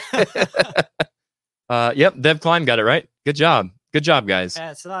 Yep, Dev Klein got it right. Good job. Good job, guys.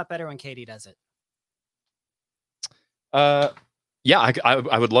 It's a lot better when Katie does it. Yeah,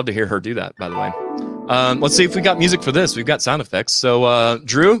 I would love to hear her do that, by the way. Let's see if we got music for this. We've got sound effects. So,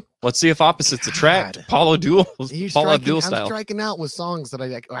 Drew, let's see if opposites attract. God. Paul Abdul I'm style. striking out with songs that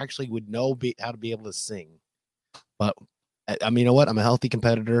I actually would know how to be able to sing. But I mean, you know what? I'm a healthy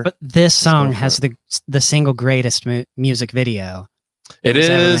competitor. But this song go for has the single greatest music video. It was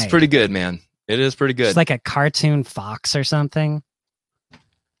ever is made. pretty good, man. It is pretty good. It's like a cartoon fox or something.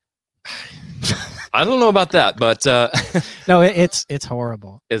 I don't know about that, but No, it's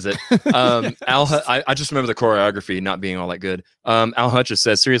horrible. is it? I just remember the choreography not being all that good. Al Hutchins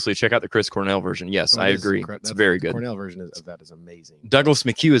says, seriously, check out the Chris Cornell version. Yes, I agree. It's very good. The Cornell version of that is amazing. Douglas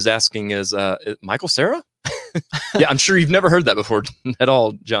McHugh is asking, is Michael Cera? Yeah, I'm sure you've never heard that before at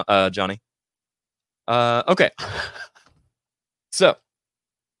all, Johnny. Okay. So.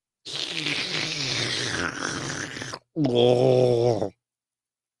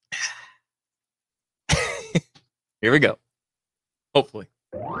 Here we go. Hopefully.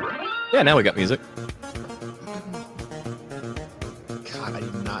 Yeah, now we got music. God, I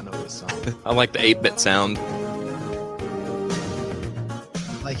do not know this song. I like the 8-bit sound.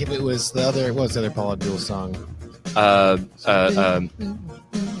 Like if it was the other, what was the other Paula Abdul song? The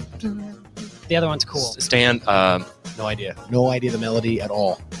other one's cool. Stand. No idea. No idea the melody at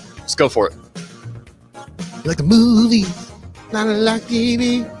all. Let's go for it. Like a movie, not like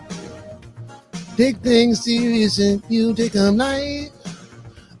TV. Take things serious and you take them light.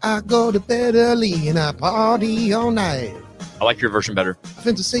 I go to bed early and I party all night. I like your version better. I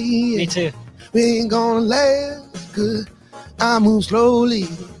finna say Me too. we ain't gonna last good. I move slowly,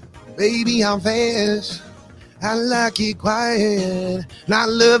 baby, I'm fast. I like it quiet, and I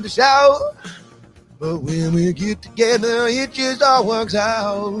love to shout. But when we get together, it just all works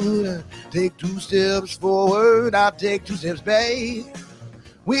out. Take 2 steps forward, I take 2 steps back.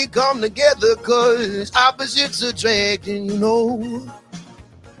 We come together cause opposites attract, and you know,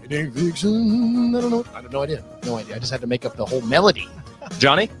 it ain't fiction. I don't know. I have no idea. No idea. I just had to make up the whole melody.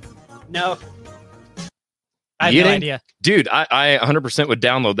 Johnny? No. I have You no didn't? idea. Dude, I 100% would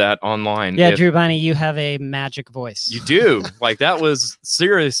download that online. Yeah, if- Drew Bunny, you have a magic voice. You do. Like, that was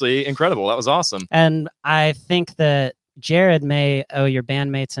seriously incredible. That was awesome. And I think that Jared may owe your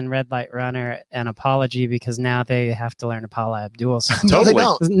bandmates in Red Light Runner an apology because now they have to learn a Paula Abdul song. Totally.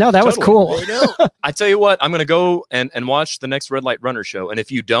 No, that was cool. They don't. I tell you what, I'm going to go and watch the next Red Light Runner show. And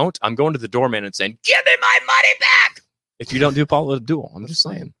if you don't, I'm going to the doorman and saying, give me my money back. If you don't do Paula Abdul, I'm just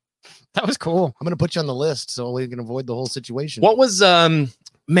saying. That was cool. I'm going to put you on the list so we can avoid the whole situation. What was,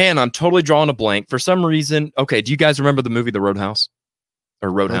 man, I'm totally drawing a blank. For some reason, okay, do you guys remember the movie The Roadhouse? Or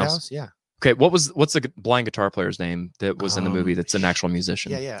Roadhouse? Yeah. Okay, what's the blind guitar player's name that was in the movie that's an actual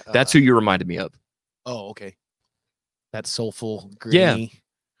musician? Yeah. That's who you reminded me of. Oh, okay. that soulful, gritty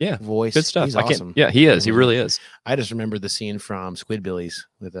Yeah. voice. Good stuff. He's I can't- awesome. Yeah, he is. He really is. I just remember the scene from Squidbillies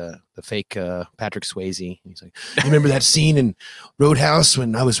with the fake Patrick Swayze. He's like, you remember that scene in Roadhouse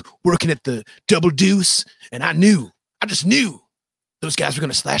when I was working at the Double Deuce and I just knew those guys were going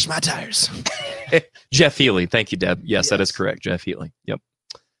to slash my tires. Jeff Healy. Thank you, Deb. Yes, that is correct. Jeff Healy. Yep.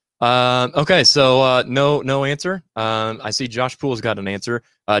 Okay, so no answer. I see Josh Poole's got an answer.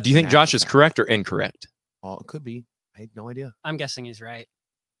 Do you think Josh is correct or incorrect? Oh, it could be. I had no idea. I'm guessing he's right.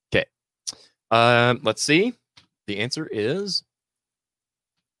 Okay. Let's see. The answer is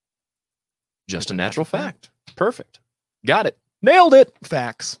just a natural fact. Perfect. Got it. Nailed it.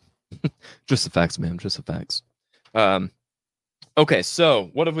 Facts. Just the facts, man. Just the facts. Okay, so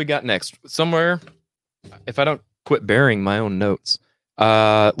what have we got next? Somewhere, if I don't quit burying my own notes,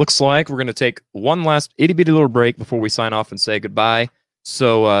 looks like we're going to take one last itty bitty little break before we sign off and say goodbye.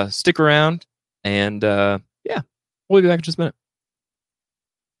 So stick around, and yeah, we'll be back in just a minute.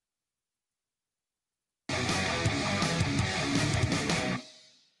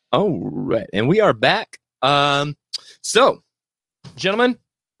 All right, and we are back. So, gentlemen,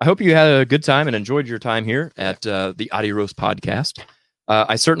 I hope you had a good time and enjoyed your time here at the Audio Roast podcast.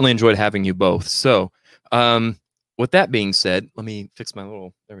 I certainly enjoyed having you both. So, with that being said, let me fix my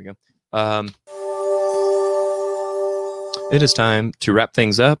little. There we go. It is time to wrap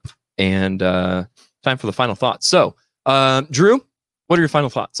things up and time for the final thoughts. So, Drew, what are your final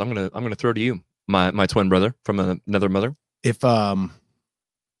thoughts? I'm gonna throw to you, my twin brother from another mother.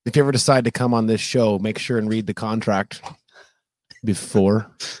 If you ever decide to come on this show, make sure and read the contract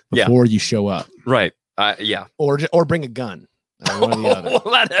before you show up. Right. Yeah. Or bring a gun. One or the other.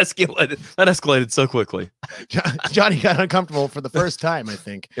 That escalated so quickly. Johnny got uncomfortable for the first time, I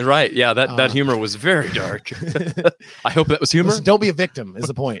think. Right. Yeah. That humor was very dark. I hope that was humor. Listen, don't be a victim is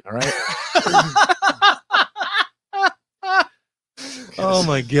the point. All right. Oh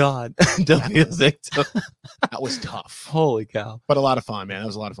my God. Don't be a victim. That was tough. Holy cow. But a lot of fun, man. That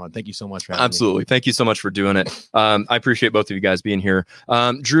was a lot of fun. Thank you so much for having Absolutely. me. Thank you so much for doing it. I appreciate both of you guys being here.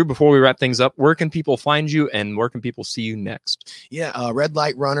 Drew, before we wrap things up, where can people find you and where can people see you next? Yeah, Red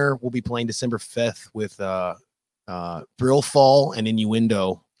Light Runner will be playing December 5th with Brill Fall and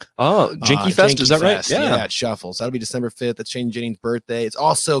Innuendo. Oh, Jinky Fest, Jinky is that Fest. right? Yeah, it shuffles. That'll be December 5th. It's Shane Jennings' birthday. It's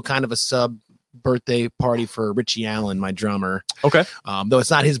also kind of a sub birthday party for Richie Allen, my drummer. Okay. Though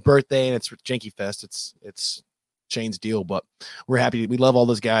it's not his birthday and it's Janky Fest, it's Shane's deal, but we're happy. We love all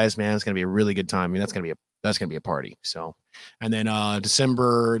those guys, man. It's gonna be a really good time. I mean, that's gonna be a party. So, and then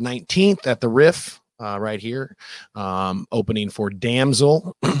December 19th at the Riff, right here, opening for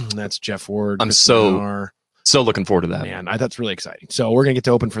Damsel. That's Jeff Ward. I'm so looking forward to that. Man, that's really exciting. So we're gonna get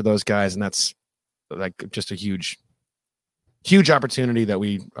to open for those guys, and that's like just a huge opportunity that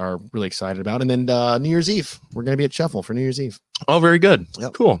we are really excited about. And then New Year's Eve, we're going to be at Shuffle for New Year's Eve. Oh, very good.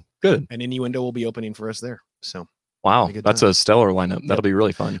 Yep. Cool. Good. And Innuendo will be opening for us there. So wow, that's a stellar lineup. That'll be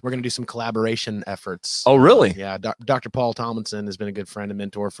really fun. We're going to do some collaboration efforts. Oh, really? Yeah. Dr. Paul Tomlinson has been a good friend and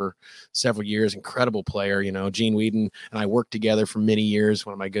mentor for several years. Incredible player. You know, Gene Whedon and I worked together for many years.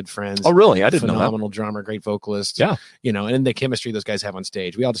 One of my good friends. Oh, really? I didn't know that. Phenomenal drummer, great vocalist. Yeah. You know, and the chemistry those guys have on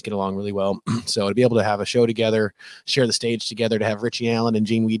stage, we all just get along really well. So to be able to have a show together, share the stage together, to have Richie Allen and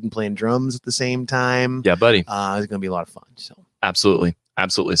Gene Whedon playing drums at the same time. Yeah, buddy. It's going to be a lot of fun. So absolutely.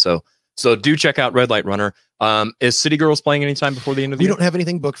 So do check out Red Light Runner. Is City Girls playing anytime before the end of the year? We don't have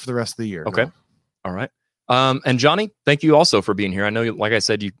anything booked for the rest of the year. Okay. No. All right. And Johnny, thank you also for being here. I know, like I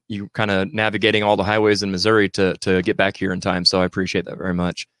said, you kind of navigating all the highways in Missouri to get back here in time. So I appreciate that very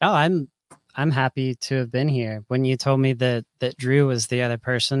much. Oh, I'm happy to have been here. When you told me that Drew was the other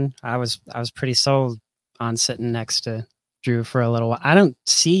person, I was pretty sold on sitting next to Drew for a little while. I don't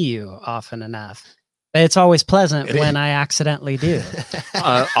see you often enough. It's always pleasant when I accidentally do.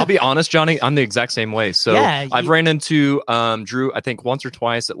 I'll be honest, Johnny, I'm the exact same way. So yeah, I've ran into Drew, I think once or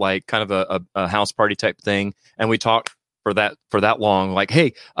twice at like kind of a house party type thing. And we talked for that long, like,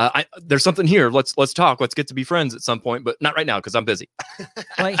 hey, there's something here. Let's talk. Let's get to be friends at some point, but not right now because I'm busy.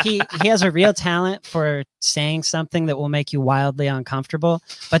 Well, he has a real talent for saying something that will make you wildly uncomfortable,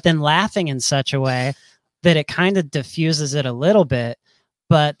 but then laughing in such a way that it kind of diffuses it a little bit.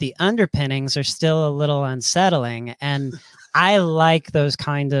 But the underpinnings are still a little unsettling. And I like those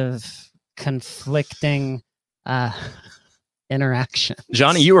kind of conflicting interactions.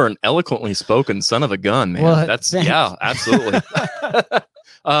 Johnny, you are an eloquently spoken son of a gun, man. Well, yeah, absolutely.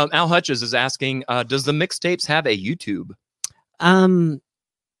 Al Hutches is asking, does the mixtapes have a YouTube? I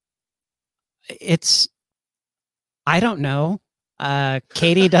don't know.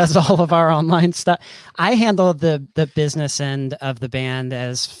 Katie does all of our online stuff. I handle the business end of the band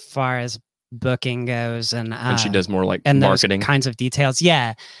as far as booking goes, and she does more like and marketing those kinds of details.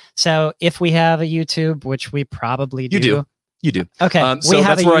 Yeah. So if we have a YouTube, which we probably do. You do. Okay. So we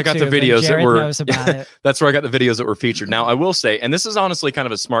have that's a where I got the YouTube, and videos that Jared were. knows about it. That's where I got the videos that were featured. Now, I will say, and this is honestly kind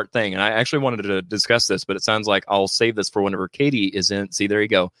of a smart thing, and I actually wanted to discuss this, but it sounds like I'll save this for whenever Katie is in. See, there you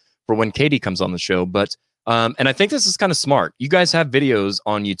go. For when Katie comes on the show. But, and I think this is kind of smart. You guys have videos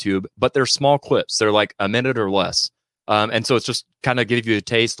on YouTube, but they're small clips. They're like a minute or less. And so it's just kind of give you a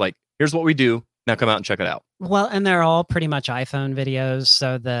taste like, here's what we do. Now come out and check it out. Well, and they're all pretty much iPhone videos.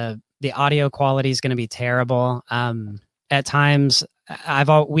 So the audio quality is going to be terrible. At times,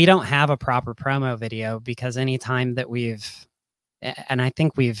 we don't have a proper promo video because anytime that and I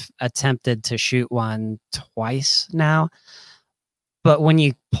think we've attempted to shoot one twice now, but when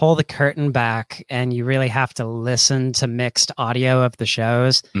you pull the curtain back and you really have to listen to mixed audio of the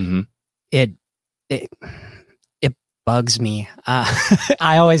shows, it bugs me.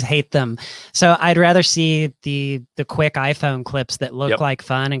 I always hate them. So I'd rather see the quick iPhone clips that look like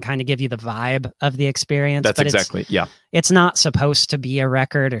fun and kind of give you the vibe of the experience. That's exactly. It's not supposed to be a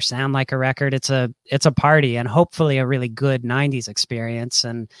record or sound like a record. It's a party, and hopefully a really good 90s experience.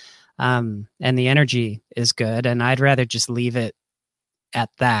 And the energy is good. And I'd rather just leave it at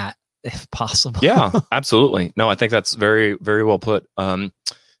that if possible. Yeah, absolutely. No, I think that's very, very well put.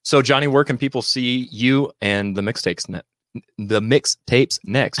 So Johnny, where can people see you and the mixtapes next?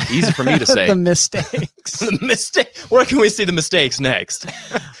 Easy for me to say. The mistakes. Where can we see the mistakes next?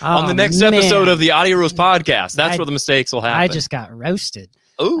 On the next episode of the Audio Roast podcast. That's where the mistakes will happen. I just got roasted.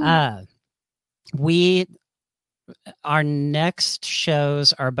 Ooh. Our next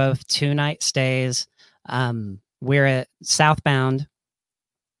shows are both 2-night stays. We're at Southbound,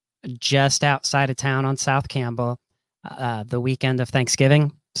 just outside of town on South Campbell, the weekend of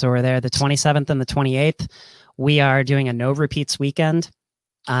Thanksgiving. So we're there the 27th and the 28th. We are doing a no repeats weekend.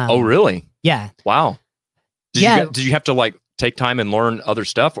 Oh, really? Yeah. Wow. Did you have to like take time and learn other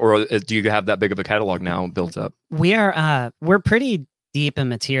stuff, or do you have that big of a catalog now built up? We're pretty deep in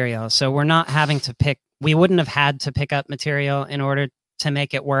material, so we're not having to pick. We wouldn't have had to pick up material in order to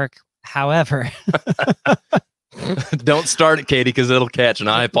make it work. However, don't start it, Katie, because it'll catch, and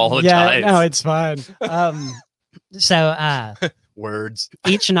I apologize. Yeah, no, it's fine. Words.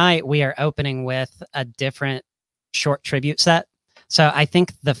 Each night we are opening with a different short tribute set. So I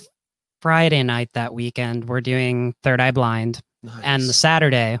think the Friday night that weekend we're doing Third Eye Blind, and the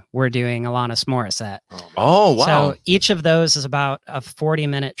Saturday we're doing Alanis Morissette. Oh, wow. So each of those is about a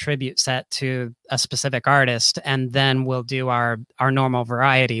 40-minute tribute set to a specific artist, and then we'll do our normal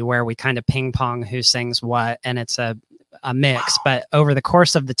variety where we kind of ping pong who sings what, and it's a mix. Wow. But over the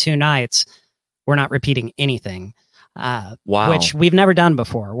course of the 2 nights, we're not repeating anything. Wow. Which we've never done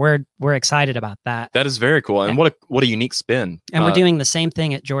before. We're excited about that. That is very cool. And what a unique spin. And we're doing the same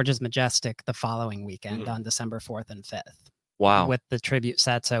thing at George's Majestic the following weekend on December 4th and 5th. Wow. With the tribute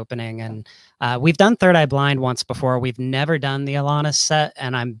sets opening. And we've done Third Eye Blind once before. We've never done the Alanis set,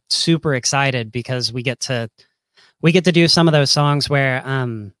 and I'm super excited because we get to do some of those songs where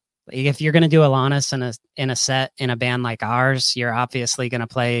if you're going to do Alanis in a set in a band like ours, you're obviously going to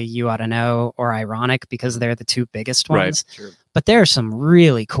play You Ought to Know or Ironic because they're the 2 biggest ones. Right. Sure. But there are some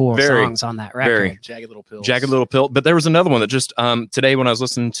really cool songs on that record. Jagged Little Pill. Jagged Little Pill. But there was another one that just today when I was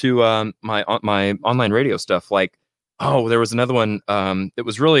listening to my online radio stuff, like, there was another one that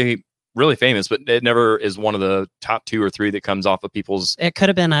was really, really famous, but it never is one of the top 2 or 3 that comes off of people's. It could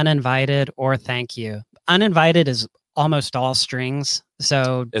have been Uninvited or Thank You. Uninvited is almost all strings.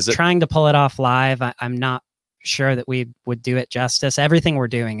 So trying to pull it off live, I'm not sure that we would do it justice. Everything we're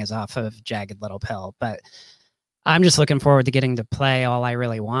doing is off of Jagged Little Pill, but I'm just looking forward to getting to play All I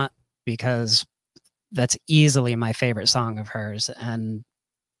Really Want because that's easily my favorite song of hers. And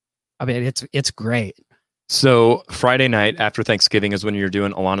I mean, it's great. So Friday night after Thanksgiving is when you're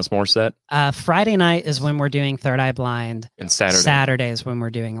doing Alanis Morissette? Friday night is when we're doing Third Eye Blind. And Saturday? Saturday is when we're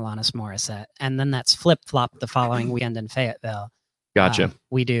doing Alanis Morissette. And then that's flip-flop the following weekend in Fayetteville. Gotcha.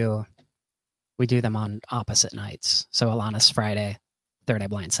 We do them on opposite nights. So Alanis Friday, Third Eye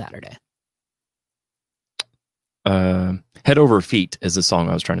Blind Saturday. Head Over Feet is the song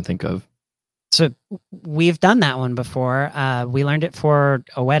I was trying to think of. So we've done that one before. We learned it for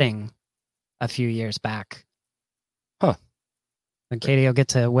a wedding a few years back. Huh. And Katie will get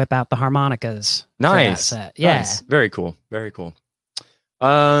to whip out the harmonicas. Nice. Yeah. Nice. Very cool. Very cool.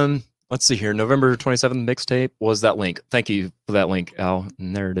 Let's see here. November 27th mixtape was that link. Thank you for that link, Al.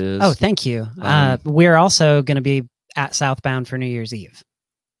 And there it is. Oh, thank you. We're also going to be at Southbound for New Year's Eve,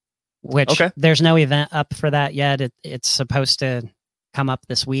 which there's no event up for that yet. It's supposed to come up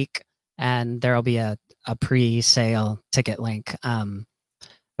this week, and there'll be a pre-sale ticket link.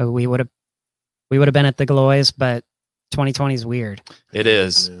 We would we would have been at the Galois, but 2020 is weird. It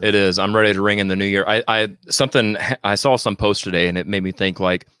is. Yeah. It is. I'm ready to ring in the new year. I saw some post today, and it made me think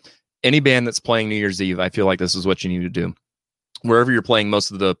like any band that's playing New Year's Eve, I feel like this is what you need to do. Wherever you're playing, most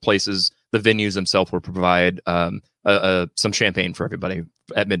of the places, the venues themselves will provide some champagne for everybody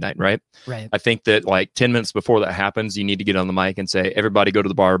at midnight, right? Right. I think that like 10 minutes before that happens, you need to get on the mic and say, everybody go to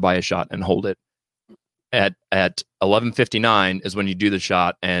the bar, buy a shot, and hold it. At 11:59 is when you do the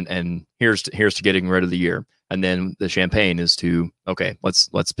shot, and here's to getting rid of the year. And then the champagne is to, okay,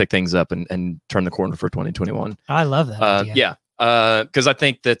 let's pick things up and turn the corner for 2021. I love that idea. Yeah. Because I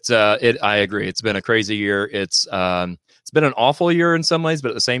think that I agree. It's been a crazy year. It's been an awful year in some ways,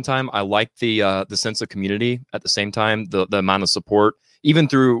 but at the same time, I like the sense of community. At the same time, the amount of support, even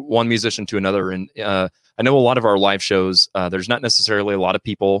through one musician to another. And I know a lot of our live shows, there's not necessarily a lot of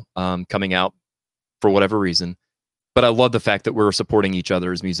people coming out for whatever reason, but I love the fact that we're supporting each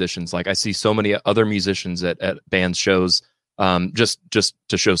other as musicians. Like I see so many other musicians at band shows, just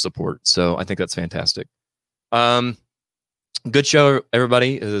to show support. So I think that's fantastic. Good show,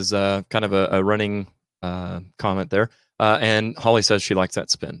 everybody. Is kind of a running comment there. And Holly says she likes that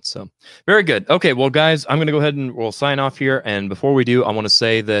spin. So very good. Okay, well, guys, I'm going to go ahead and we'll sign off here. And before we do, I want to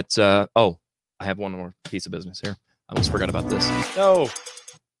say that, I have one more piece of business here. I almost forgot about this. No,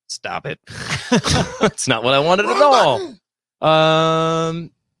 stop it. It's not what I wanted at all.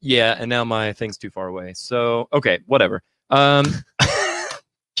 Yeah, and now my thing's too far away. So, okay, whatever.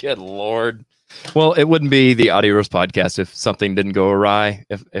 Good Lord. Well, it wouldn't be the Audio Roast podcast if something didn't go awry,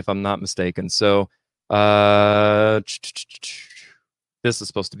 if I'm not mistaken. So, this is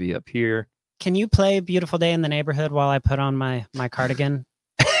supposed to be up here. Can you play Beautiful Day in the Neighborhood while I put on my cardigan?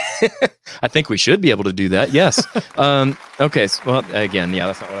 I think we should be able to do that. Yes. Okay. So, well, again, yeah,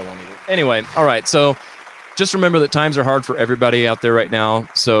 that's not what I wanted to do. Anyway. All right. So just remember that times are hard for everybody out there right now.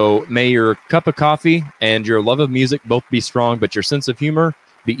 So may your cup of coffee and your love of music both be strong, but your sense of humor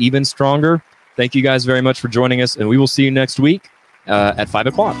be even stronger. Thank you guys very much for joining us, and we will see you next week at 5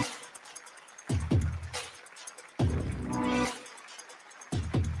 o'clock.